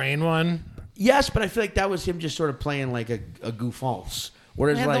 The train one. Yes, but I feel like that was him just sort of playing like a goof-false.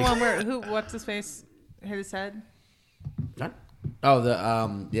 Whereas and like the one where what's his face hit his head? what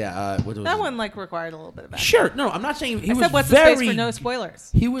was That one like required a little bit of acting. Sure, no, I'm not saying he I was said what's very. his face for no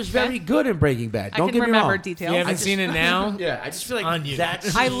spoilers. He was very good in Breaking Bad. I Don't can get me remember wrong. details. You haven't seen it now? Yeah, I just feel like On you.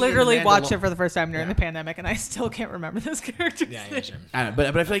 that's. I literally watched it for the first time during the pandemic, and I still can't remember those characters. Yeah, sure. I don't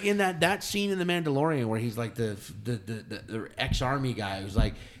know, but I feel like in that scene in The Mandalorian where he's like the ex-army guy who's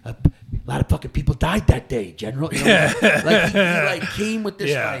like a lot of fucking people died that day, General. You know, like he like came with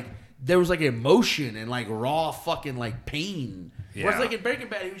this like there was like emotion and like raw fucking like pain. Yeah. Whereas like in Breaking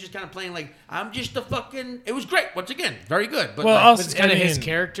Bad, he was just kind of playing like I'm just a fucking. It was great. Once again, very good. But Well, like, also- Was it kind of his mean-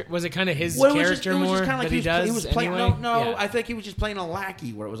 character? Was it kind of his well, character more kinda like that he does? he was playing. anyway? No, Yeah. I think he was just playing a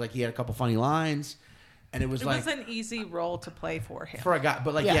lackey where it was like he had a couple funny lines, and it was It like was an easy role to play for him. for a guy,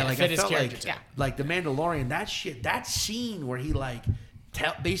 but like Yeah, yeah, it like fit I his felt character like too. like the Mandalorian, that scene where he like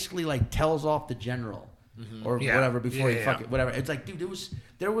basically like tells off the general or whatever before he fucking whatever. It's like, dude,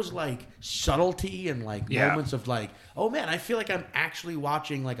 there was like subtlety and like moments of like, oh man, I feel like I'm actually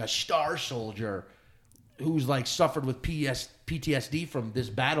watching like a Star Soldier who's like suffered with PTSD from this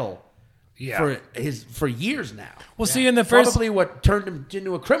battle for years now. Well, see, in the first Probably what turned him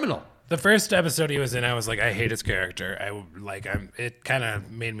into a criminal. The first episode he was in, I was like, I hate his character. It kind of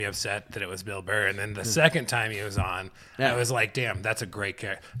made me upset that it was Bill Burr. And then the second time he was on, I was like, damn, that's a great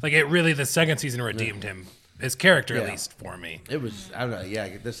character. Like the second season redeemed him, his character at least for me. It was, I don't know,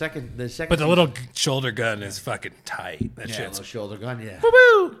 yeah. The second, But the season- little shoulder gun is fucking tight. That yeah, shit's little shoulder gun, yeah.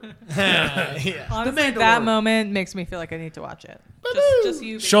 Honestly, Mandalorian. that moment makes me feel like I need to watch it. Just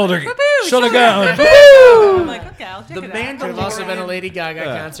you being shoulder like, "Boo-boo, shoulder gun. I'm like, okay, I'll check The it out. Could have also been a Mandalorian- Lady Gaga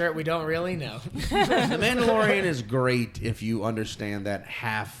concert. We don't really know. The Mandalorian is great if you understand that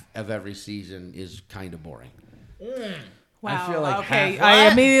half of every season is kind of boring. Wow. I feel like okay, half-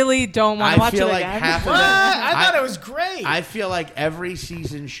 I immediately don't want to watch feel it like again. half of What? it. I thought it was great. I feel like every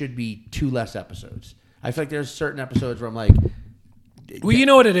season should be 2 less episodes. I feel like there's certain episodes where I'm like, Well, you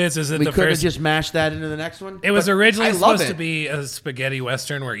know what it is that we the could have first. just mashed that into the next one. It was But originally I love supposed to it. be a spaghetti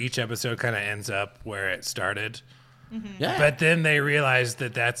western where each episode kind of ends up where it started. Yeah. But then they realized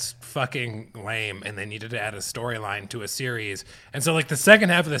that that's fucking lame and they needed to add a storyline to a series. And so like the second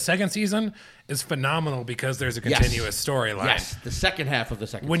half of the second season is phenomenal because there's a continuous storyline. Yes, the second half of the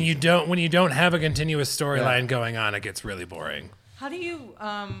second When season. you don't have a continuous storyline going on, it gets really boring. How do you?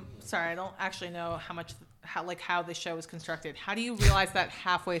 Sorry, I don't actually know how the show is constructed. How do you realize that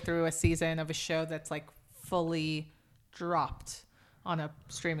halfway through a season of a show that's like fully dropped? on a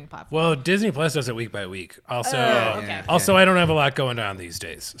streaming platform. Well, Disney Plus does it week by week. Also, okay. I don't have a lot going on these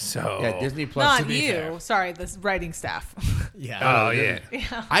days. So Yeah, Disney Plus. Not to be you. fair. Sorry, this writing staff. Yeah. Oh yeah.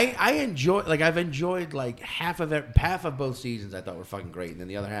 I enjoy I've enjoyed like half of both seasons. I thought were fucking great, and then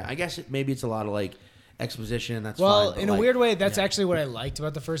the other half, I guess maybe it's a lot of like exposition. That's Well, fine, but, in a like, weird way, that's actually what I liked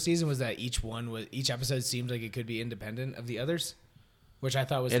about the first season was that each episode seemed like it could be independent of the others, which I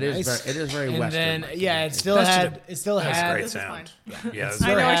thought was It is nice. it is very and Western. then it still That's had That's great This is sound. fine. Yeah,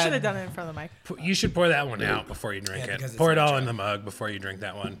 I know I had- should have done it in front of the mic. you should pour that one out before you drink because it. it's Pour it all nitro. in the mug before you drink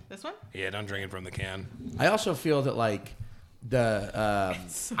that one. This one? Yeah, don't drink it from the can. I also feel that like the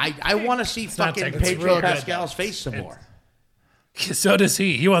I want to see not fucking technically Pedro real good, Pascal's face some more. So does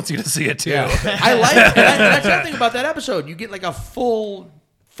he. He wants you to see it too. I like it. That's the thing about that episode. You get like a full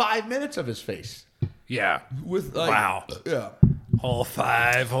 5 minutes of his face. Yeah. With like, Wow. Yeah. Whole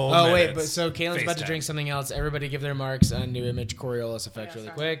Oh wait, minutes. but so Kaylin's about to FaceTime. drink something else. Everybody give their marks on new image Coriolis effect really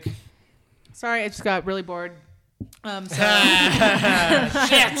sorry. quick. Sorry, I just got really bored. Sorry,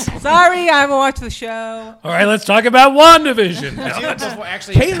 I haven't watched the show. All right, let's talk about WandaVision. No. Before,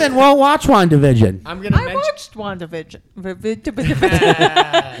 actually, Caitlin won't watch WandaVision. I'm gonna I mention. watched WandaVision.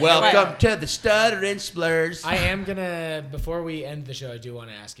 Welcome to the Stuttering Splurs. I am gonna before we end the show. I do want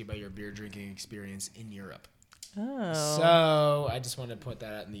to ask you about your beer drinking experience in Europe. Oh. So I just want to put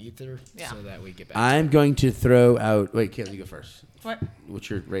that out in the ether Yeah. so that we get back. I'm going to throw out. Wait, Caitlin, you go first. What? What's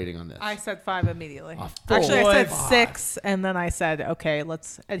your rating on this? I said 5 immediately. Oh, Actually, I said five. 6, and then I said, okay,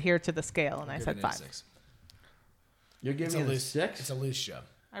 let's adhere to the scale, and I said 5. You're It's giving a me a loose 6? It's a loose show.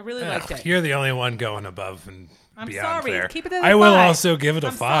 I really liked it. You're the only one going above and I'm beyond sorry. there. Keep it at a I will 5. also give it a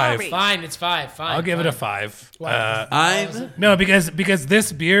I'm 5. sorry. Fine, it's 5. Fine. I'll give it a fine. 5. Why? I'm. No, because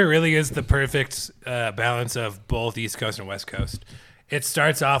this beer really is the perfect balance of both East Coast and West Coast. It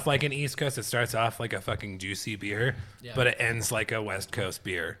starts off like an East Coast. It starts off like a fucking juicy beer, but it ends like a West Coast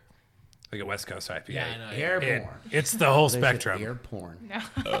beer, like a West Coast IPA. Yeah, I know. Airborne. It's the whole They said spectrum. Air porn.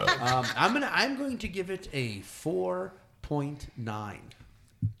 I'm going to give it a 4.9.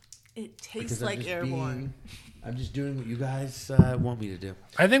 It tastes Because I'm like just airborne. I'm just doing what you guys want me to do.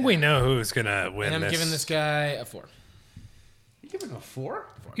 I think we know who's gonna win. And I'm giving this guy a 4. You giving a 4?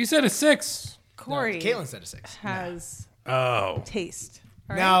 You said a 6. Corey No, Caitlin said a 6. has Oh, taste.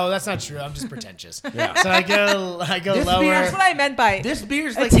 All right? No, that's not true. I'm just pretentious. Yeah. So I go This lower. beer- That's what I meant by This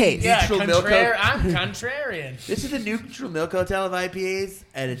beer's A like taste. the neutral milk. I'm contrarian. This is the neutral milk hotel of IPAs,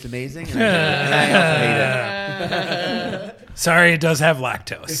 and it's amazing. And I also hate it. sorry, it does have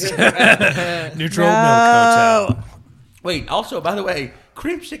lactose. Neutral No. Milk Hotel. Wait, also, by the way,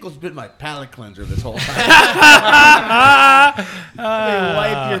 creamsicle's been my palate cleanser this whole time.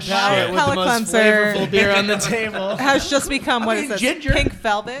 Wipe your palate with the palate most cleanser. flavorful beer on the table. has just become what I it mean, says, ginger. pink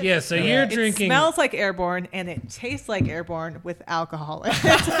velvet. Yeah, so you're It drinking. smells like airborne, and it tastes like airborne with alcohol in it.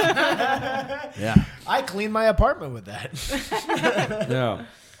 Yeah. I cleaned my apartment with that. No.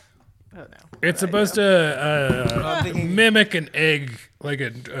 Oh, no. It's supposed to I'm thinking- mimic an egg, like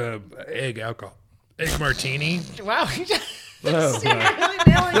an egg alcohol, egg martini. Wow.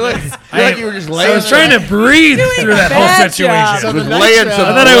 I feel like you were just I laying. was trying to breathe through that whole bad situation. job. So was the laying nitro- some-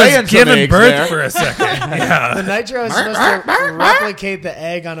 I thought I laying was some giving eggs birth there. for a second. Yeah, The nitro is supposed to replicate the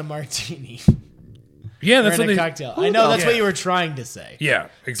egg on a martini yeah, or that's in what a they. cocktail. I know that's Yeah. what you were trying to say. Yeah,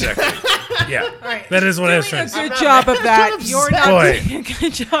 exactly. Yeah, Right. that is what I was Doing trying a to say. good job of that. You're not Boy. doing a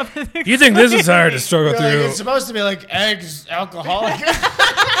good job of it. You think this is hard to struggle You're like, through? it's supposed to be like eggs, alcoholic.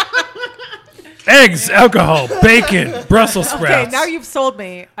 Eggs, alcohol, bacon, Brussels sprouts. Okay, now you've sold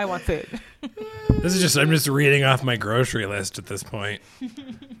me. I want food. This is I'm just reading off my grocery list at this point.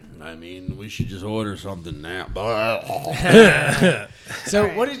 I mean, we should just order something now. So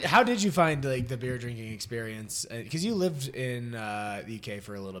how did you find like the beer drinking experience? Because you lived in the UK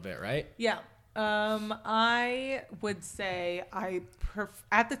for a little bit, right? Yeah. I would say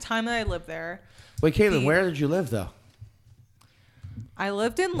at the time that I lived there, Wait, Caitlin, where did you live though? I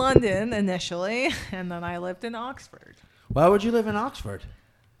lived in London initially, and then I lived in Oxford. Why would you live in Oxford?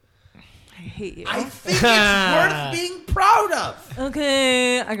 I hate you. I think it's worth being proud of.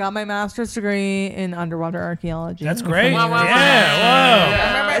 Okay, I got my master's degree in underwater archaeology. That's great. Wow, wow,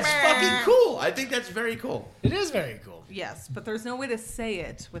 Yeah, That's fucking cool. I think that's very cool. It is very cool. Yes, but there's no way to say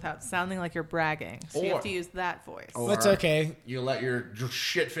it without sounding like you're bragging. So you Or- have to use that voice. That's okay. You let your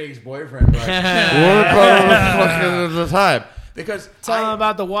shit-faced boyfriend like, we're proud of the time. Because Tell them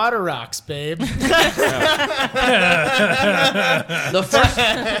about the water rocks, babe. the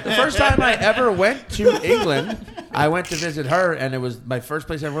first time I ever went to England, I went to visit her, and it was my first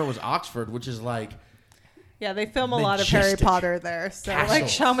place I ever went was Oxford, which is like Yeah, they film a lot of Harry Potter there. So like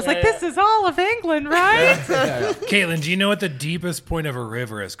Sean was like, this is all of England, right? Caitlin, do you know what the deepest point of a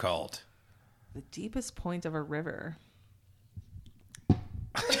river is called? The deepest point of a river.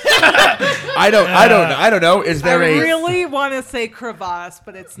 I don't know. Is there I really want to say crevasse,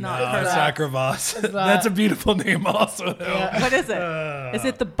 but it's not. No, it's not crevasse. That's a beautiful name also. What is it? Is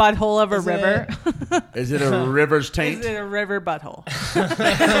it the butthole of a river? Is it a river's taint? Is it a river butthole?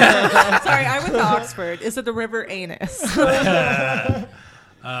 Sorry, I went to Oxford. Is it the river anus?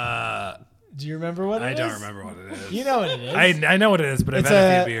 Do you remember what it is? I don't remember what it is. You know what it is. I know what it is, but I've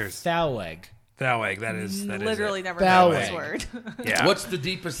had a few beers. Thalweg. Thalweg, that is literally it. never heard this word. Yeah. What's the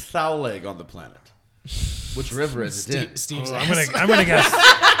deepest Thalweg on the planet? Which river is it in? Steve's I'm gonna guess.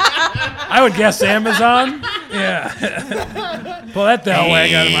 I would guess Amazon. Yeah. Pull that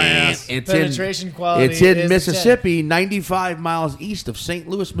Thalweg out of my ass. Penetration quality. It's in is Mississippi, 95 miles east of St.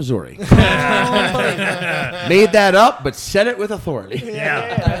 Louis, Missouri. Made that up, but said it with authority.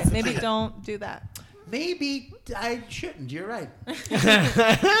 Yeah. Maybe don't do that. Maybe I shouldn't. You're right.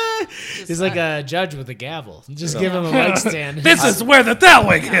 He's like a judge with a gavel. Just give him a mic stand. This is where the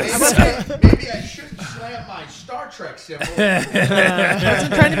Thalweg is. Maybe I shouldn't slam my Star Trek symbol. I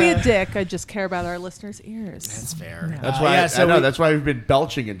wasn't trying to be a dick. I just care about our listeners' ears. That's fair. That's why I know. That's why we've been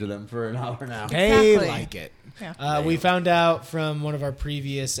belching into them for an hour now. They Exactly. like it. Yeah. We found out from one of our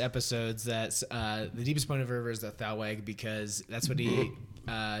previous episodes that the deepest point of a river is the Thalweg because that's what he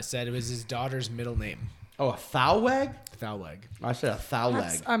said. It was his daughter's middle name. Oh, a Thalweg? Thalweg. I said a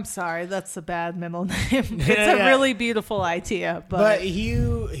Thalweg. I'm sorry, that's a bad middle name. It's a really beautiful idea, But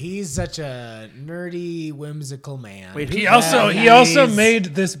he's such a nerdy, whimsical man. Wait, He also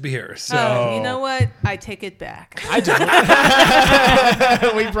made this beer. So you know what? I take it back. I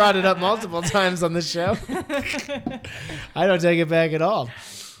don't. We brought it up multiple times on the show. I don't take it back at all.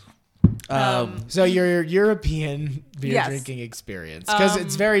 So your European beer drinking experience, because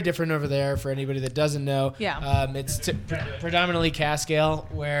it's very different over there for anybody that doesn't know. Yeah. It's predominantly cask ale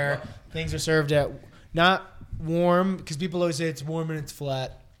where things are served at not warm, because people always say it's warm and it's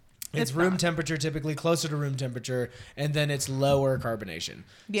flat. It's room temperature, typically closer to room temperature, and then it's lower carbonation.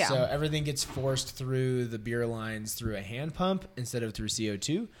 Yeah. So everything gets forced through the beer lines through a hand pump instead of through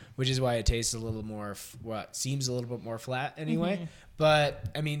CO2, which is why it tastes a little more, seems a little bit more flat anyway. Mm-hmm. But,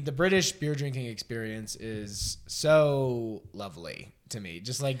 I mean, the British beer drinking experience is so lovely to me.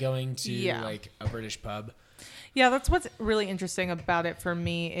 Just like going to like a British pub. Yeah, that's what's really interesting about it for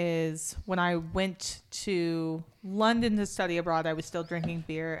me is when I went to London to study abroad, I was still drinking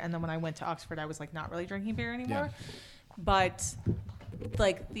beer. And then when I went to Oxford, I was like not really drinking beer anymore. Yeah. But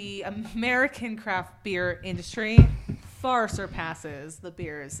like the American craft beer industry far surpasses the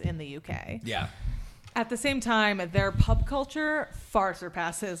beers in the UK. Yeah. At the same time, their pub culture far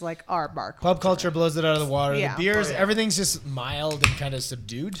surpasses like our bar culture. Pub culture blows it out of the water. Yeah. The beers, everything's just mild and kind of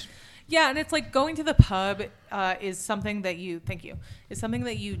subdued. Yeah, and it's like going to the pub is something that you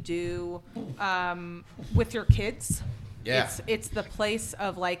do with your kids. Yeah, it's the place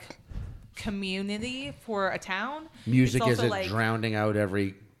of like community for a town. Music isn't like, drowning out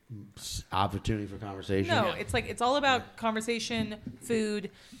every opportunity for conversation. No, it's all about conversation,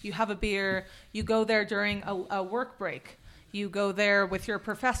 food. You have a beer. You go there during a work break. You go there with your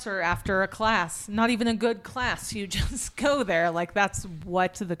professor after a class, not even a good class. You just go there. Like that's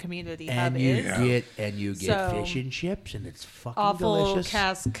what the community hub is. You get fish and chips, and it's fucking awful delicious.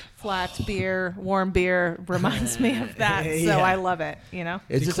 Cask flat beer, warm beer reminds me of that. So I love it. You know,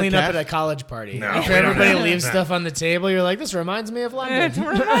 Is to this clean up at a college party. No, After everybody leaves stuff on the table, you're like, this reminds me of London. it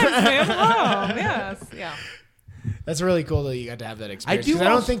reminds me of home. Yes, yeah. That's really cool that you got to have that experience. I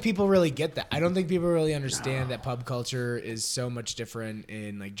don't think people really get that. I don't think people really understand that pub culture is so much different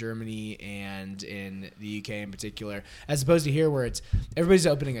in like Germany and in the UK in particular, as opposed to here where it's everybody's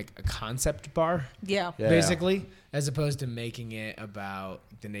opening a concept bar. Yeah. Basically, as opposed to making it about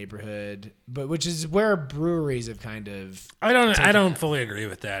the neighborhood, but which is where breweries have kind of. I don't fully agree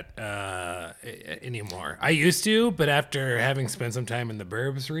with that anymore. I used to, but after having spent some time in the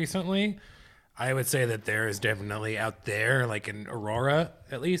burbs recently, I would say that there is definitely out there, like in Aurora,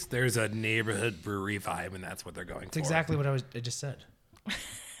 at least, there's a neighborhood brewery vibe, and that's what they're going for. That's exactly what I just said.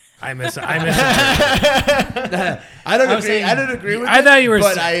 I miss it. I don't agree with. I thought you were,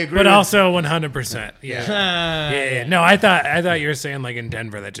 but I agree. But also 100%. Yeah. No, I thought you were saying like in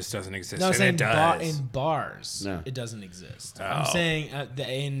Denver that just doesn't exist. No, I'm saying it does. in bars, it doesn't exist. I'm saying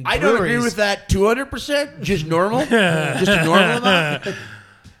in I don't agree with that 200%. Just normal. Just a normal amount.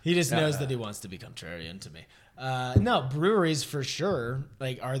 He just knows that he wants to be contrarian to me. No, breweries for sure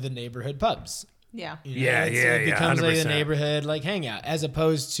like are the neighborhood pubs. Yeah. It becomes like 100%. a neighborhood like hangout, as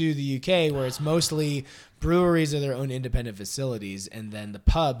opposed to the UK where it's mostly breweries or their own independent facilities, and then the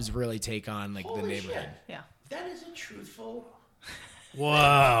pubs really take on like the neighborhood. Yeah. That isn't truthful.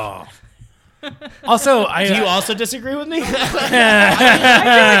 Whoa. Also, Do you also disagree with me? I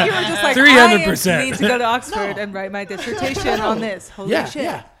feel like you were just like, 300%. I need to go to Oxford and write my dissertation on this. Holy shit.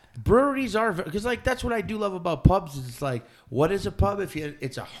 Yeah. Breweries are, because like that's what I do love about pubs. Is it's like, what is a pub?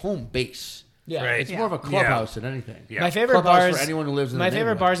 It's a home base. Yeah. Right. It's more of a clubhouse than anything. Yeah. My favorite Clubhouse bars for anyone who lives in my the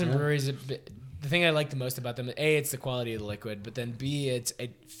favorite neighborhood, bars and yeah. breweries. The thing I like the most about them, A, it's the quality of the liquid, but then B, it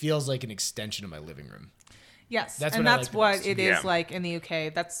feels like an extension of my living room. Yes. That's and what I that's like the what most. it is Yeah. like in the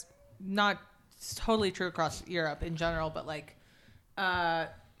UK. That's not totally true across Europe in general, but like the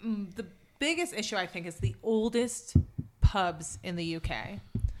biggest issue I think is the oldest pubs in the UK.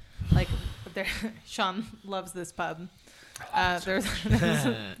 Like Sean loves this pub.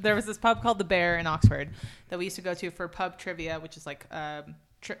 There was this pub called the Bear in Oxford that we used to go to for pub trivia, which is like pub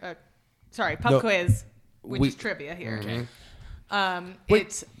quiz, which is trivia here. Okay.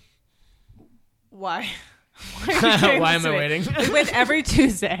 It's why? Why am I waiting? We went every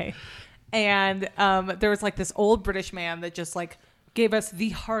Tuesday, and there was like this old British man that just like gave us the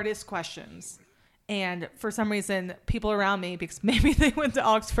hardest questions. And for some reason, people around me, because maybe they went to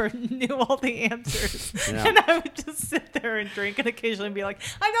Oxford, knew all the answers. Yeah. And I would just sit there and drink and occasionally be like,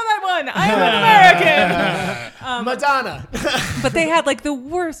 I know that one. I'm an American. Madonna. But they had like the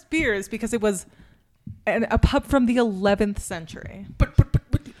worst beers because it was a pub from the 11th century. But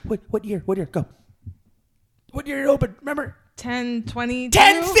what year? What year? Go. What year it opened? Remember? 1050.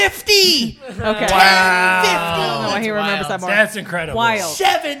 1050. Okay. Wow. I don't know why he That's remembers wild. that more. That's incredible. Wild.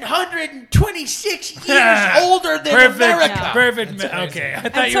 726 years older than Perfect. America. Yeah. Perfect. Okay. I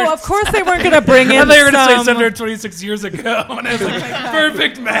thought And you were. so, of course, they weren't going to bring in I thought you were going to say some 726 years ago. And I was like,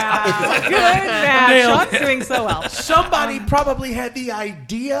 perfect math. good math. Nailed Sean's doing so well. Somebody probably had the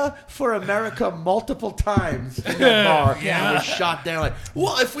idea for America multiple times in that bar and was shot down like,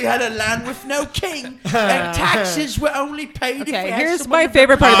 what if we had a land with no king and taxes were only paid if we Okay, had here's someone my to-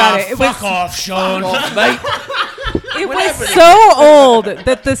 favorite part about it. It was off, Sean. Mate, it was so old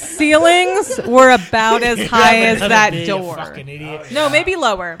that the ceilings were about as high as that door. Fucking idiot. No, maybe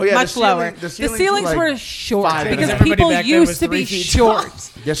lower. Oh, yeah, much the ceiling- lower. the The ceilings ceilings were were like short 5 because Everybody people back then used was to be 3 feet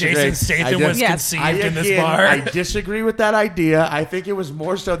short. Jason Statham was Yes. conceived in this again, bar. I disagree with that idea. I think it was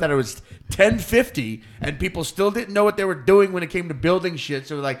more so that it was 1050 and people still didn't know what they were doing when it came to building shit.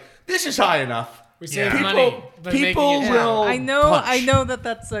 So they're like, this is high enough. We save Yeah. money. but People making it- will. I know punch. that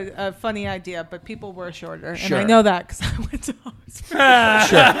that's a funny idea, but people were shorter, and Sure. I know that because I went to Oxford.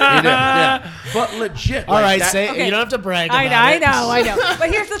 Sure, you did, yeah. But legit. All like right, that- say Okay. you don't have to brag about I it. know. But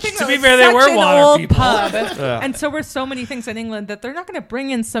here's the thing: To though, be it's fair, they such were an water old people. pub, and so were so many things in England that they're not going to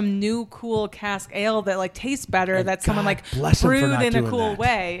bring in some new cool cask ale that like tastes better. And that someone God like bless 'em for brewed not in a doing cool that.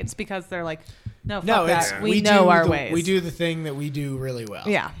 way. It's because they're like, no, fuck No, it's that. We know our ways. We do the thing that we do really well.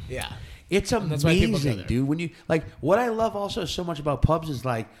 Yeah. Yeah. It's that's why people go amazing, there. dude. When you like, what I love also so much about pubs is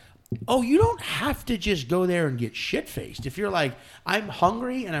like, oh, you don't have to just go there and get shit faced. If you're like, I'm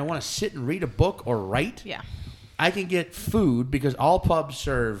hungry and I want to sit and read a book or write, Yeah. I can get food because all pubs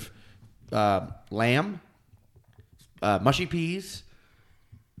serve lamb, mushy peas,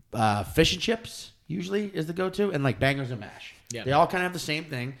 fish and chips. Usually is the go-to, and like bangers and mash. Yeah. They all kind of have the same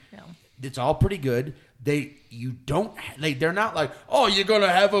thing. Yeah. It's all pretty good. They're not like, oh, you're gonna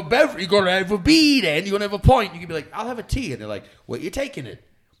have a beverage, you're gonna have a bead, and you're gonna have a point. You can be like, I'll have a tea, and they're like, what, you taking it?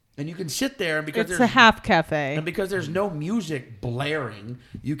 And you can sit there, and because It's there's a half cafe. and because there's no music blaring,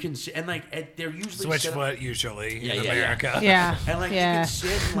 you can sit, and like they're usually set up- Switchfoot usually in yeah, America. Yeah. and like yeah. you can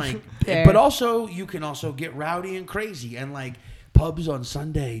sit and like, Fair. but also you can also get rowdy and crazy, and like pubs on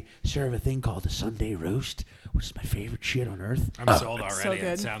Sunday serve a thing called the Sunday roast, which is my favorite shit on earth. I'm sold already. so It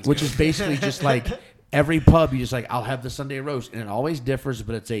good. sounds Which good. is basically just like every pub, you just like, I'll have the Sunday roast, and it always differs,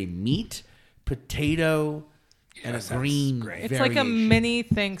 but it's a meat, potato, and a sounds green. great. It's like a variation. mini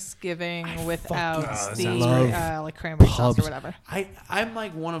Thanksgiving without that the sounds great. like cranberry sauce Pubs. or whatever. I'm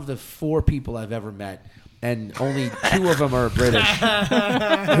like one of the 4 people I've ever met, and only 2 of them are British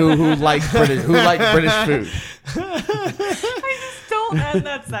who like British food. Don't end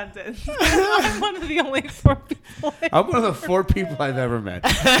that sentence. I'm one of the only 4 people. I'm one of the 4 people I've ever met.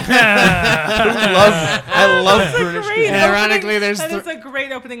 I love British Great food. And ironically, there's that th- is a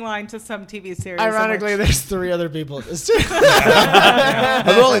great opening line to some TV series. Ironically, there's 3 other people at this too.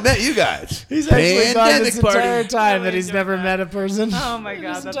 I've only met you guys. He's actually gone Pandemic this party. entire time that he's never met a person. oh my in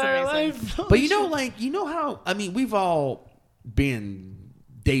god, his that's entire amazing. life. But you know how, I mean, we've all been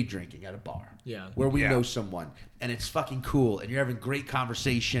day drinking at a bar. Yeah. Where we Yeah. know someone and it's fucking cool and you're having great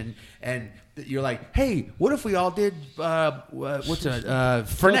conversation and you're like, hey, what if we all did what's a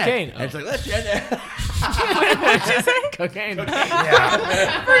Fernet? Cocaine. And it's like, let's What'd you say? Cocaine.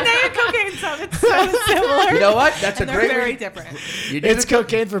 Fernet and cocaine sounded so similar. You know what? That's and a they're great very way- different. You do It's the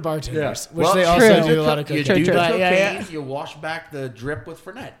cocaine for bartenders, Yeah. which Well, they true. also You do a lot of You cocaine. do the But cocaine, yeah. you wash back the drip with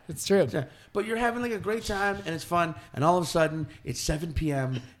Fernet. It's true. Yeah. But you're having like a great time and it's fun, and all of a sudden it's 7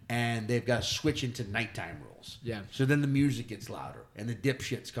 p.m. and they've got to switch into nighttime rules. Yeah. So then the music gets louder and the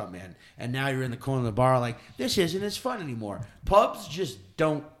dipshits come in, and now you're in the corner of the bar like, this isn't as fun anymore. Pubs just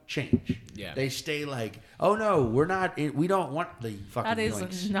don't change. Yeah. They stay like, oh no, we don't want the fucking That is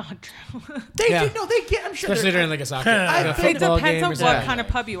yoinks. not true. They Yeah. do, no, they get, I'm sure Especially they're- during like a soccer, I like a think It football depends game on or what something. kind of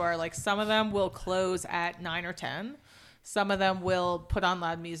pub you are. Like some of them will close at 9 or 10. Some of them will put on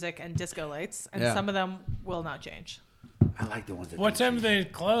loud music and disco lights, and Yeah. some of them will not change. I like the ones that What do time do they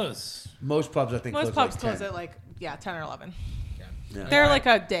close? Most pubs, I think, Most close pubs like close 10. at like 10 or 11. Yeah. They're like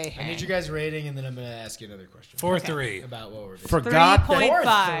a day I hang. need you guys rating, and then I'm going to ask you another question 4-3. about what we're doing. Forgot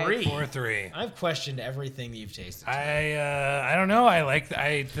that. 3.5. 4-3. I've questioned everything that you've tasted. I don't know. I like the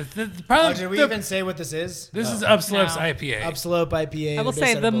Oh, problem. did we the- even say what this is? This is Upslopes No. IPA. Upslope IPA. I will They're based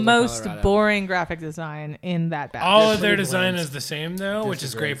say out of the Boulder, most Colorado. boring graphic design in that batch. All of their pretty design bland. is the same though, which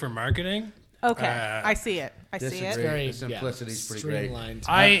is Disagree. great for marketing. Okay, Uh, I see it. I see it. disagree. Very The simplicity's pretty great. streamlined.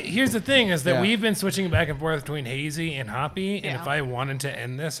 Here's the thing is that Yeah. we've been switching back and forth between hazy and hoppy, and Yeah. if I wanted to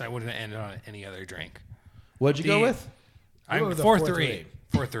end this, I wouldn't have ended on any other drink. What'd you go The- with? I'm with a 4-3.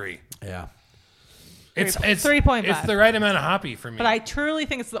 4-3. Yeah. It's 3.5. It's the right amount of hoppy for me. But I truly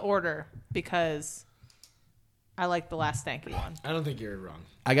think it's the order because I like the last stanky one. I don't think you're wrong.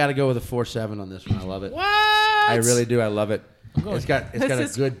 I got to go with a 4.7 on this one. I love it. What? I really do. I love it. It's got a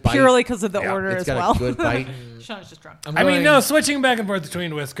This is good bite. purely because of the Yeah, order It's as got well. a good bite. Sean's just drunk. I'm I mean, going- no, switching back and forth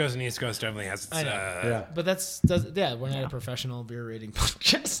between West Coast and East Coast definitely has its. I know. Yeah. But we're not a professional beer rating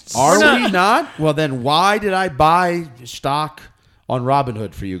podcast. Are we not? Well, then why did I buy stock on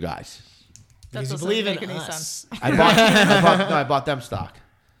Robinhood for you guys? That Because you doesn't believe in make any us. sense. I bought them stock.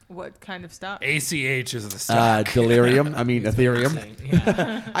 What kind of stuff? ACH is the stock. Delirium. I mean, Ethereum.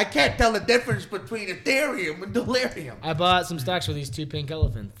 Yeah. I can't tell the difference between Ethereum and Delirium. I bought some stocks for these two pink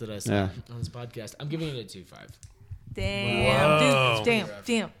elephants that I saw Yeah. on this podcast. I'm giving it a 2.5. Damn, Whoa. dude.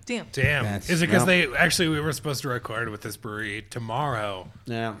 Damn. Damn. That's- Is it because no. we were supposed to record with this brewery tomorrow,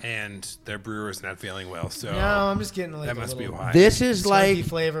 Yeah. and their brewer's not feeling well, so No, I'm just getting like that a must be little why. This is smoky like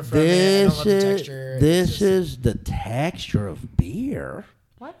flavor from it. I don't this love the is texture. this It's just- is the texture of beer.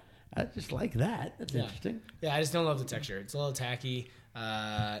 What? I just like that. That's Yeah. interesting. Yeah, I just don't love the texture. It's a little tacky.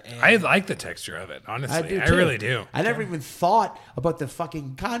 And I like the texture of it, honestly. I too. really do. I never even thought about the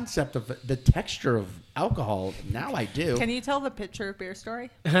fucking concept of the texture of alcohol. Now I do. Can you tell the pitcher of beer story?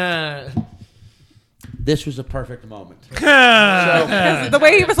 This was a perfect moment. The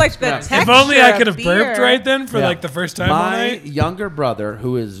way he was like the texture. If only I could have of burped beer. right then for Yeah. like the first time all My night. younger brother,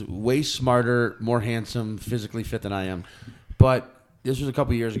 who is way smarter, more handsome, physically fit than I am, but this was a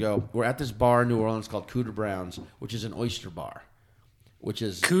couple years ago. We're at this bar in New Orleans called Cooter Brown's, which is an oyster bar, which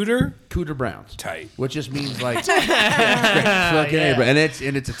is Cooter? Cooter Brown's. Tight. Which just means like fucking A, and it's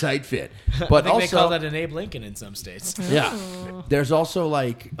a tight fit. But I think they call also that an Abe Lincoln in some states. yeah, there's also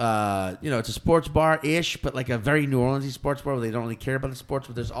like it's a sports bar ish, but like a very New Orleansy sports bar where they don't really care about the sports.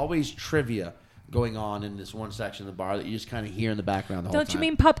 But there's always trivia going on in this one section of the bar that you just kind of hear in the background the whole Don't time. you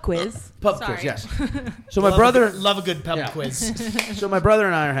mean pub quiz? Pub Sorry. quiz? Yes. So my brother love a good pub Yeah. quiz. So my brother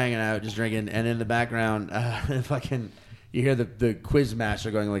and I are hanging out, just drinking, and in the background, fucking, you hear the quiz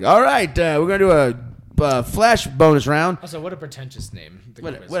master going like, "All right, we're gonna do a flash bonus round." Also, what a pretentious name. the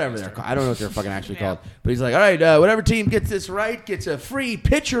quiz Whatever master. they're called, I don't know what they're fucking actually Yeah. called. But he's like, "All right, whatever team gets this right gets a free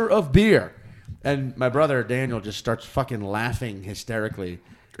pitcher of beer." And my brother Daniel just starts fucking laughing hysterically.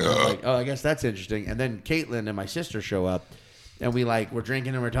 I'm like, oh, I guess that's interesting. And then Caitlin and my sister show up, and we're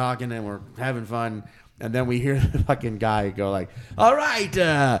drinking and we're talking and we're having fun. And then we hear the fucking guy go like, "All right,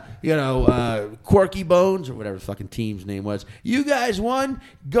 Quirky Bones," or whatever the fucking team's name was. "You guys won.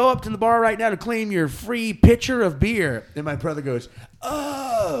 Go up to the bar right now to claim your free pitcher of beer." And my brother goes,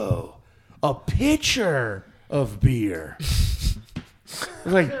 "Oh, a pitcher of beer." I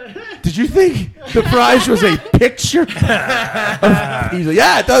was like, "Did you think the prize was a picture?" He's like,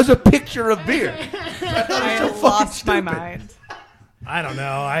 "Yeah, that was a picture of beer." I thought it was I so fucking lost my stupid. mind. I don't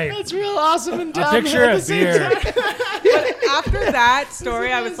know. It's real awesome and A dumb. picture at the of same beer. time. After that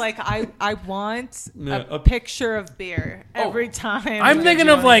story, I was like, I want a picture of beer every time. I'm thinking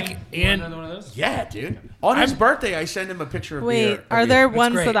of like and Another one of those? Yeah, dude. On his birthday, I send him a picture of Wait, beer. are there That's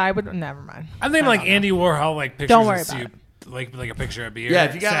ones great. that I would? Never mind. I'm thinking like Andy Warhol like pictures Don't worry of about soup. it. like a picture of beer. Yeah,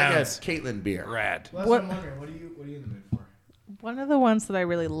 if you got like a sounds Caitlin beer. rad. Well, that's what I'm wondering. What are you in the mood for? One of the ones that I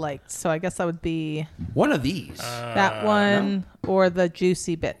really liked, so I guess that would be One of these. that one or the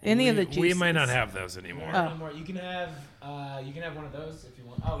juicy bit. Any of the juices. We might not have those anymore. Anymore. You can have one of those if you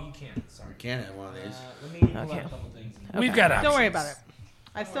want. Oh, you can. Sorry. Can't have one of these. Let me pull out Okay. a couple things. We've got Don't worry options. about it.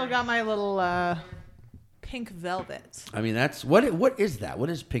 I still got my little pink velvet. I mean, that's what is that? What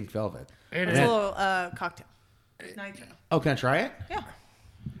is pink velvet? It It's is. a little cocktail. Nitro. Oh, can I try it? Yeah.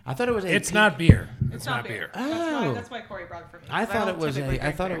 I thought it was a. It's pink- not beer. It's not beer. Oh. That's why Corey brought it for me. I thought it was a.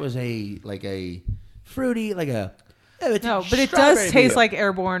 I thought it was a like a fruity like a. No, but it strawberry does taste beer. like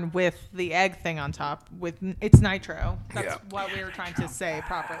Airborne with the egg thing on top. It's nitro. That's Yeah. what we were trying to say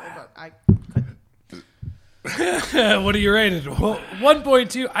properly, but I couldn't. What are you rated? Well,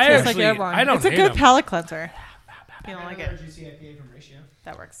 1.2. I Tastes like actually, Airborne. I don't It's a hate good them. palate cleanser. You don't like it? Juicy IPA from Ratio.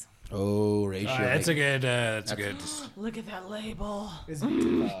 That works. Oh, ratio. That's a good. That's a good. Look at that label.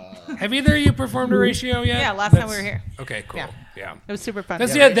 Have either of you performed a ratio yet? Yeah, last time we were here. Okay, cool. Yeah. Yeah. It was super fun.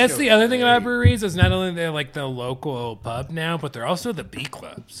 That's Yeah, that's ratio the other thing about great. breweries is not only they're like the local pub now, but they're also the B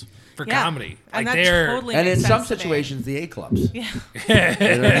clubs for Yeah. comedy. And Like that they're totally And in makes some sense to me. situations, the A clubs. Yeah. You know what I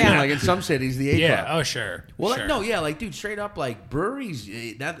mean? Yeah. Like in some cities, the A yeah. club. Oh sure. Well, sure. no, yeah, like dude, straight up, like breweries.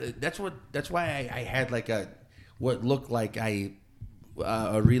 That's why I had like what looked like a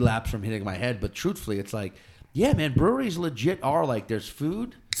relapse from hitting my head. But truthfully, it's like, yeah, man, breweries legit are like there's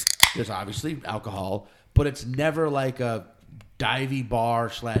food, there's obviously alcohol, but it's never like a divey bar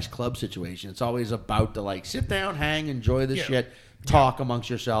 / club situation. It's always about to like sit down, hang, enjoy the Yeah. shit, talk amongst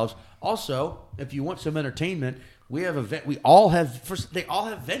yourselves. Also, if you want some entertainment, we have they all have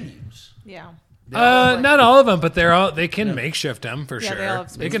venues. Yeah. Not all of them, but they can makeshift them for Yeah, sure. they all have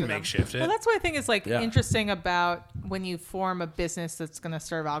They space can for them. makeshift it. Well, that's what I think is like Yeah. interesting about when you form a business that's going to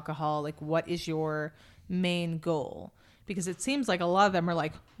serve alcohol. Like, what is your main goal? Because it seems like a lot of them are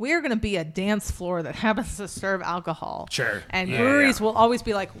like, we're going to be a dance floor that happens to serve alcohol. Sure. And Yeah, breweries yeah. will always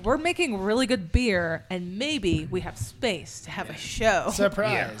be like, we're making really good beer, and maybe we have space to have a show.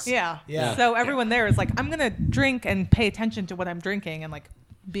 Surprise. Yeah. Yeah. So everyone there is like, I'm going to drink and pay attention to what I'm drinking and like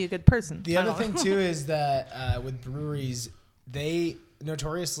be a good person. The I other don't thing know. too is that with breweries, they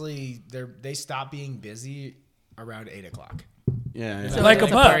notoriously they stop being busy around 8 o'clock. Yeah, So like a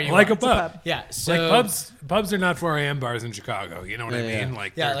it's pub. where you Like are. a It's a pub. pub. Yeah, so Like pubs are not 4 a.m. bars in Chicago. You know what I Yeah, mean? yeah.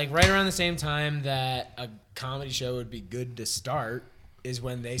 Like Yeah, they're- like right around the same time that a comedy show would be good to start is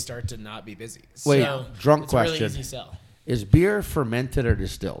when they start to not be busy. Wait, so drunk it's a really question. easy sell. Is beer fermented or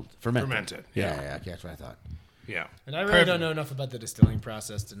distilled? Fermented, Yeah, yeah. yeah, okay, that's what I thought. yeah. And I really Perfect. don't know enough about the distilling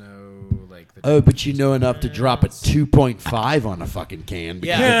process to know like the Oh, but you know enough to drop a 2.5 on a fucking can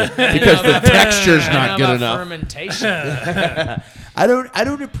because, Yeah. because the texture's I not know good about enough. fermentation. I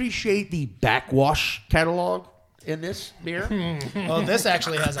don't appreciate the backwash catalog in this beer. Well, this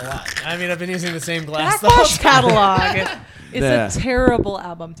actually has a lot. I mean, I've been using the same glass the whole Backwash time. Catalog is Yeah. a terrible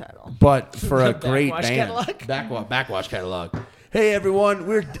album title. But for a The great Backwash band, catalog? backwash catalog. Hey everyone,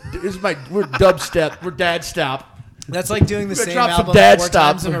 we're dubstep, we're dad stop. That's like doing the We're gonna same drop some album dad 4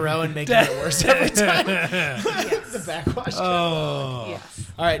 stops. times in a row and making it worse every time. The backwash. Oh.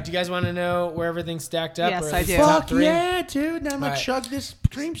 Yes. All right, do you guys want to know where everything's stacked up? Yes, or at I least do. the top Fuck 3? yeah, dude! Now I'm gonna All right. chug this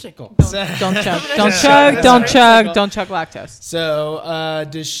creamsicle. Don't chug. Don't chug. Don't chug. Don't chug lactose. So,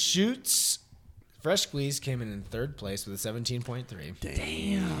 Deschutes Fresh Squeeze came in third place with a 17.3.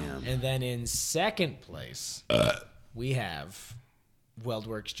 Damn. And then in second place, we have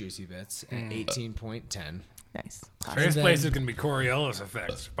Weldworks Juicy Bits at 18.10. Nice. First And then- place is going to be Coriolis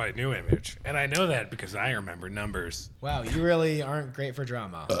Effects by New Image. And I know that because I remember numbers. Wow, you really aren't great for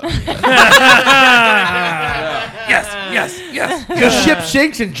drama. Yes. The ship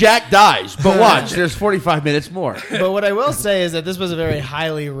sinks and Jack dies. But watch, there's 45 minutes more. But what I will say is that this was a very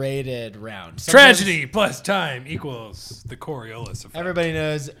highly rated round. Sometimes Tragedy plus time equals the Coriolis Effect. Everybody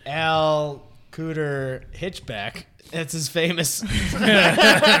knows Al Cooter Hitchback. That's his famous.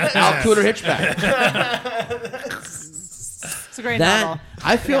 Al Cooter Hitchback. It's a great novel. That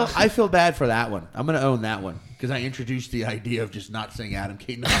I feel bad for that one. I'm gonna own that one because I introduced the idea of just not saying Adam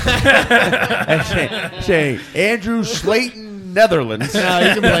Caton and say Andrew Slayton Netherlands. No,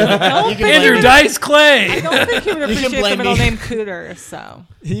 you can blame. You can Andrew blame, Dice Clay. I don't think he would You can appreciate the blame middle me. name Cooter. So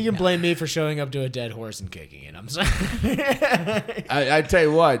you can blame me for showing up to a dead horse and kicking it. I'm sorry. I tell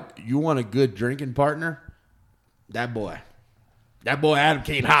you what, you want a good drinking partner? That boy Adam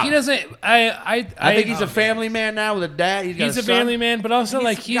Caton Howard. He doesn't. I think he's a family man now with a dad. He's He's a son. family man, but also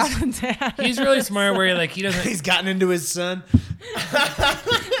like he's got a dad. he's really smart. Where like he doesn't. He's gotten into his son.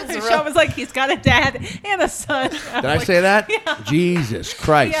 His Sean was like, he's got a dad and a son. Did I say that? Yeah. Jesus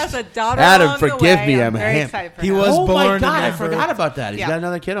Christ. He has a daughter Adam, along the forgive way. me. I'm I'm very ham- excited for He him. was Oh my born God, I never- forgot about that. He's Yeah. got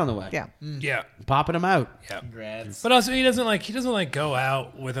another kid on the way. Yeah. Yeah. Popping him out. Yeah. Congrats. But also he doesn't go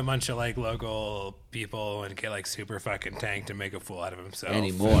out with a bunch of like local people and get like super fucking tanked and make a fool out of himself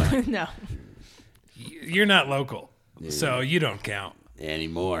Anymore. No. You're not local, so you don't count.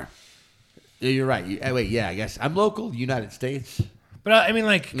 Anymore. Yeah, you're right. Wait, yeah, I guess. I'm local, United States. But I mean,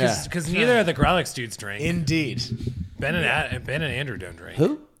 like, Yeah. because neither of the Growlix dudes drink. Indeed. Ben and Andrew don't drink.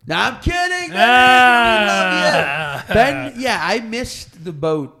 Who? No, I'm kidding. Ben, Ah. we love you. Ben, yeah, I missed the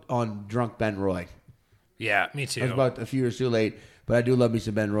boat on Drunk Ben Roy. Yeah, me I was too. about a few years too late, but I do love me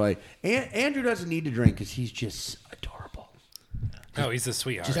some Ben Roy. Andrew doesn't need to drink because he's just adorable. Oh, he's a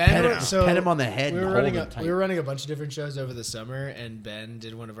sweetheart. Ben, pet him on the head We and were hold running him tight. we were running a bunch of different shows over the summer, and Ben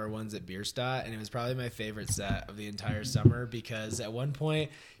did one of our ones at Bierstadt, and it was probably my favorite set of the entire summer because at one point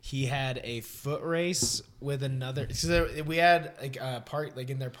he had a foot race with another. So we had like a park,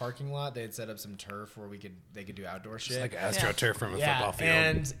 like in their parking lot, they had set up some turf where they could do outdoor shit. It's like AstroTurf from a football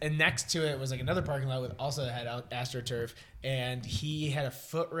field. And next to it was like another parking lot with also had AstroTurf, and he had a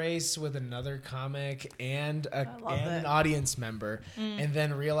foot race with another comic and an audience member, and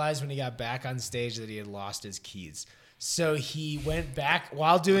then realized when he got back on stage that he had lost his keys. So he went back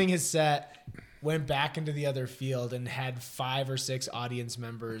while doing his set. Went back into the other field and had 5 or 6 audience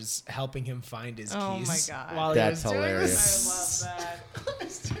members helping him find his keys. Oh my God. While That's he was hilarious. I love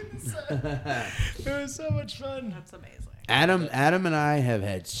that. It was so much fun. That's amazing. Adam and I have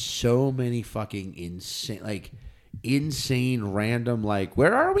had so many fucking insane random, like,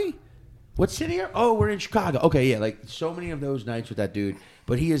 where are we? What city are? Oh, we're in Chicago. Okay, yeah, like so many of those nights with that dude.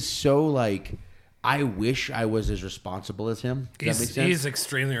 But he is so like, I wish I was as responsible as him. Does that make sense? He's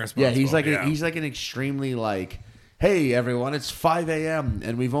extremely responsible. Yeah, he's like an extremely like, hey everyone, it's 5 a.m.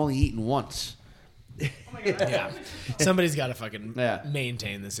 and we've only eaten once. Yeah, somebody's got to fucking Yeah.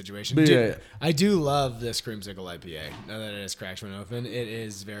 maintain the situation. But Dude, yeah. I do love this creamsicle IPA. Now that it has cracked one open, it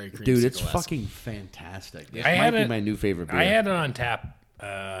is very creamsicle. Dude, it's fucking fantastic. This I might had be it- my new favorite beer. I had it on tap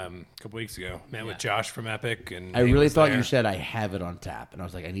a couple weeks ago. Met with Josh from Epic, and I he really was thought there. you said I have it on tap, and I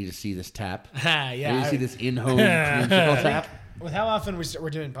was like, I need to see this tap. I need yeah. to see this in-home creamsicle tap. With how often we're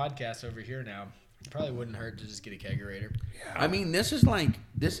doing podcasts over here now, it probably wouldn't hurt to just get a kegerator. I mean, this is like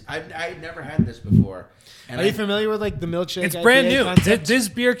this. I've never had this before. And Are you familiar with like the milkshake? It's brand IPA new. concept? This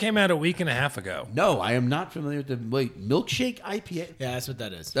beer came out a week and a half ago. No, I am not familiar with the milkshake IPA. Yeah, that's what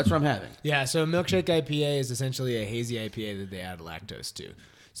that is. That's what I'm having. Yeah, so a milkshake IPA is essentially a hazy IPA that they add lactose to.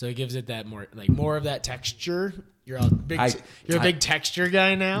 So it gives it that more of that texture. You're a big texture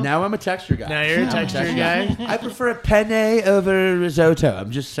guy now. Now I'm a texture guy. Now you're a texture guy. I prefer a penne over risotto.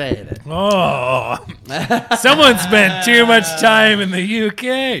 I'm just saying it. Oh, someone spent too much time in the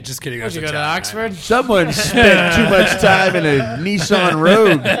UK. Just kidding. Did you that's go to Italian. Oxford? Someone spent too much time in a Nissan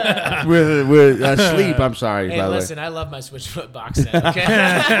Rogue with sleep. I'm sorry, Hey, by the way. listen, I love my Switchfoot box set. Okay.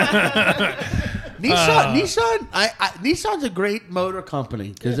 Nissan's a great motor company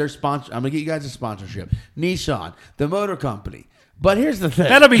because they're sponsor. I'm gonna get you guys a sponsorship. Nissan, the motor company. But here's the thing.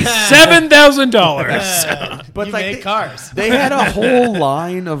 That'll be $7,000. But You like make cars. They had a whole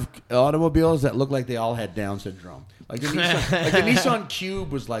line of automobiles that looked like they all had Down syndrome. Like the Nissan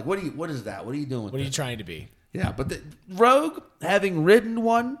Cube was like, what is that? What are you doing with What are you this? trying to be? Yeah, but the Rogue, having ridden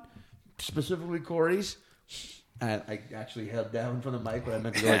one, specifically Corey's, I actually held down from the mic, but I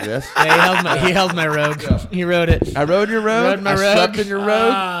meant to go like this. Yeah, he held my Rogue. He rode it. I rode your Rogue. Rode my I Rogue. slept in your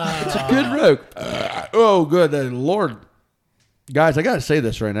Rogue. It's a good Rogue. Oh, good. Lord. Guys, I got to say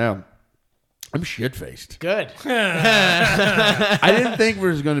this right now. I'm shit-faced. Good. I didn't think we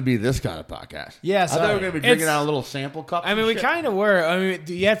was going to be this kind of podcast. Yeah, I thought we sorry. were going to be drinking It's- out of little sample cups. I mean, and we shit. kind of were. I mean,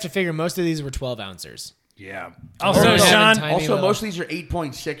 you have to figure most of these were 12 ounces. Yeah. Or Also, seven Sean, tiny Also, little- most of these are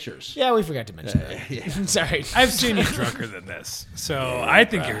 8.6ers. Yeah, we forgot to mention that. Sorry. I've seen you drunker than this, so I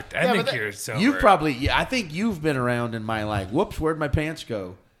think you're. I think but you're sober. You probably, yeah, I think you've been around in my like, whoops, where'd my pants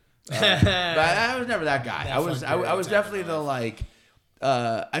go? But I was never that guy. I was definitely the like.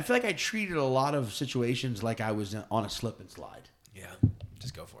 I feel like I treated a lot of situations like I was on a slip and slide. Yeah,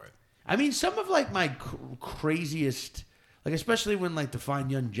 just go for it. I mean, some of like my craziest, like especially when like the Fine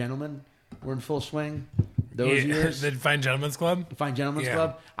Young Gentlemen were in full swing. Those years, the Fine Gentlemen's Club. Fine Gentlemen's Yeah.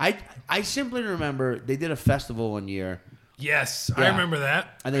 Club. I simply remember they did a festival one year. Yes, I Yeah. remember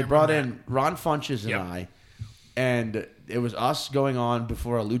that. And they brought in Ron Funches and Yep. I, and it was us going on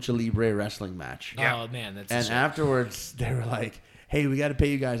before a Lucha Libre wrestling match. Yeah. Oh man, that's And a shame. afterwards, they were like, "Hey, we got to pay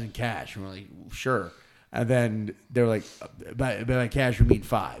you guys in cash." And we're like, "Sure." And then they were like, by cash, we mean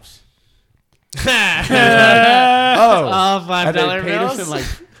fives. Oh, all $5 and they paid us bills? in like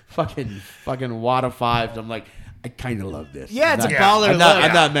fucking wad of fives. I'm like, I kind of love this. Yeah, it's a I'm baller I'm look.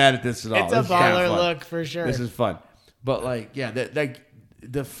 I'm not mad at this at all. It's a This is kinda baller fun. look for sure. This is fun. But like, yeah, this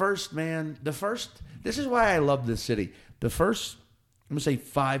is why I love this city. I'm gonna say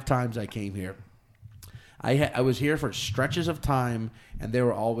 5 times I came here. I was here for stretches of time, and they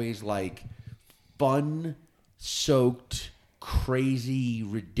were always like fun, soaked, crazy,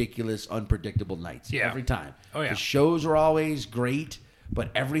 ridiculous, unpredictable nights. Yeah. Every time. Oh, yeah. The shows were always great, but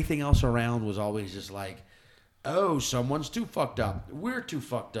everything else around was always just like, oh, someone's too fucked up. We're too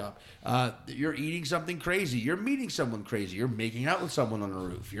fucked up. You're eating something crazy. You're meeting someone crazy. You're making out with someone on a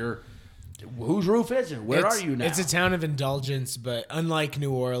roof. Whose roof is it? Where are you now? It's a town of indulgence, but unlike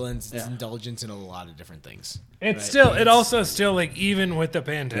New Orleans, it's indulgence in a lot of different things. It also still like even with the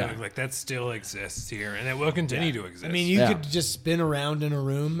pandemic, like that still exists here, and it will continue to exist. I mean, you could just spin around in a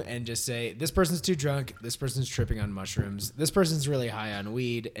room and just say, this person's too drunk, this person's tripping on mushrooms, this person's really high on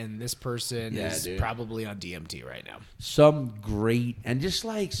weed, and this person is probably on DMT right now. Some great, and just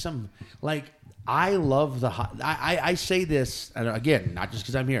like I love I say this, and again, not just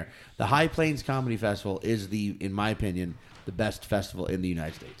because I'm here. The High Plains Comedy Festival is in my opinion, the best festival in the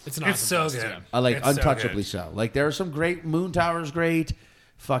United States. It's an awesome so fest, good. yeah. Like It's untouchably so so. Like there are some great. Moon Tower's great.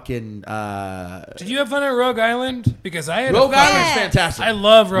 Fucking. Did you have fun at Rogue Island? Because I had Rogue a fucking- Island's fantastic. I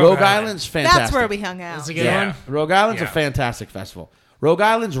love Rogue Island. Island's fantastic. That's where we hung out. That's a good one. Rogue Island's a Yeah. fantastic festival. Rogue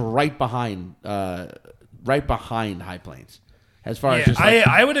Island's right behind High Plains, as far as Yeah, just like,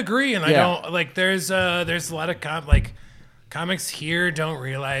 I would agree, and I Yeah. don't like. There's a lot of comics here don't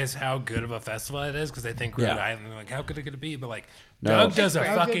realize how good of a festival it is because they think Rogue Yeah. Island, like how good it could it be? But like No. Doug does a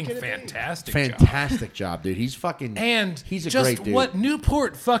How good fucking could it be? fantastic job, dude. He's fucking and he's a just great dude. what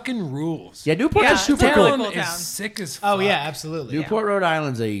Newport fucking rules. Yeah, Newport Yeah, is super it's cool. really Town cool is town. sick as fuck. Oh, yeah, absolutely. Newport, Rhode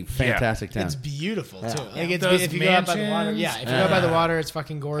Island's a fantastic town. It's beautiful too. Like it's, Those if you go out by the water, mansions. if you go by the water, it's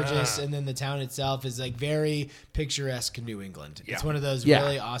fucking gorgeous. And then the town itself is like very picturesque in New England. It's Yeah. one of those Yeah,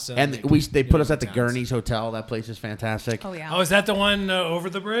 really awesome. and like, they put New us at the England towns. Gurney's Hotel. That place is fantastic. Oh yeah. Oh, is that the one over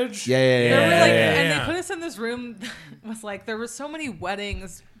the bridge? Yeah. There were, like, and yeah. they put us in this room. Was like there were so many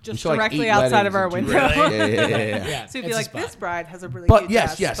weddings just saw, like, directly 8 outside of weddings our in 2 window. days. Yeah. Yeah, So you'd be it's a like, spot. this bride has a really But cute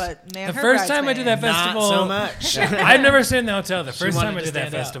yes, dress, yes. but man, The her first time I did that bridesmaid- festival, Not so much. I've never stayed in the hotel. The first wanted time I to did that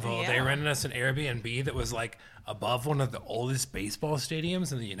stand out. festival, they Yeah. rented us an Airbnb that was like above one of the oldest baseball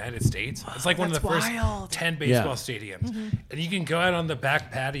stadiums in the United States. It's like one of the That's first wild. 10 baseball stadiums. And you can go out on the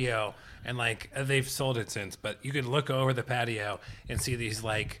back patio and like they've sold it since, but you could look over the patio and see these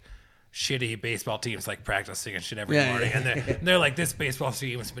like shitty baseball teams like practicing and shit every Yeah, morning. yeah. And they're like, this baseball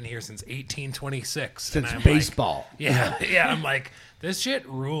team has been here since 1826. Since and I'm baseball. Like, yeah. I'm like, this shit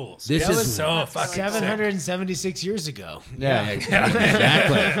rules. This That is- was so fucking sick. 776 years ago. Yeah,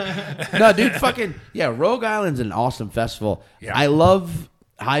 exactly. No, dude, fucking Rogue Island's an awesome festival. Yeah. I love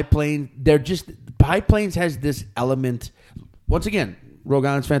High Plains. High Plains has this element. Once again, Rogue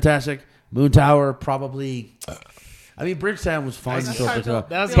Island's fantastic. Moon Tower probably. I mean, Bridgetown was fun until hard to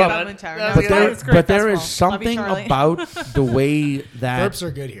That was feel good. about Moon Tower. That No, was it's good. a great there is festival. Love you, something Charlie. about the way that Burps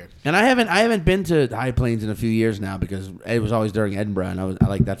are good here. and I haven't been to High Plains in a few years now because it was always during Edinburgh and I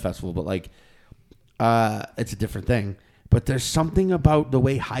like that festival, but like it's a different thing. But there's something about the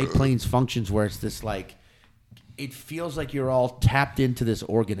way High Plains functions where it's this like it feels like you're all tapped into this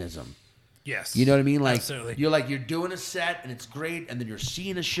organism. Yes. You know what I mean? Like Absolutely. you're doing a set and it's great, and then you're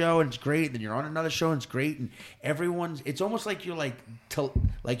seeing a show and it's great, and then you're on another show and it's great, and it's almost like you're like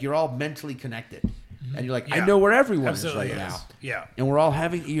you're all mentally connected, and you're like, Yeah. I know where everyone Absolutely is right is. now. Yeah. And we're all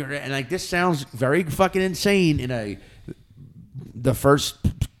having and like this sounds very fucking insane in the first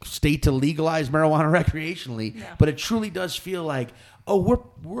state to legalize marijuana recreationally, but it truly does feel like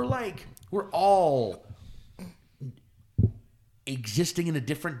we're all existing in a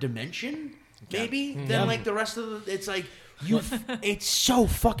different dimension, maybe than like the rest of the. It's like it's so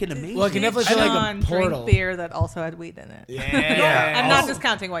fucking amazing. Well, it can definitely feel like Sean a portal. drank beer that also had weed in it. Yeah. I'm not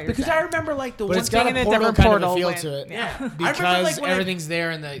discounting what you're because saying. I remember like the But one it's got Taking a a portal different kind portal of a feel when- to it. yeah. I remember, Because like, when I- everything's there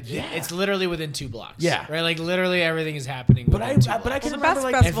and it's literally within 2 blocks. Yeah. Right? Like literally everything is happening But within I 2 but I blocks. can The remember best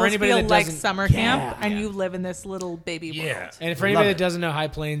like festivals anybody feel that like doesn't- summer camp, and you live in this little baby Yeah. world. And for Love anybody it. that doesn't know, High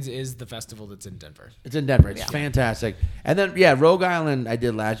Plains is the festival that's in Denver. it's in Denver. It's fantastic. And then Rogue Island we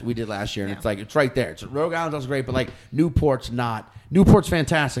did last year, and it's like it's right there. It's Rogue Island was great, but like Newport's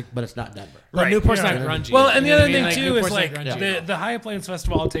fantastic, but it's not Denver. But Right. Newport's Yeah. not grungy. Well, and the You know other what I thing mean? too is Newport's like not grungy. the High Plains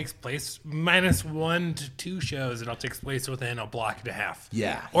Festival all takes place minus 1 to 2 shows. It all takes place within a block and a half.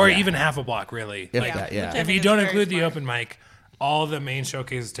 Yeah. Or Yeah. even half a block, really. If Like, that, yeah. Which I If think you is don't very include the smart. open mic, all the main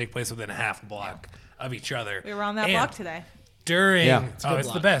showcases take place within a half block of each other. We were on that And block today. during. Yeah.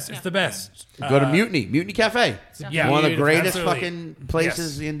 It's the best. It's the best. Go to Mutiny Cafe. Yeah, One of the greatest absolutely. fucking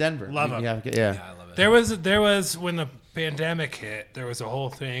places in Denver. Love 'em. Yeah. I love it. There was when the pandemic hit. There was a whole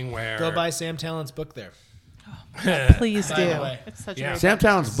thing where Go buy Sam Tallent's book there. Please By the do. way. It's such Yeah. a great Sam book.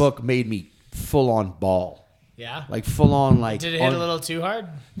 Tallent's book made me full on ball. Yeah. Like full on like. Did it hit a little too hard?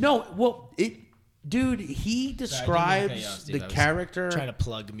 No, well, dude, he describes the character. Trying to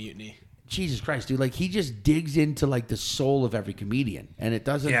plug Mutiny. Jesus Christ, dude! Like he just digs into like the soul of every comedian, and it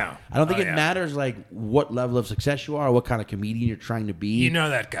doesn't. Yeah. I don't think Oh, it yeah. matters like what level of success you are, or what kind of comedian you're trying to be. you know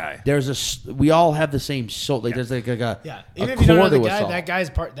that guy. We all have the same soul. Like there's like a Yeah, a even if you don't know core the to us guy, all.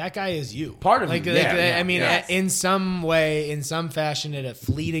 that guy is you. Part of like, you, like, yeah. I mean, Yes. in some way, in some fashion, at a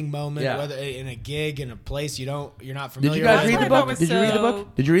fleeting moment, Yeah. whether in a gig, in a place you're not Did familiar you guys with. read the I thought it book? was Did you read the so-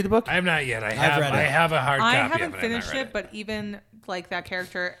 book? Did you read the book? I have not yet. read it. I have a hard I copy. haven't of it. finished I've not read it, but even like that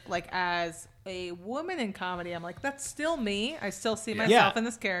character, like as a woman in comedy, I'm like, that's still me. I still see myself in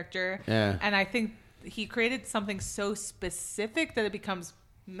this character. Yeah. And I think he created something so specific that it becomes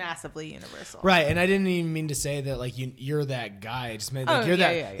massively universal. Right, and I didn't even mean to say that like you're that guy. I just meant like Oh, you're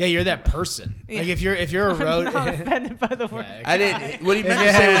yeah, that you're that person. Like if you're a road I'm not offended by the word. I didn't. What he meant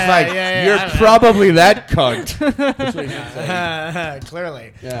to say was like, yeah, I "You're don't know. probably that cunt." That's what he meant to say.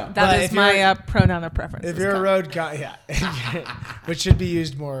 clearly. Yeah. But That is if you're- my pronoun of preference. If is you're a cunt. road guy, which should be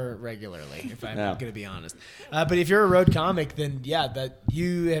used more regularly, if I'm Yeah. going to be honest. But if you're a road comic, then that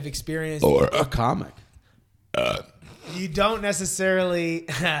you have experienced. Or a comic. You don't necessarily.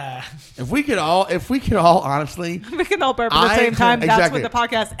 If we could all honestly, we can all burp at the same time. That's exactly. what the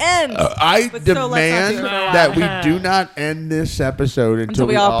podcast ends. I But so let's demand not do it. that we do not end this episode until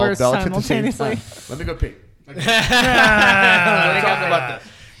we we all all burst belch at the same simultaneously. time. Let me go pee. Talk about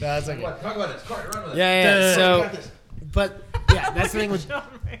this. That's okay. Talk about this. Corey, run with it. Yeah. So, but that's the thing with.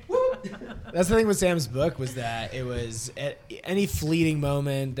 That's the thing with Sam's book was that it was at any fleeting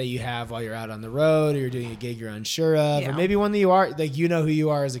moment that you have while you're out on the road or you're doing a gig you're unsure of, Yeah. or maybe one that you are like you know who you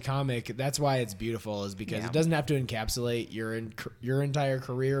are as a comic. That's why it's beautiful, is because it doesn't have to encapsulate your entire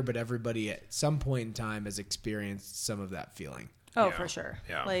career, but everybody at some point in time has experienced some of that feeling. Oh, Yeah. for sure.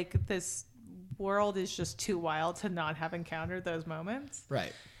 Yeah. Like this world is just too wild to not have encountered those moments.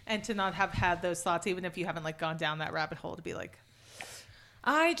 Right. And to not have had those thoughts, even if you haven't like gone down that rabbit hole, to be like,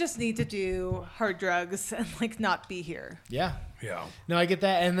 I just need to do hard drugs and like not be here. Yeah. Yeah. No, I get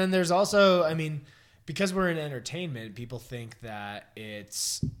that. And then there's also, I mean, because we're in entertainment, people think that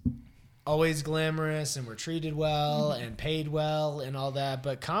it's always glamorous and we're treated well and paid well and all that.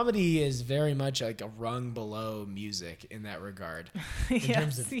 But comedy is very much like a rung below music in that regard, in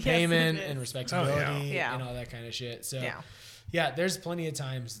terms of payment it and is. respectability Yeah. and all that kind of shit. So, Yeah. yeah, there's plenty of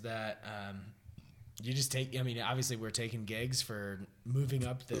times that you just take, I mean, obviously we're taking gigs for moving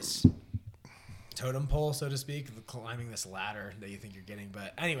up this totem pole, so to speak, climbing this ladder that you think you're getting.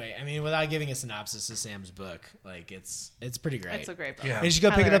 But anyway, I mean, without giving a synopsis of Sam's book, like it's pretty great. It's a great book. Yeah. And you should go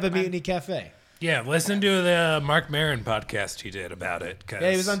pick Highly it up at recommend. Mutiny Cafe. Yeah, listen to the Mark Maron podcast he did about it. Yeah,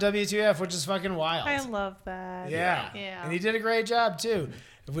 he was on W2F, which is fucking wild. I love that. Yeah. Yeah. And he did a great job too.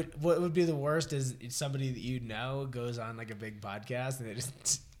 What would be the worst is somebody that you know goes on like a big podcast and they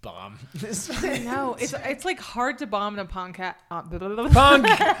just bomb. No, it's like hard to bomb in a podcast.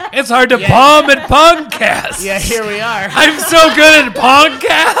 It's hard to bomb at podcasts. Yeah, here we are. I'm so good at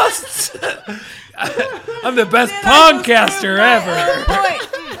podcasts. I'm the best podcaster ever.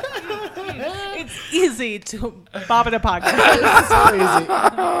 It's easy to bomb in a podcast.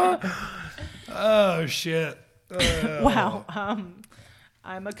 So easy. Oh shit. Wow.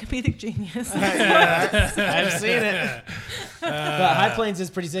 I'm a comedic genius. I've seen it. But High Plains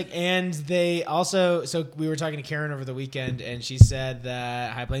is pretty sick. And they also, so we were talking to Karen over the weekend, and she said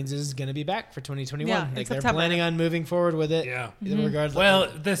that High Plains is going to be back for 2021. Yeah, in like they're September. planning on moving forward with it. Yeah. Regardless. Well,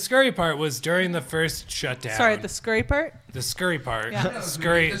 the scurry part was during the first shutdown. Sorry, the scurry part. The scurry part. Yeah.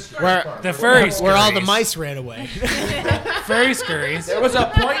 Scurry. where The furry scurries. where all the mice ran away. Furry scurries. There was a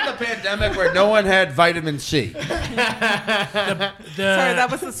point in the pandemic where no one had vitamin C. Sorry, that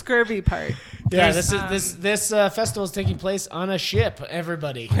was the scurvy part. Yeah, this festival is taking place on a ship.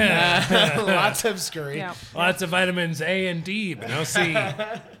 Everybody, lots of scurry. Yeah. Lots of vitamins A and D, but no C.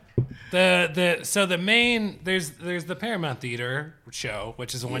 So the main there's the Paramount Theater show,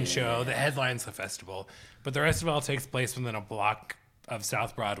 which is one show that headlines the festival, but the rest of it all takes place within a block of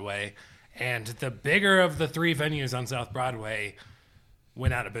South Broadway, and the bigger of the three venues on South Broadway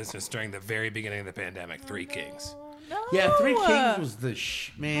went out of business during the very beginning of the pandemic. Three Kings. No. Yeah, Three Kings was the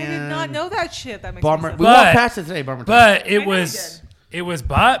man. I did not know that shit. That makes Bummer. sense. We But- walked past it today, Bummer. But I know you it was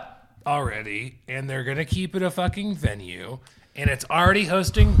bought already, and they're gonna keep it a fucking venue, and it's already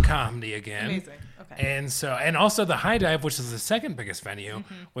hosting comedy again. Amazing. Okay. And also the High Dive, which is the second biggest venue,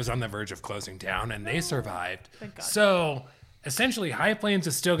 was on the verge of closing down, and they survived. Thank God. So essentially, High Plains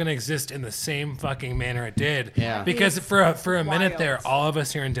is still going to exist in the same fucking manner it did. Yeah. Because for a minute wild. there, all of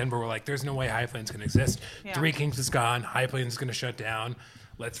us here in Denver were like, "There's no way High Plains can exist. Yeah. Three Kings is gone. High Plains is going to shut down.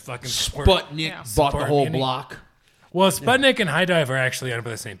 Let's fucking support." Sputnik Yeah. bought the Support whole Muni. block. Well, Sputnik and High Dive are actually owned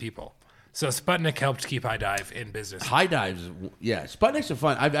by the same people. So Sputnik helped keep High Dive in business. High Dives, yeah. Sputnik's a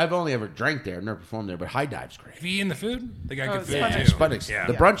fun. I've only ever drank there. I've never performed there, but High Dive's great. Have you eaten the food? They got good food Sputnik. too. Sputnik's Yeah.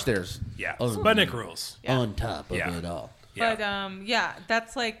 the brunch there's Sputnik rules. on top of Yeah. it all. Yeah. But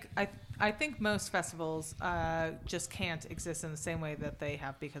that's like I think most festivals just can't exist in the same way that they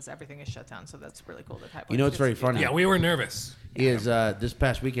have because everything is shut down. So that's really cool that High You know what's Plains very gets to do funny? Yeah, we were nervous. Is this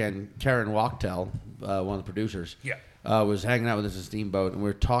past weekend, Karen Wachtel, one of the producers, Yeah. was hanging out with us at Steamboat, and we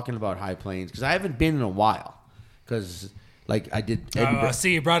were talking about High Plains because I haven't been in a while. Because, like, I did Edinburgh.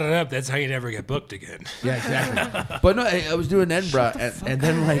 See, you brought it up. That's how you never get booked again. Yeah, exactly. But no, I was doing Edinburgh, and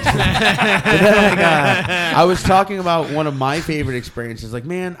then I was talking about one of my favorite experiences. Like,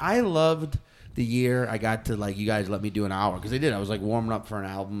 man, I loved the year I got to, like, you guys let me do an hour because they did. I was like warming up for an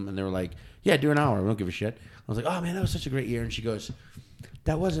album, and they were like, "Yeah, do an hour. We don't give a shit." I was like, "Oh man, that was such a great year." And she goes,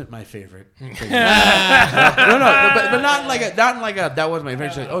 "That wasn't my favorite." no, but not like a that wasn't my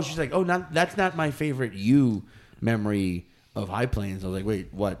favorite. She's like, "Oh, that's not my favorite you memory of High Plains." I was like,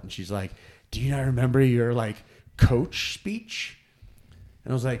 "Wait, what?" And she's like, "Do you not remember your like coach speech?"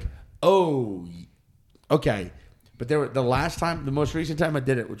 And I was like, "Oh, okay." But the most recent time I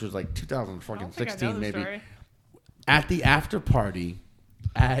did it, which was like 2016 maybe, story. at the after party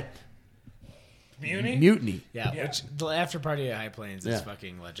at Mutiny. Yeah, Yeah. which the after party at High Plains is Yeah.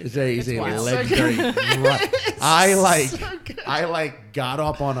 fucking It's legendary. a wild. legendary. I got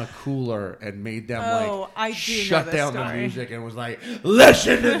up on a cooler and made them Oh, I do know shut this down the story. music and was like,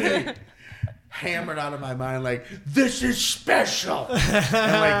 "Listen to me." Hammered out of my mind, like, "This is special," and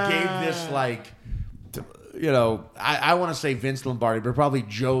like gave this like, I want to say Vince Lombardi, but probably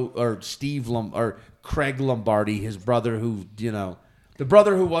Joe or Steve or Craig Lombardi, his brother, who the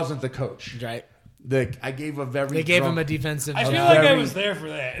brother who wasn't the coach. Right. I gave a very. They gave him drunk- a defensive. I feel A like I very- was there for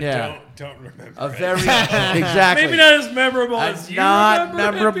that. And Yeah. don't remember. a it. very exactly. Maybe not as memorable A as you not remember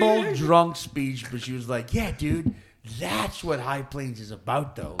it memorable being. drunk speech, but she was like, "Yeah, dude, that's what High Plains is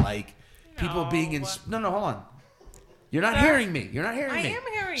about, though. Like people being in. No, hold on. You're not hearing me. You're not hearing I me. am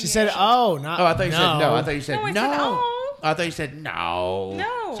hearing She you. said, "Oh, not." Oh, I thought you said no. I thought you said No, I no. said, oh. I thought you said no.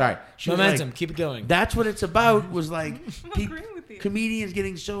 No. Sorry. She was Momentum. like, Keep it going. that's what it's about. Was like agreeing with you. comedians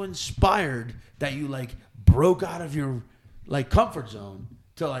getting so inspired that you like broke out of your like comfort zone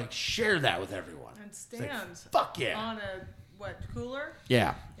to like share that with everyone. And It's like, stand fuck yeah. on a cooler?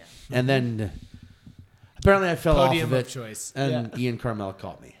 Yeah. And then apparently I fell Podium off of of it. choice. And Ian Carmel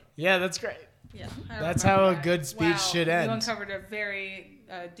called me. Yeah, that's great. Yeah. That's remember how a that. good speech should end. You uncovered a very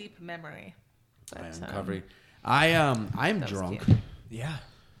deep memory. I But, am covering. I'm was drunk. cute. Yeah.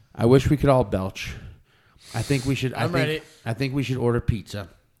 I wish we could all belch. I think we should. I'm ready. I think we should order pizza.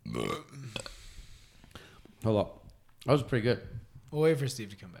 Hold up. That was pretty good. We'll wait for Steve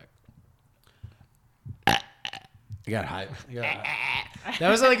to come back. I got high. That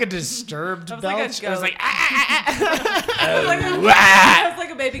was like a disturbed That was like a belch. It was goat. like, It was like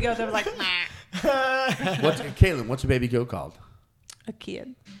a baby goat that was like, Caitlin, what's a baby goat called? a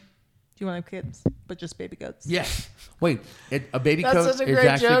kid. Do you want to have kids? But just baby goats. Yes. Wait, a baby that's goat such a is great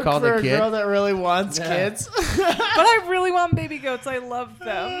actually joke called for a a kid. girl that really wants kids. But I really want baby goats. I love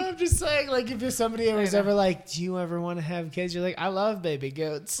them. I'm just saying, like, if there's somebody was know. ever like, "Do you ever want to have kids?" You're like, "I love baby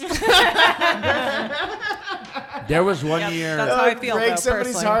goats." There was one year. That's how I feel. Break though,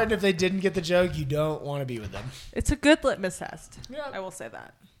 somebody's personally. heart, and if they didn't get the joke, you don't want to be with them. It's a good litmus test. Yeah. I will say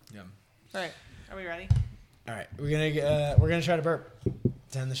that. Yeah. All right. Are we ready? All right, we're gonna try to burp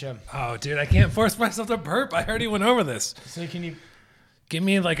to end the show. Oh, dude, I can't force myself to burp. I already went over this. So can you? Give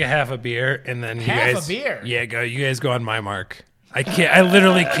me like a half a beer, and then you Half guys. a beer? Yeah, go. You guys go on my mark. I can't. I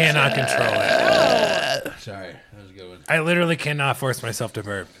literally cannot control it. Sorry, that was a good one. I literally cannot force myself to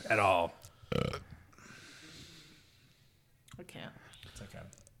burp at all. I can't. It's okay.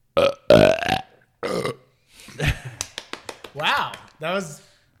 Wow, that was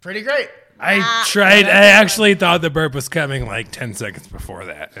pretty great. I tried. I actually thought the burp was coming like 10 seconds before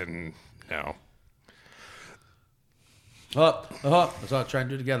that, and no. Let's all try and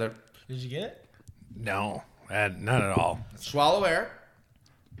do it together. Did you get it? No, not at all. Swallow air.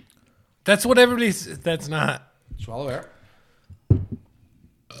 That's what everybody's. That's not. Swallow air.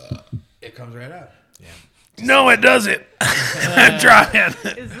 It comes right out. No, it doesn't. Try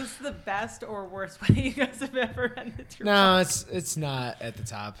it. Is this the best or worst way you guys have ever ended your No, it's not at the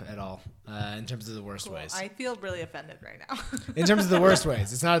top at all in terms of the worst ways. I feel really offended right now. In terms of the worst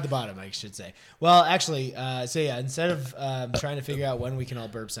ways, it's not at the bottom, I should say. Well, actually, instead of trying to figure out when we can all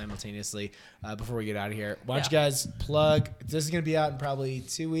burp simultaneously before we get out of here, why don't you guys plug? This is going to be out in probably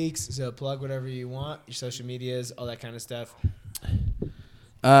 2 weeks, so plug whatever you want, your social medias, all that kind of stuff.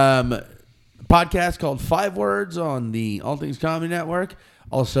 Podcast called 5 Words on the All Things Comedy Network.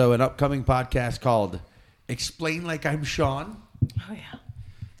 Also, an upcoming podcast called Explain Like I'm Sean. Oh,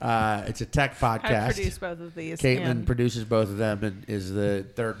 yeah. It's a tech podcast. I produce both of these. Caitlin produces both of them and is the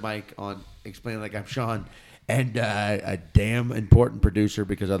third mic on Explain Like I'm Sean. And a damn important producer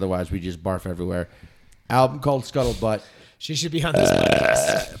because otherwise we just barf everywhere. Album called Scuttlebutt. She should be on this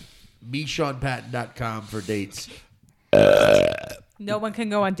podcast. MeSeanPatton.com for dates. No one can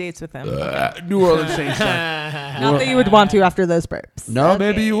go on dates with him. New Orleans Saints. Not that you would want to after those burps. No,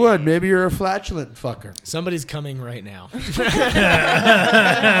 maybe you would. Maybe you're a flatulent fucker. Somebody's coming right now. It's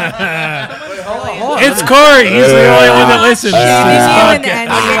Corey. He's the only one that listens.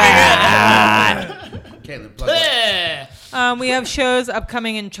 Caitlin, plug it. We have shows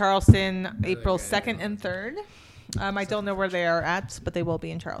upcoming in Charleston, April 2nd and 3rd. I don't know where they are at, but they will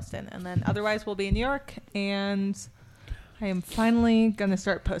be in Charleston. And then otherwise we'll be in New York. And I am finally going to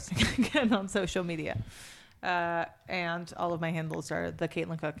start posting again on social media. And all of my handles are the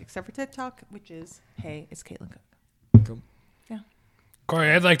Caitlin Cook, except for TikTok, which is, hey, it's Caitlin Cook. Cool. Yeah.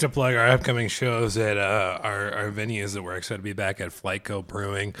 Corey, I'd like to plug our upcoming shows at our venues that we're excited to be back at Flightco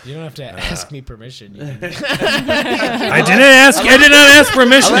Brewing. You don't have to ask me permission. You can I did not ask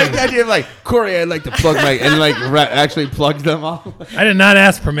permission. I like the idea of like, Corey, I'd like to plug my, and like actually plug them all. I did not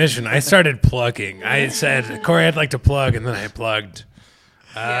ask permission. I started plugging. I said, Corey, I'd like to plug, and then I plugged.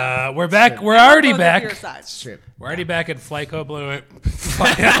 We're back. We're already back. We're already back at Flightco Brewing.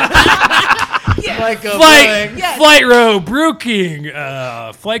 Flight Row Brew King,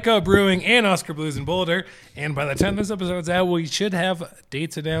 Flightco Brewing, and Oscar Blues in Boulder. And by the time this episode's out, we should have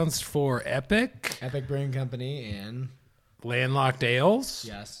dates announced for Epic Brewing Company and Landlocked Ales.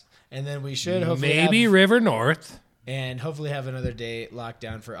 Yes. And then we should hopefully maybe River North. And hopefully have another date locked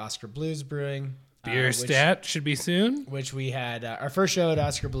down for Oscar Blues Brewing. Bierstadt should be soon. Which we had our first show at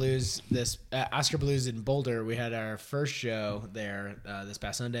Oscar Blues. Oscar Blues in Boulder. We had our first show there this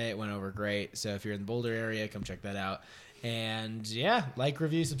past Sunday. It went over great. So if you're in the Boulder area, come check that out. And yeah, like,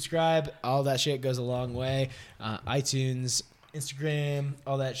 review, subscribe. All that shit goes a long way. iTunes, Instagram,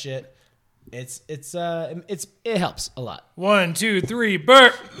 all that shit. It helps a lot. 1, 2, 3,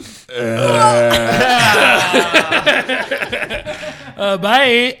 burp.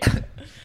 Bye.